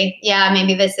 okay, yeah,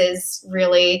 maybe this is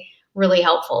really, really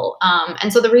helpful.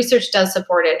 And so the research does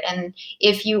support it. And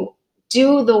if you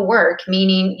do the work,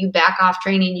 meaning you back off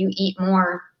training, you eat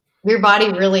more, your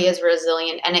body really is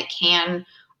resilient and it can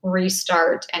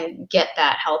restart and get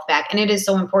that health back. And it is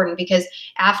so important because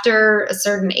after a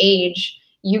certain age,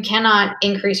 you cannot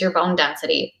increase your bone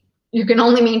density. You can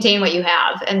only maintain what you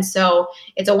have. And so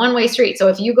it's a one-way street. So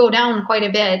if you go down quite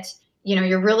a bit,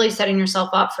 you're really setting yourself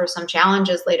up for some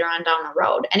challenges later on down the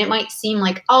road. And it might seem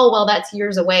like, oh, well, that's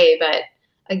years away. But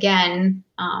again,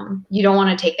 you don't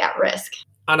want to take that risk.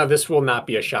 Anna, this will not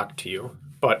be a shock to you,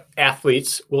 but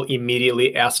athletes will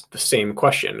immediately ask the same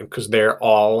question because they're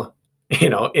all,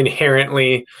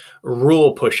 inherently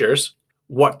rule pushers.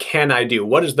 What can I do?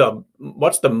 What's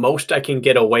the most I can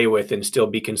get away with and still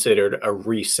be considered a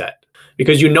reset?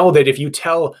 Because that if you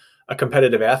tell a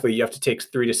competitive athlete you have to take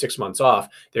 3 to 6 months off,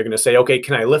 they're going to say, okay,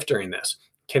 can I lift during this?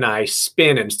 Can I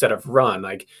spin instead of run?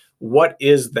 Like, what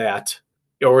is that?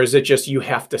 Or is it just you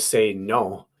have to say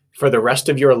no for the rest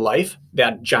of your life?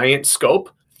 That giant scope,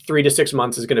 3 to 6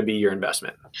 months is going to be your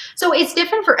investment. So it's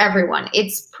different for everyone.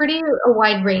 It's pretty a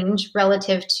wide range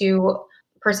relative to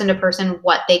person to person,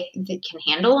 what they can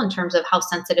handle in terms of how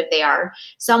sensitive they are.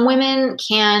 Some women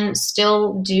can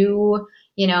still do,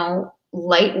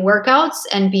 light workouts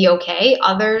and be okay.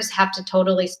 Others have to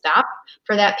totally stop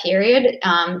for that period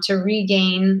to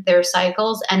regain their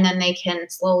cycles, and then they can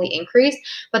slowly increase.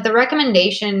 But the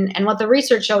recommendation and what the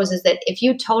research shows is that if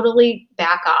you totally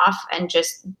back off and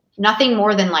just nothing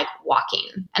more than like walking,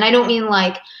 and I don't mean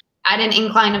like at an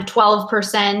incline of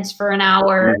 12% for an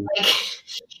hour, like,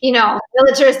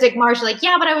 militaristic march, like,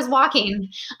 yeah, but I was walking,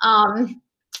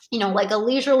 like a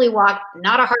leisurely walk,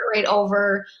 not a heart rate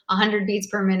over 100 beats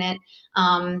per minute,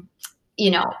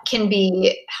 can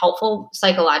be helpful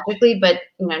psychologically, but,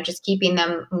 just keeping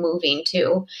them moving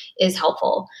too is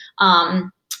helpful.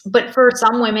 But for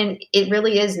some women, it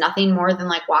really is nothing more than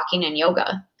like walking and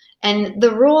yoga. And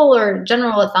the rule or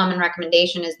general thumb and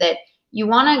recommendation is that you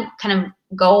want to kind of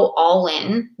go all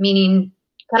in, meaning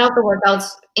cut out the workouts,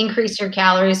 increase your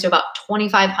calories to about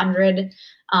 2,500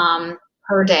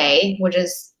 per day, which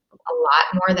is a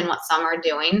lot more than what some are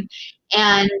doing,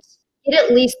 and get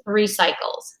at least 3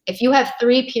 cycles. If you have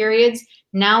 3 periods,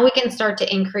 now we can start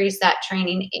to increase that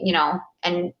training,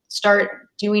 and start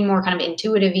doing more kind of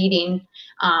intuitive eating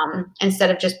instead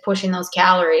of just pushing those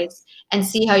calories, and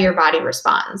see how your body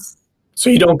responds. So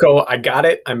you don't go, I got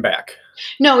it, I'm back.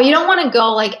 No, you don't want to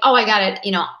go like, oh, I got it.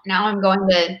 Now I'm going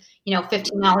to,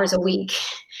 15 hours a week.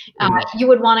 You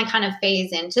would want to kind of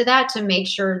phase into that to make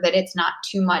sure that it's not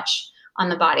too much on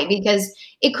the body, because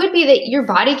it could be that your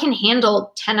body can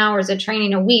handle 10 hours of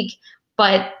training a week,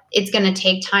 but it's going to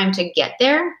take time to get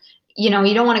there. You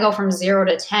don't want to go from 0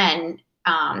 to 10.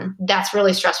 That's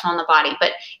really stressful on the body.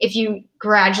 But if you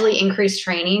gradually increase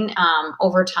training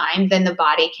over time, then the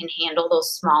body can handle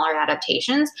those smaller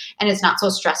adaptations, and it's not so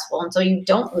stressful, and so you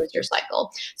don't lose your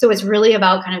cycle. So it's really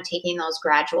about kind of taking those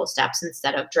gradual steps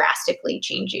instead of drastically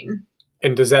changing.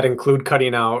 And does that include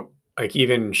cutting out like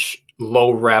even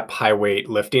low rep, high weight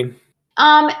lifting?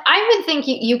 I would think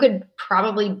you could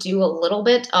probably do a little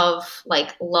bit of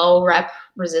like low rep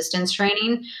resistance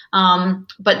training.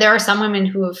 But there are some women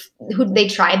who they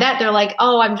tried that. They're like,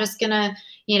 oh, I'm just gonna,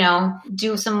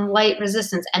 do some light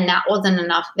resistance. And that wasn't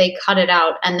enough. They cut it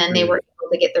out, and then they were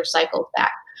able to get their cycles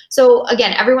back. So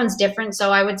again, everyone's different.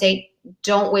 So I would say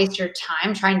don't waste your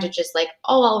time trying to just like,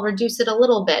 oh, I'll reduce it a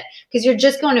little bit, because you're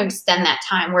just going to extend that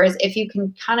time. Whereas if you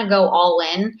can kind of go all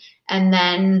in and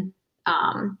then,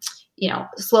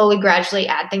 slowly, gradually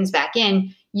add things back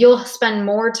in, you'll spend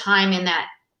more time in that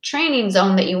training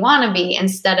zone that you want to be,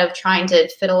 instead of trying to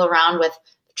fiddle around with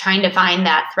trying to find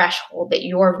that threshold that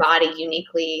your body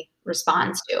uniquely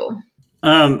responds to.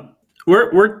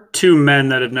 We're two men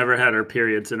that have never had our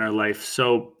periods in our life.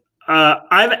 So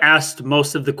I've asked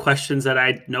most of the questions that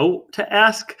I know to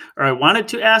ask, or I wanted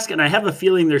to ask, and I have a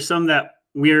feeling there's some that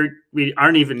we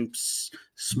aren't even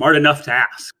smart enough to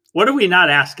ask. What are we not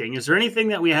asking? Is there anything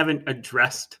that we haven't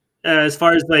addressed as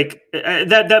far as like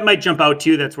that might jump out to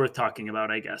you that's worth talking about,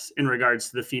 I guess, in regards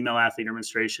to the female athlete or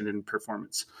menstruation and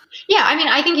performance? Yeah, I mean,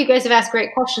 I think you guys have asked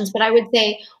great questions, but I would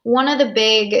say one of the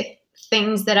big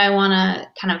things that I want to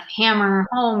kind of hammer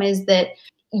home is that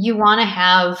you want to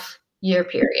have your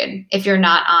period if you're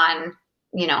not on,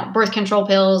 birth control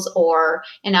pills or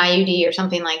an IUD or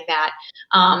something like that.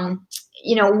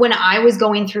 When I was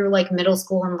going through like middle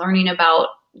school and learning about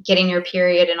getting your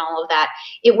period and all of that,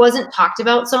 it wasn't talked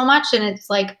about so much. And it's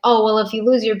like, oh, well, if you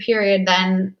lose your period,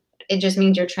 then it just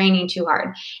means you're training too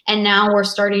hard. And now we're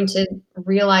starting to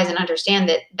realize and understand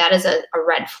that that is a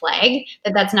red flag,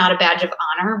 that that's not a badge of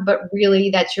honor, but really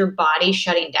that's your body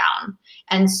shutting down.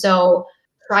 And so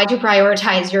try to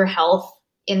prioritize your health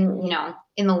in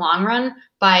the long run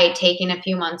by taking a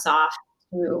few months off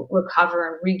to recover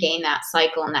and regain that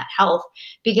cycle and that health,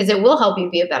 because it will help you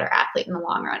be a better athlete in the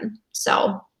long run.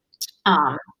 So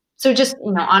just,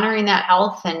 honoring that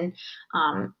health and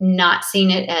not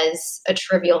seeing it as a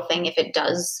trivial thing if it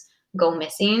does go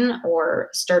missing or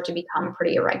start to become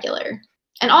pretty irregular.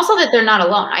 And also that they're not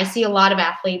alone. I see a lot of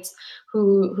athletes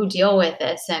who deal with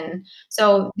this. And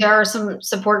so there are some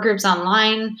support groups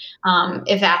online.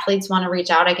 If athletes want to reach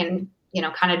out, I can,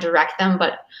 kind of direct them.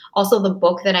 But also the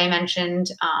book that I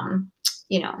mentioned,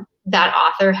 that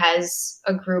author has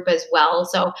a group as well.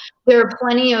 So there are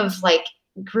plenty of like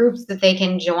groups that they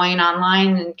can join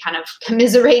online and kind of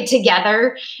commiserate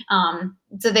together,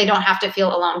 so they don't have to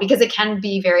feel alone, because it can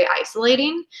be very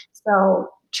isolating. So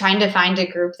trying to find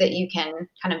a group that you can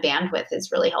kind of band with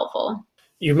is really helpful.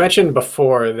 You mentioned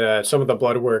before that some of the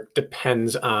blood work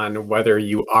depends on whether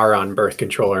you are on birth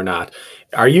control or not.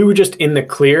 Are you just in the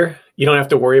clear? You don't have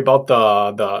to worry about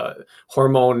the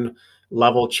hormone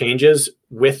level changes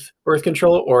with birth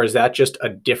control, or is that just a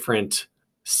different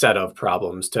set of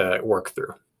problems to work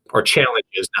through, or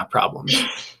challenges, not problems?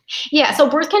 Yeah, so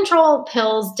birth control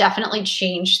pills definitely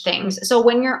change things. So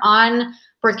when you're on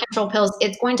birth control pills,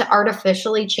 it's going to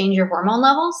artificially change your hormone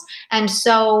levels. And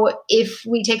so if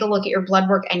we take a look at your blood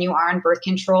work and you are on birth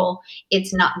control,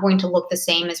 it's not going to look the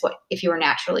same as what if you were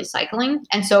naturally cycling.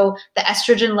 And so the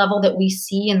estrogen level that we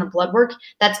see in the blood work,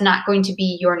 that's not going to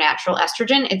be your natural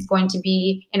estrogen. It's going to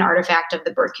be an artifact of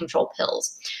the birth control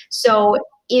pills. So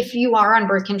if you are on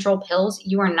birth control pills,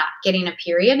 you are not getting a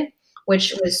period,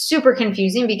 which was super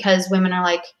confusing, because women are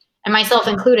like, and myself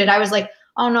included, I was like,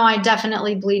 oh no, I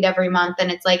definitely bleed every month.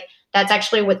 And it's like, that's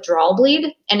actually withdrawal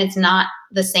bleed, and it's not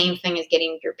the same thing as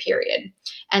getting your period.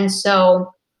 And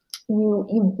so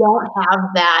you don't have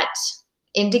that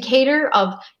indicator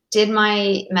of, did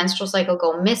my menstrual cycle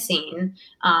go missing?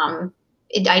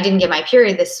 I didn't get my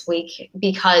period this week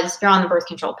because you're on the birth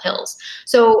control pills.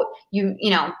 So you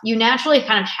naturally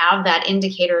kind of have that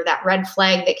indicator, that red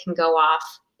flag that can go off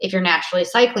if you're naturally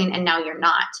cycling and now you're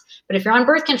not. But if you're on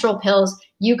birth control pills,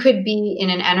 you could be in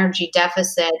an energy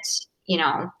deficit,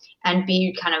 and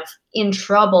be kind of in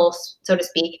trouble, so to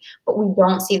speak, but we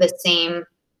don't see the same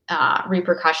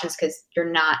repercussions because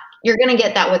you're going to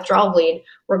get that withdrawal bleed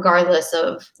regardless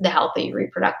of the healthy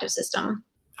reproductive system.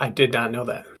 I did not know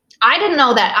that. I didn't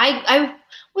know that. I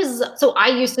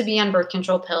used to be on birth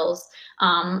control pills.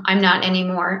 I'm not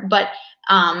anymore, but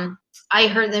I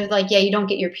heard they're like, yeah, you don't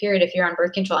get your period if you're on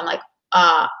birth control. I'm like,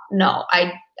 no,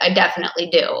 I definitely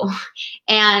do.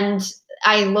 And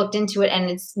I looked into it,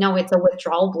 and it's a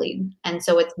withdrawal bleed. And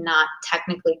so it's not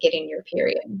technically getting your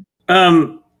period.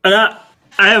 And I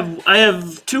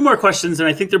have two more questions, and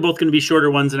I think they're both going to be shorter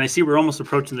ones. And I see we're almost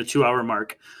approaching the 2-hour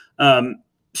mark.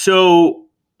 So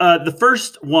the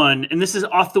first one, and this is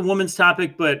off the woman's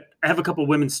topic, but I have a couple of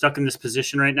women stuck in this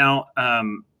position right now.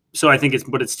 So I think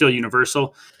it's still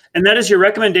universal. And that is your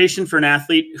recommendation for an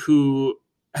athlete who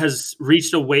has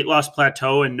reached a weight loss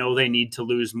plateau and know they need to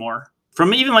lose more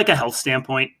from even like a health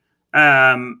standpoint.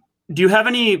 Do you have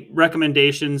any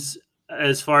recommendations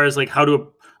as far as like how to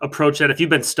approach that if you've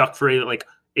been stuck for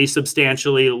a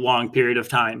substantially long period of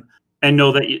time and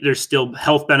know that there's still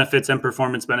health benefits and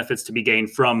performance benefits to be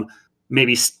gained from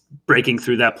maybe breaking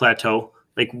through that plateau?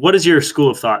 Like, what is your school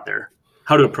of thought there?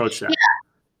 How to approach that?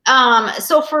 Yeah.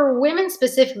 So for women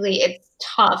specifically, it's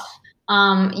tough.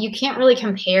 You can't really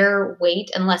compare weight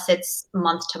unless it's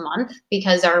month to month,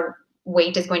 because our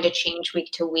weight is going to change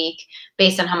week to week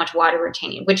based on how much water we're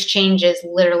retaining, which changes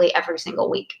literally every single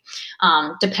week,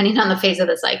 depending on the phase of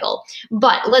the cycle.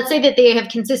 But let's say that they have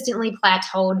consistently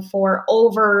plateaued for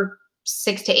over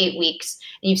 6 to 8 weeks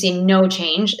and you've seen no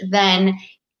change, then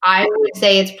I would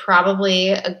say it's probably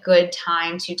a good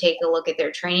time to take a look at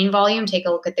their training volume, take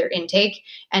a look at their intake,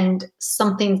 and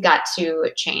something's got to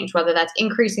change, whether that's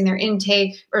increasing their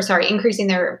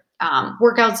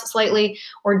workouts slightly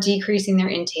or decreasing their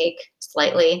intake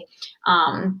slightly.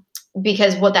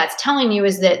 Because what that's telling you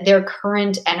is that their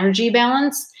current energy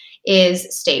balance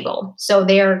is stable. So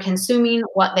they are consuming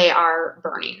what they are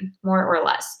burning, more or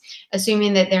less,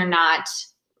 assuming that they're not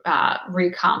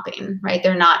recomping, right?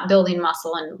 They're not building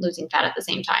muscle and losing fat at the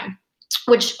same time,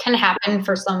 which can happen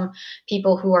for some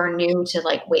people who are new to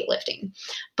like weightlifting.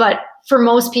 But for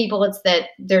most people, it's that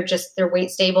they're weight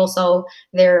stable. So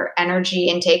their energy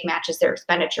intake matches their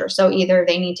expenditure. So either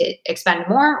they need to expend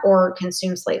more or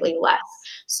consume slightly less.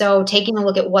 So taking a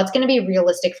look at what's going to be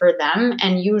realistic for them.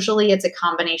 And usually it's a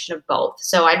combination of both.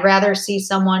 So I'd rather see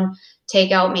someone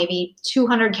take out maybe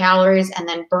 200 calories and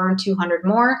then burn 200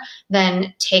 more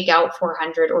than take out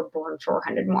 400 or burn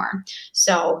 400 more.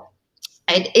 So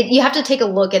you have to take a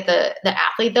look at the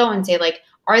athlete though and say, like,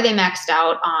 are they maxed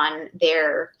out on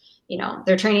their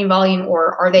training volume,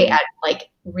 or are they at like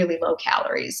really low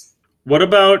calories? What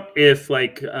about if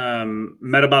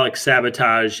metabolic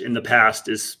sabotage in the past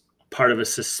is part of a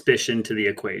suspicion to the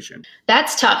equation?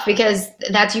 That's tough, because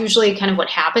that's usually kind of what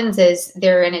happens is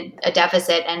they're in a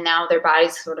deficit and now their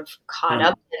body's sort of caught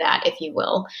up to that, if you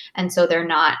will. And so they're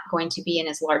not going to be in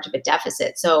as large of a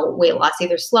deficit. So weight loss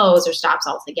either slows or stops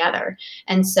altogether.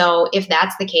 And so if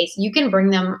that's the case, you can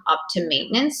bring them up to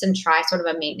maintenance and try sort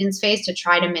of a maintenance phase to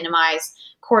try to minimize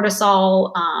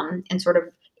cortisol and sort of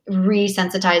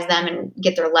resensitize them and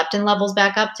get their leptin levels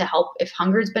back up to help if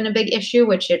hunger's been a big issue,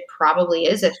 which it probably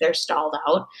is if they're stalled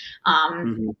out.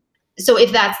 So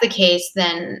if that's the case,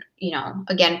 then,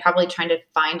 again, probably trying to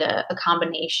find a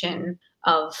combination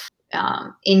of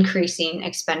increasing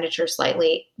expenditure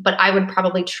slightly, but I would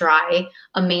probably try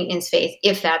a maintenance phase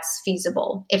if that's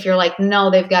feasible. If you're like, no,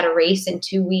 they've got a race in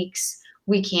 2 weeks,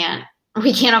 we can't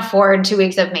afford 2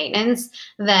 weeks of maintenance,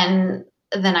 then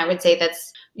I would say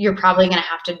you're probably going to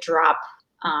have to drop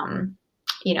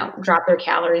their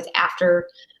calories after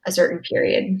a certain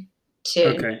period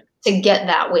to get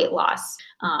that weight loss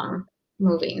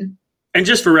moving. And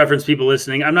just for reference, people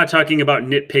listening, I'm not talking about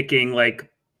nitpicking like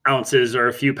ounces or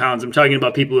a few pounds. I'm talking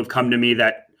about people who have come to me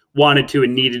that wanted to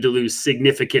and needed to lose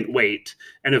significant weight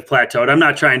and have plateaued. I'm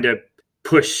not trying to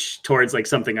push towards like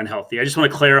something unhealthy. I just want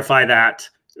to clarify that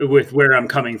with where I'm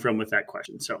coming from with that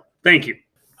question. So thank you.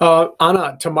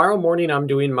 Anna, tomorrow morning, I'm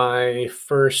doing my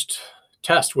first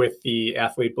test with the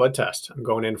athlete blood test. I'm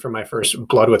going in for my first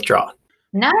blood withdrawal.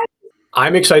 Nice.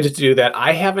 I'm excited to do that.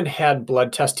 I haven't had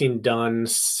blood testing done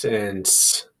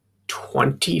since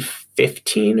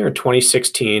 2015 or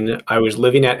 2016. I was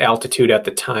living at altitude at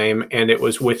the time, and it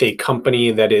was with a company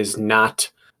that is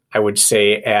not, I would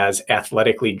say, as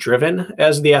athletically driven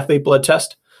as the athlete blood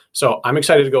test. So I'm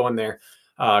excited to go in there.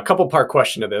 A couple part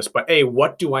question to this, but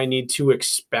what do I need to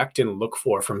expect and look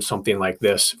for from something like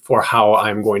this for how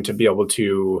I'm going to be able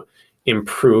to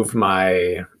improve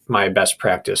my best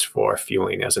practice for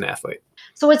fueling as an athlete?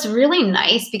 So it's really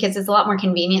nice because it's a lot more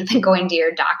convenient than going to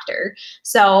your doctor.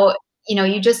 So,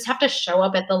 you just have to show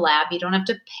up at the lab. You don't have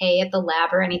to pay at the lab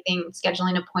or anything,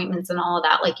 scheduling appointments and all of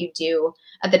that like you do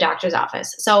at the doctor's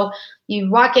office. So you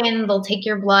walk in, they'll take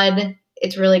your blood.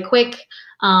 It's really quick.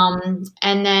 And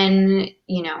then,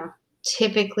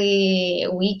 typically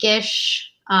a weekish,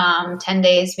 10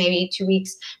 days, maybe 2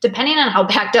 weeks, depending on how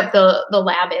backed up the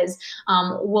lab is,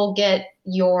 we'll get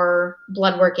your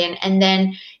blood work in, and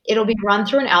then it'll be run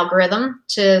through an algorithm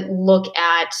to look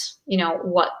at,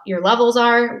 what your levels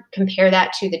are, compare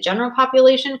that to the general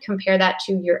population, compare that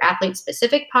to your athlete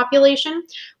specific population,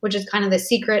 which is kind of the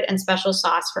secret and special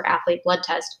sauce for athlete blood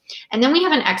test. And then we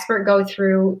have an expert go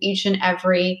through each and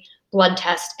every blood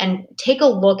test and take a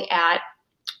look at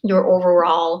your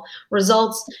overall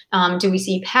results. Do we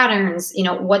see patterns,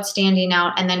 what's standing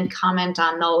out, and then comment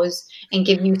on those and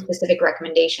give you specific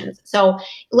recommendations. So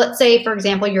let's say, for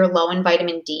example, you're low in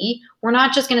vitamin D. We're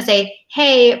not just going to say,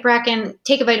 hey, Bracken,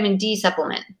 take a vitamin D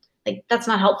supplement. Like, that's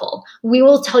not helpful. We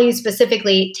will tell you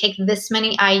specifically, take this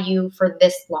many IU for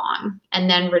this long, and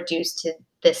then reduce to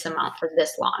this amount for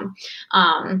this long.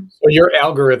 So your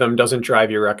algorithm doesn't drive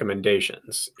your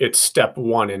recommendations. It's step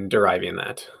one in deriving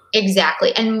that.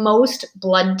 Exactly. And most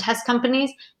blood test companies,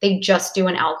 they just do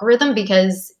an algorithm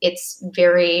because it's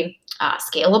very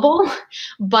scalable.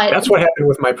 But that's what happened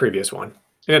with my previous one.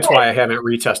 And that's why I haven't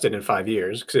retested in 5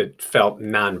 years, because it felt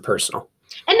non-personal.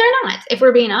 And they're not, if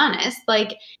we're being honest,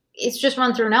 like, it's just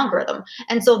run through an algorithm.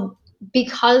 And so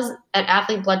because at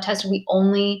Athlete Blood Test, we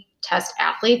only test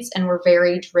athletes, and we're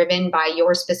very driven by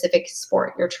your specific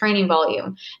sport, your training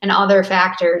volume, and other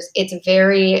factors, it's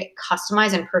very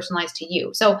customized and personalized to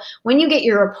you. So when you get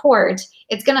your report,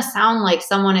 it's going to sound like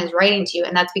someone is writing to you,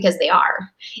 and that's because they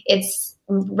are. It's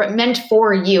meant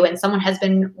for you, and someone has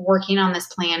been working on this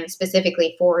plan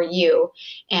specifically for you,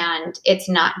 and it's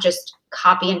not just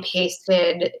copy and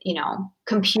pasted,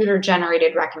 computer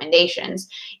generated recommendations.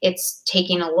 It's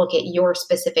taking a look at your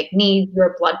specific needs,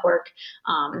 your blood work.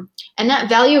 And that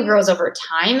value grows over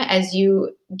time as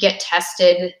you get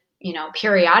tested,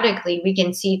 periodically. We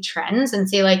can see trends and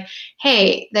see like,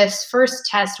 hey, this first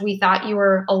test, we thought you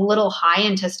were a little high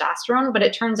in testosterone, but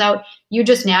it turns out you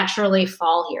just naturally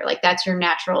fall here. Like, that's your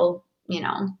natural,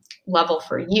 level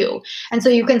for you. And so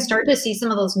you can start to see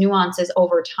some of those nuances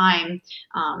over time,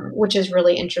 which is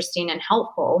really interesting and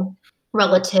helpful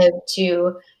relative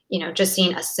to, just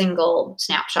seeing a single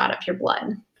snapshot of your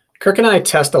blood. Kirk and I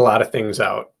test a lot of things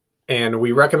out, and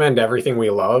we recommend everything we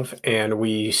love, and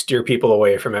we steer people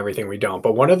away from everything we don't.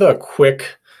 But one of the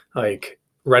quick,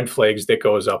 red flags that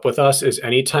goes up with us is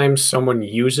anytime someone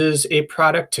uses a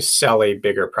product to sell a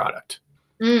bigger product.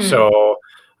 So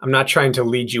I'm not trying to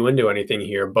lead you into anything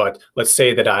here, but let's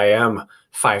say that I am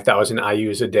 5,000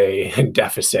 IUs a day in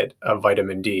deficit of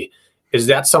vitamin D. Is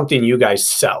that something you guys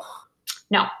sell?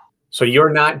 No. So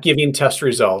you're not giving test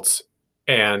results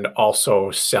and also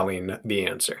selling the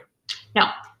answer? No.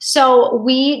 So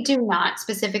we do not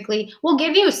specifically. We'll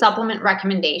give you supplement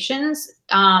recommendations.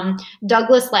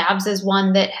 Douglas Labs is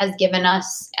one that has given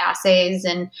us assays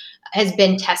and has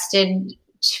been tested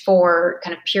for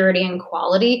kind of purity and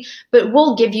quality, but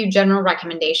we'll give you general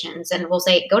recommendations, and we'll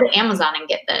say, go to Amazon and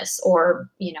get this, or,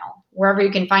 wherever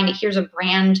you can find it. Here's a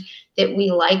brand that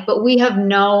we like, but we have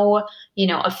no,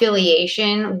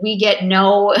 affiliation. We get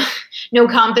no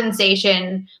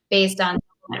compensation based on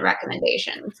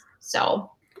recommendations. So,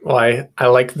 well, I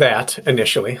like that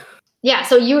initially. Yeah,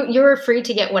 so you're free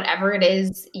to get whatever it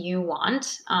is you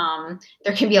want.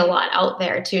 There can be a lot out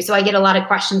there too. So I get a lot of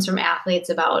questions from athletes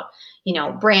about,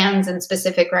 brands and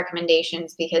specific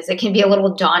recommendations, because it can be a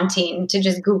little daunting to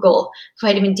just Google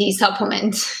vitamin D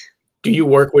supplement. Do you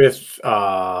work with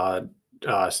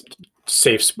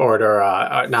Safe Sport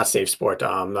or not Safe Sport,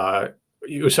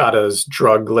 USADA's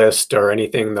drug list or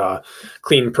anything, the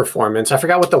Clean Performance? I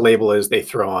forgot what the label is they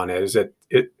throw on it. Is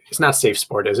it's not Safe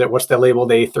Sport, is it? What's the label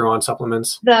they throw on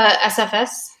supplements? The SFS.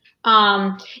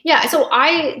 Yeah. So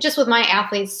I just, with my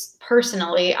athletes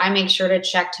personally, I make sure to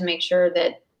check to make sure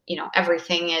that,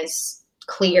 everything is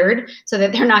cleared so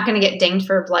that they're not going to get dinged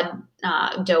for blood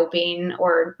doping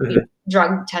or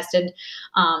drug tested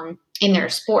in their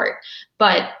sport.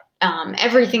 But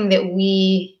everything that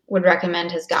we would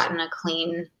recommend has gotten a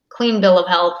clean bill of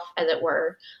health, as it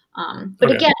were. But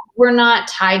okay. Again, we're not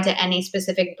tied to any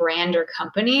specific brand or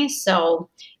company. So,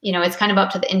 it's kind of up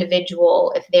to the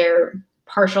individual if they're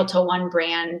partial to one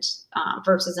brand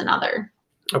versus another.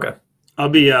 Okay. I'll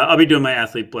be doing my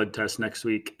athlete blood test next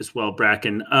week as well,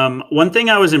 Bracken. One thing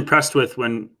I was impressed with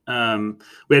when we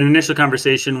had an initial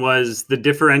conversation was the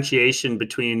differentiation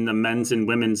between the men's and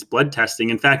women's blood testing.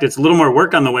 In fact, it's a little more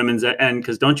work on the women's end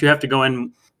because don't you have to go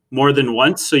in more than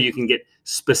once so you can get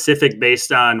specific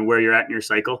based on where you're at in your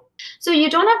cycle? So you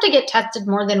don't have to get tested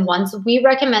more than once. We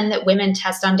recommend that women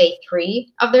test on day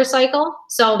 3 of their cycle.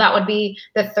 So that would be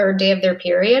the 3rd day of their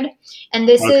period. And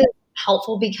this is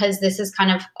helpful because this is kind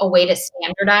of a way to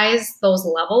standardize those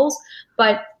levels.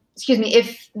 But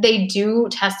if they do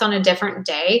test on a different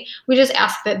day, we just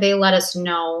ask that they let us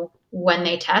know when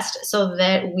they test so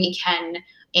that we can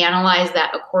analyze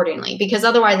that accordingly. Because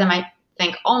otherwise I might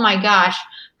think, oh my gosh,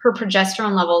 her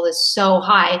progesterone level is so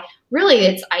high. Really,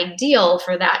 it's ideal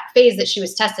for that phase that she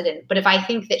was tested in. But if I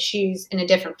think that she's in a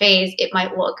different phase, it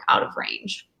might look out of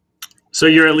range. So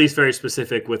you're at least very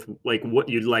specific with like what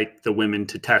you'd like the women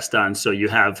to test on so you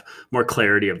have more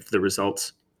clarity of the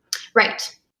results.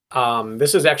 Right.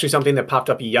 This is actually something that popped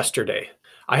up yesterday.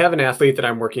 I have an athlete that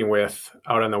I'm working with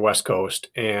out on the West Coast,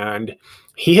 and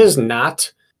he has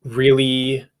not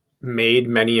really made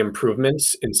many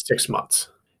improvements in 6 months.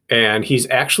 And he's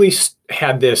actually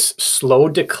had this slow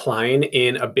decline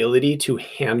in ability to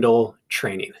handle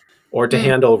training or to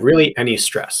handle really any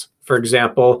stress. For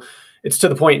example, it's to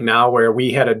the point now where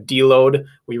we had a deload,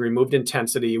 we removed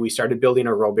intensity, we started building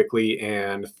aerobically,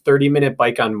 and 30-minute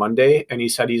bike on Monday. And he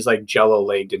said he's like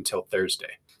jello-legged until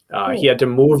Thursday. He had to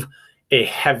move a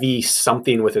heavy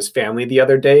something with his family the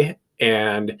other day,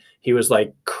 and he was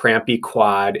like crampy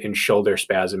quad and shoulder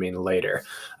spasming later.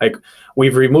 Like,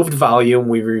 we've removed volume,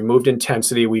 we've removed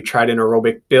intensity, we've tried an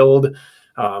aerobic build,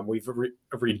 we've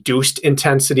reduced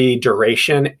intensity,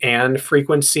 duration, and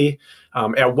frequency.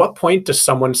 At what point does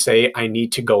someone say, I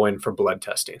need to go in for blood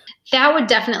testing? That would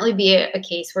definitely be a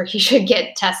case where he should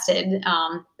get tested.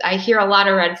 I hear a lot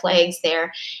of red flags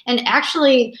there. And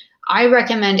actually, I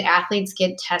recommend athletes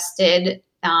get tested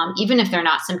even if they're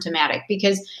not symptomatic,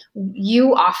 because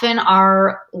you often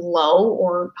are low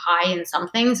or high in some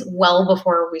things well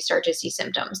before we start to see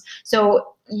symptoms.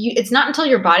 So it's not until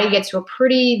your body gets to a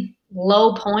pretty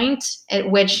low point at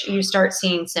which you start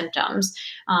seeing symptoms.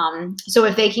 So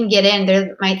if they can get in, they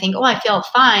might think, oh, I feel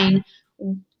fine.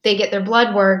 They get their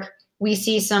blood work. We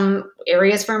see some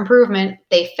areas for improvement.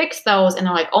 They fix those and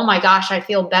they're like, oh my gosh, I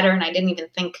feel better. And I didn't even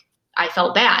think I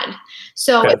felt bad.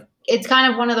 So it's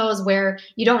kind of one of those where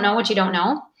you don't know what you don't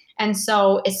know. And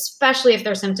so especially if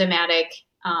they're symptomatic,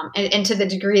 and to the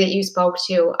degree that you spoke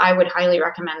to, I would highly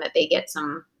recommend that they get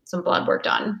some blood work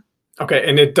done. Okay.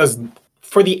 And it does,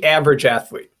 for the average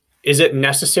athlete, is it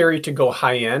necessary to go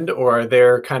high end, or are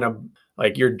there kind of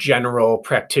like your general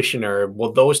practitioner?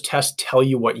 Will those tests tell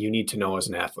you what you need to know as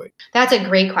an athlete? That's a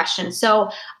great question. So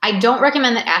I don't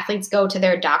recommend that athletes go to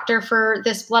their doctor for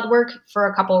this blood work for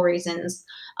a couple of reasons.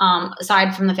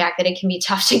 Aside from the fact that it can be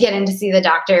tough to get in to see the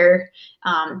doctor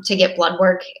to get blood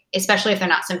work, especially if they're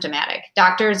not symptomatic.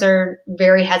 Doctors are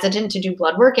very hesitant to do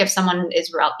blood work if someone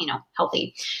is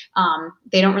healthy.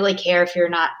 They don't really care if you're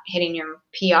not hitting your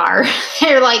PR.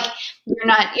 They're like, you're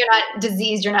not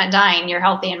diseased, you're not dying, you're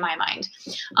healthy in my mind.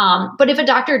 But if a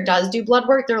doctor does do blood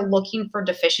work, they're looking for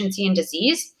deficiency in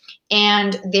disease,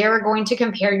 and they're going to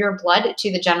compare your blood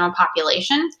to the general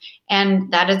population.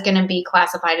 And that is going to be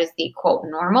classified as the quote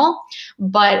normal.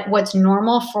 But what's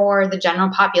normal for the general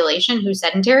population who's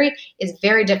sedentary is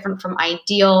very different from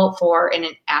ideal for an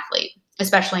athlete,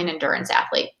 especially an endurance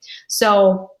athlete.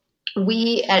 So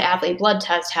we at Athlete Blood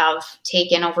Test have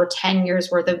taken over 10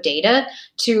 years worth of data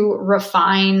to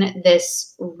refine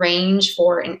this range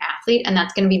for an athlete. And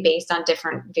that's going to be based on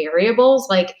different variables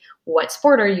like what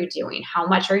sport are you doing? How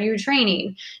much are you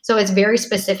training? So it's very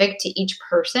specific to each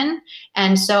person.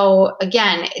 And so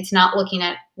again, it's not looking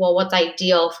at, well, what's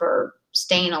ideal for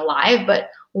staying alive, but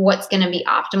what's going to be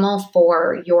optimal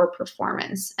for your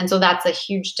performance. And so that's a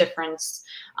huge difference.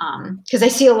 Because I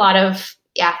see a lot of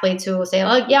athletes who will say,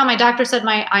 oh, yeah, my doctor said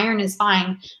my iron is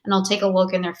fine. And I'll take a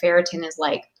look and their ferritin is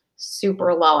like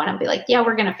super low. And I'll be like, yeah,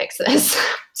 we're going to fix this.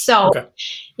 So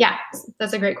yeah,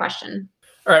 that's a great question.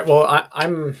 All right. Well, I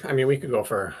mean, we could go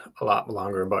for a lot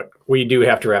longer, but we do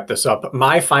have to wrap this up.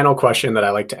 My final question that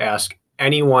I like to ask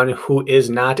anyone who is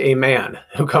not a man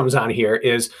who comes on here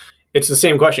is, it's the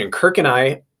same question. Kirk and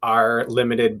I are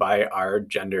limited by our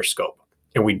gender scope,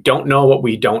 and we don't know what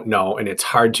we don't know, and it's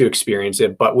hard to experience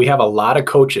it. But we have a lot of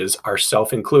coaches,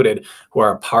 ourselves included, who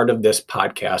are a part of this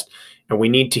podcast, and we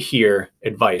need to hear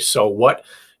advice. So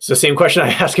it's the same question I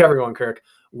ask everyone, Kirk.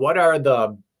 What are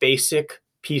the basic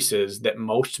pieces that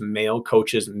most male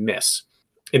coaches miss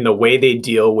in the way they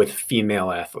deal with female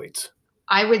athletes?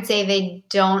 I would say they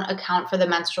don't account for the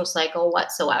menstrual cycle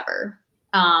whatsoever.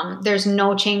 There's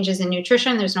no changes in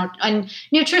nutrition. And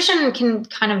nutrition can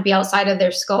kind of be outside of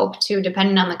their scope too,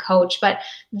 depending on the coach, but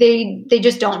they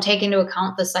just don't take into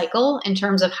account the cycle in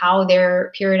terms of how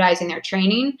they're periodizing their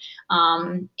training.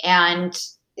 And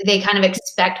they kind of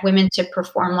expect women to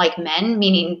perform like men,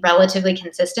 meaning relatively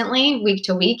consistently week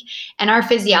to week. And our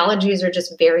physiologies are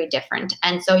just very different.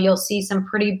 And so you'll see some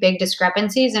pretty big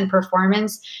discrepancies in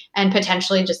performance and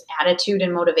potentially just attitude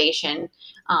and motivation,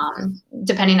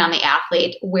 depending on the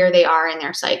athlete, where they are in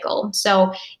their cycle.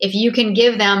 So if you can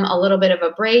give them a little bit of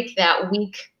a break that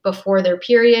week before their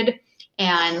period,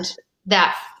 and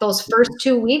those first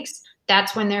 2 weeks,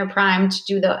 that's when they're primed to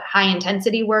do the high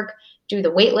intensity work, do the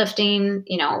weightlifting,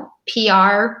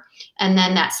 PR. And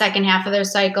then that second half of their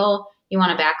cycle, you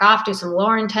want to back off, do some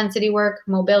lower intensity work,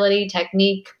 mobility,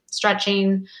 technique,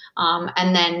 stretching.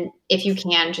 And then if you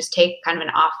can, just take kind of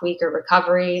an off week or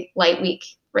recovery, light week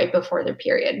right before their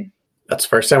period. That's the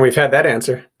first time we've had that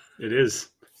answer. It is.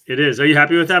 Are you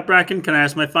happy with that, Bracken? Can I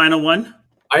ask my final one?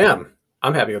 I am.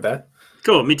 I'm happy with that.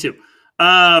 Cool. Me too.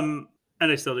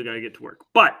 And I still do got to get to work.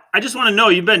 But I just want to know,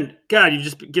 you've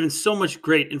just been given so much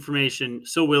great information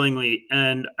so willingly,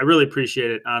 and I really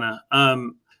appreciate it, Anna.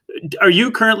 Are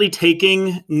you currently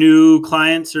taking new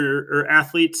clients or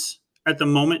athletes at the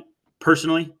moment,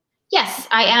 personally? Yes,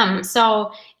 I am.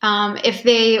 So if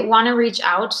they want to reach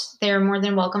out, they're more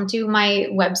than welcome to. My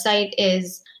website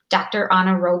is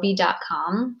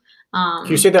dranaroby.com. Can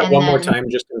you say that one more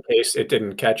time just in case it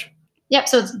didn't catch? Yep.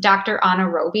 So it's Dr. Anna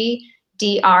Roby,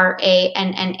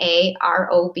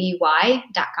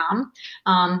 DRANNAROBY.com.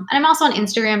 And I'm also on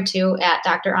Instagram too at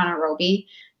Dr. Anna Roby.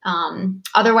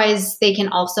 Otherwise, they can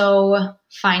also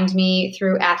find me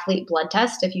through Athlete Blood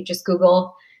Test. If you just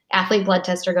Google Athlete Blood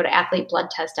Test or go to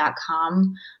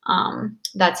athletebloodtest.com,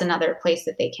 that's another place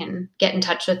that they can get in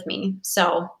touch with me.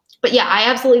 But yeah, I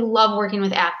absolutely love working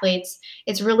with athletes.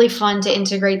 It's really fun to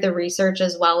integrate the research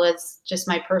as well as just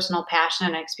my personal passion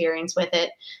and experience with it.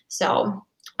 So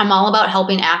I'm all about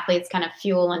helping athletes kind of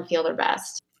fuel and feel their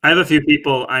best. I have a few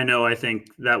people I know, I think,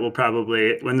 that will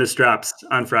probably, when this drops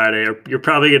on Friday, or you're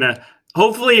probably going to,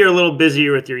 hopefully you're a little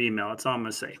busier with your email. That's all I'm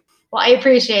going to say. Well, I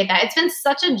appreciate that. It's been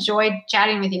such a joy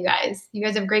chatting with you guys. You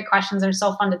guys have great questions. They're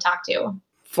so fun to talk to.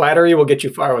 Flattery will get you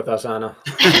far with us, Anna.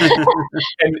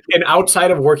 and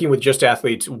outside of working with just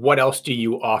athletes, what else do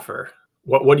you offer?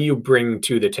 What do you bring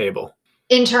to the table?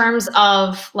 In terms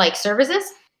of like services?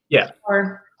 Yeah.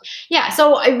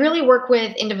 So I really work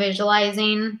with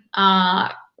individualizing,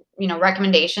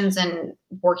 recommendations and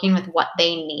working with what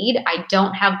they need. I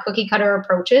don't have cookie cutter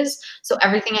approaches. So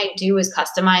everything I do is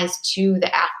customized to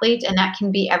the athlete. And that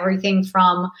can be everything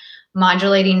from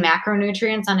modulating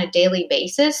macronutrients on a daily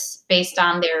basis based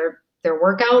on their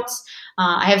workouts.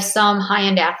 I have some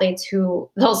high-end athletes who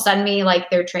they'll send me like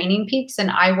their training peaks, and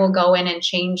I will go in and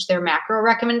change their macro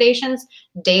recommendations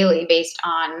daily based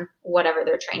on whatever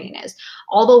their training is.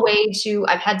 All the way to,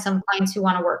 I've had some clients who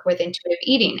want to work with intuitive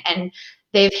eating, and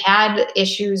they've had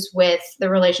issues with the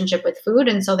relationship with food.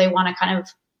 And so they want to kind of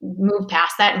move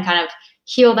past that and kind of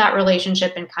heal that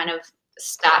relationship and kind of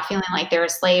stop feeling like they're a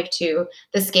slave to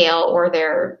the scale or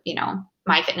their,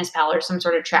 MyFitnessPal or some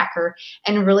sort of tracker,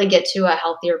 and really get to a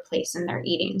healthier place in their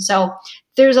eating. So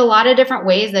there's a lot of different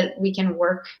ways that we can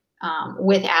work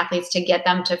with athletes to get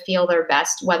them to feel their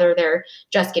best, whether they're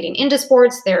just getting into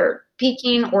sports, they're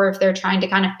peaking, or if they're trying to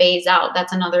kind of phase out.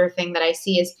 That's another thing that I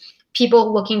see is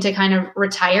people looking to kind of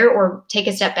retire or take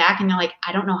a step back, and they're like,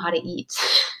 I don't know how to eat.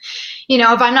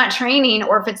 If I'm not training,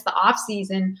 or if it's the off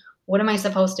season, what am I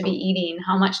supposed to be eating?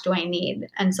 How much do I need?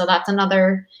 And so that's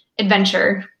another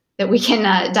adventure that we can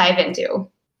dive into.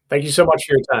 Thank you so much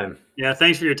for your time. Yeah,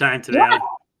 thanks for your time today. Yeah.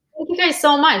 Thank you guys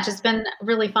so much. It's been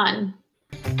really fun.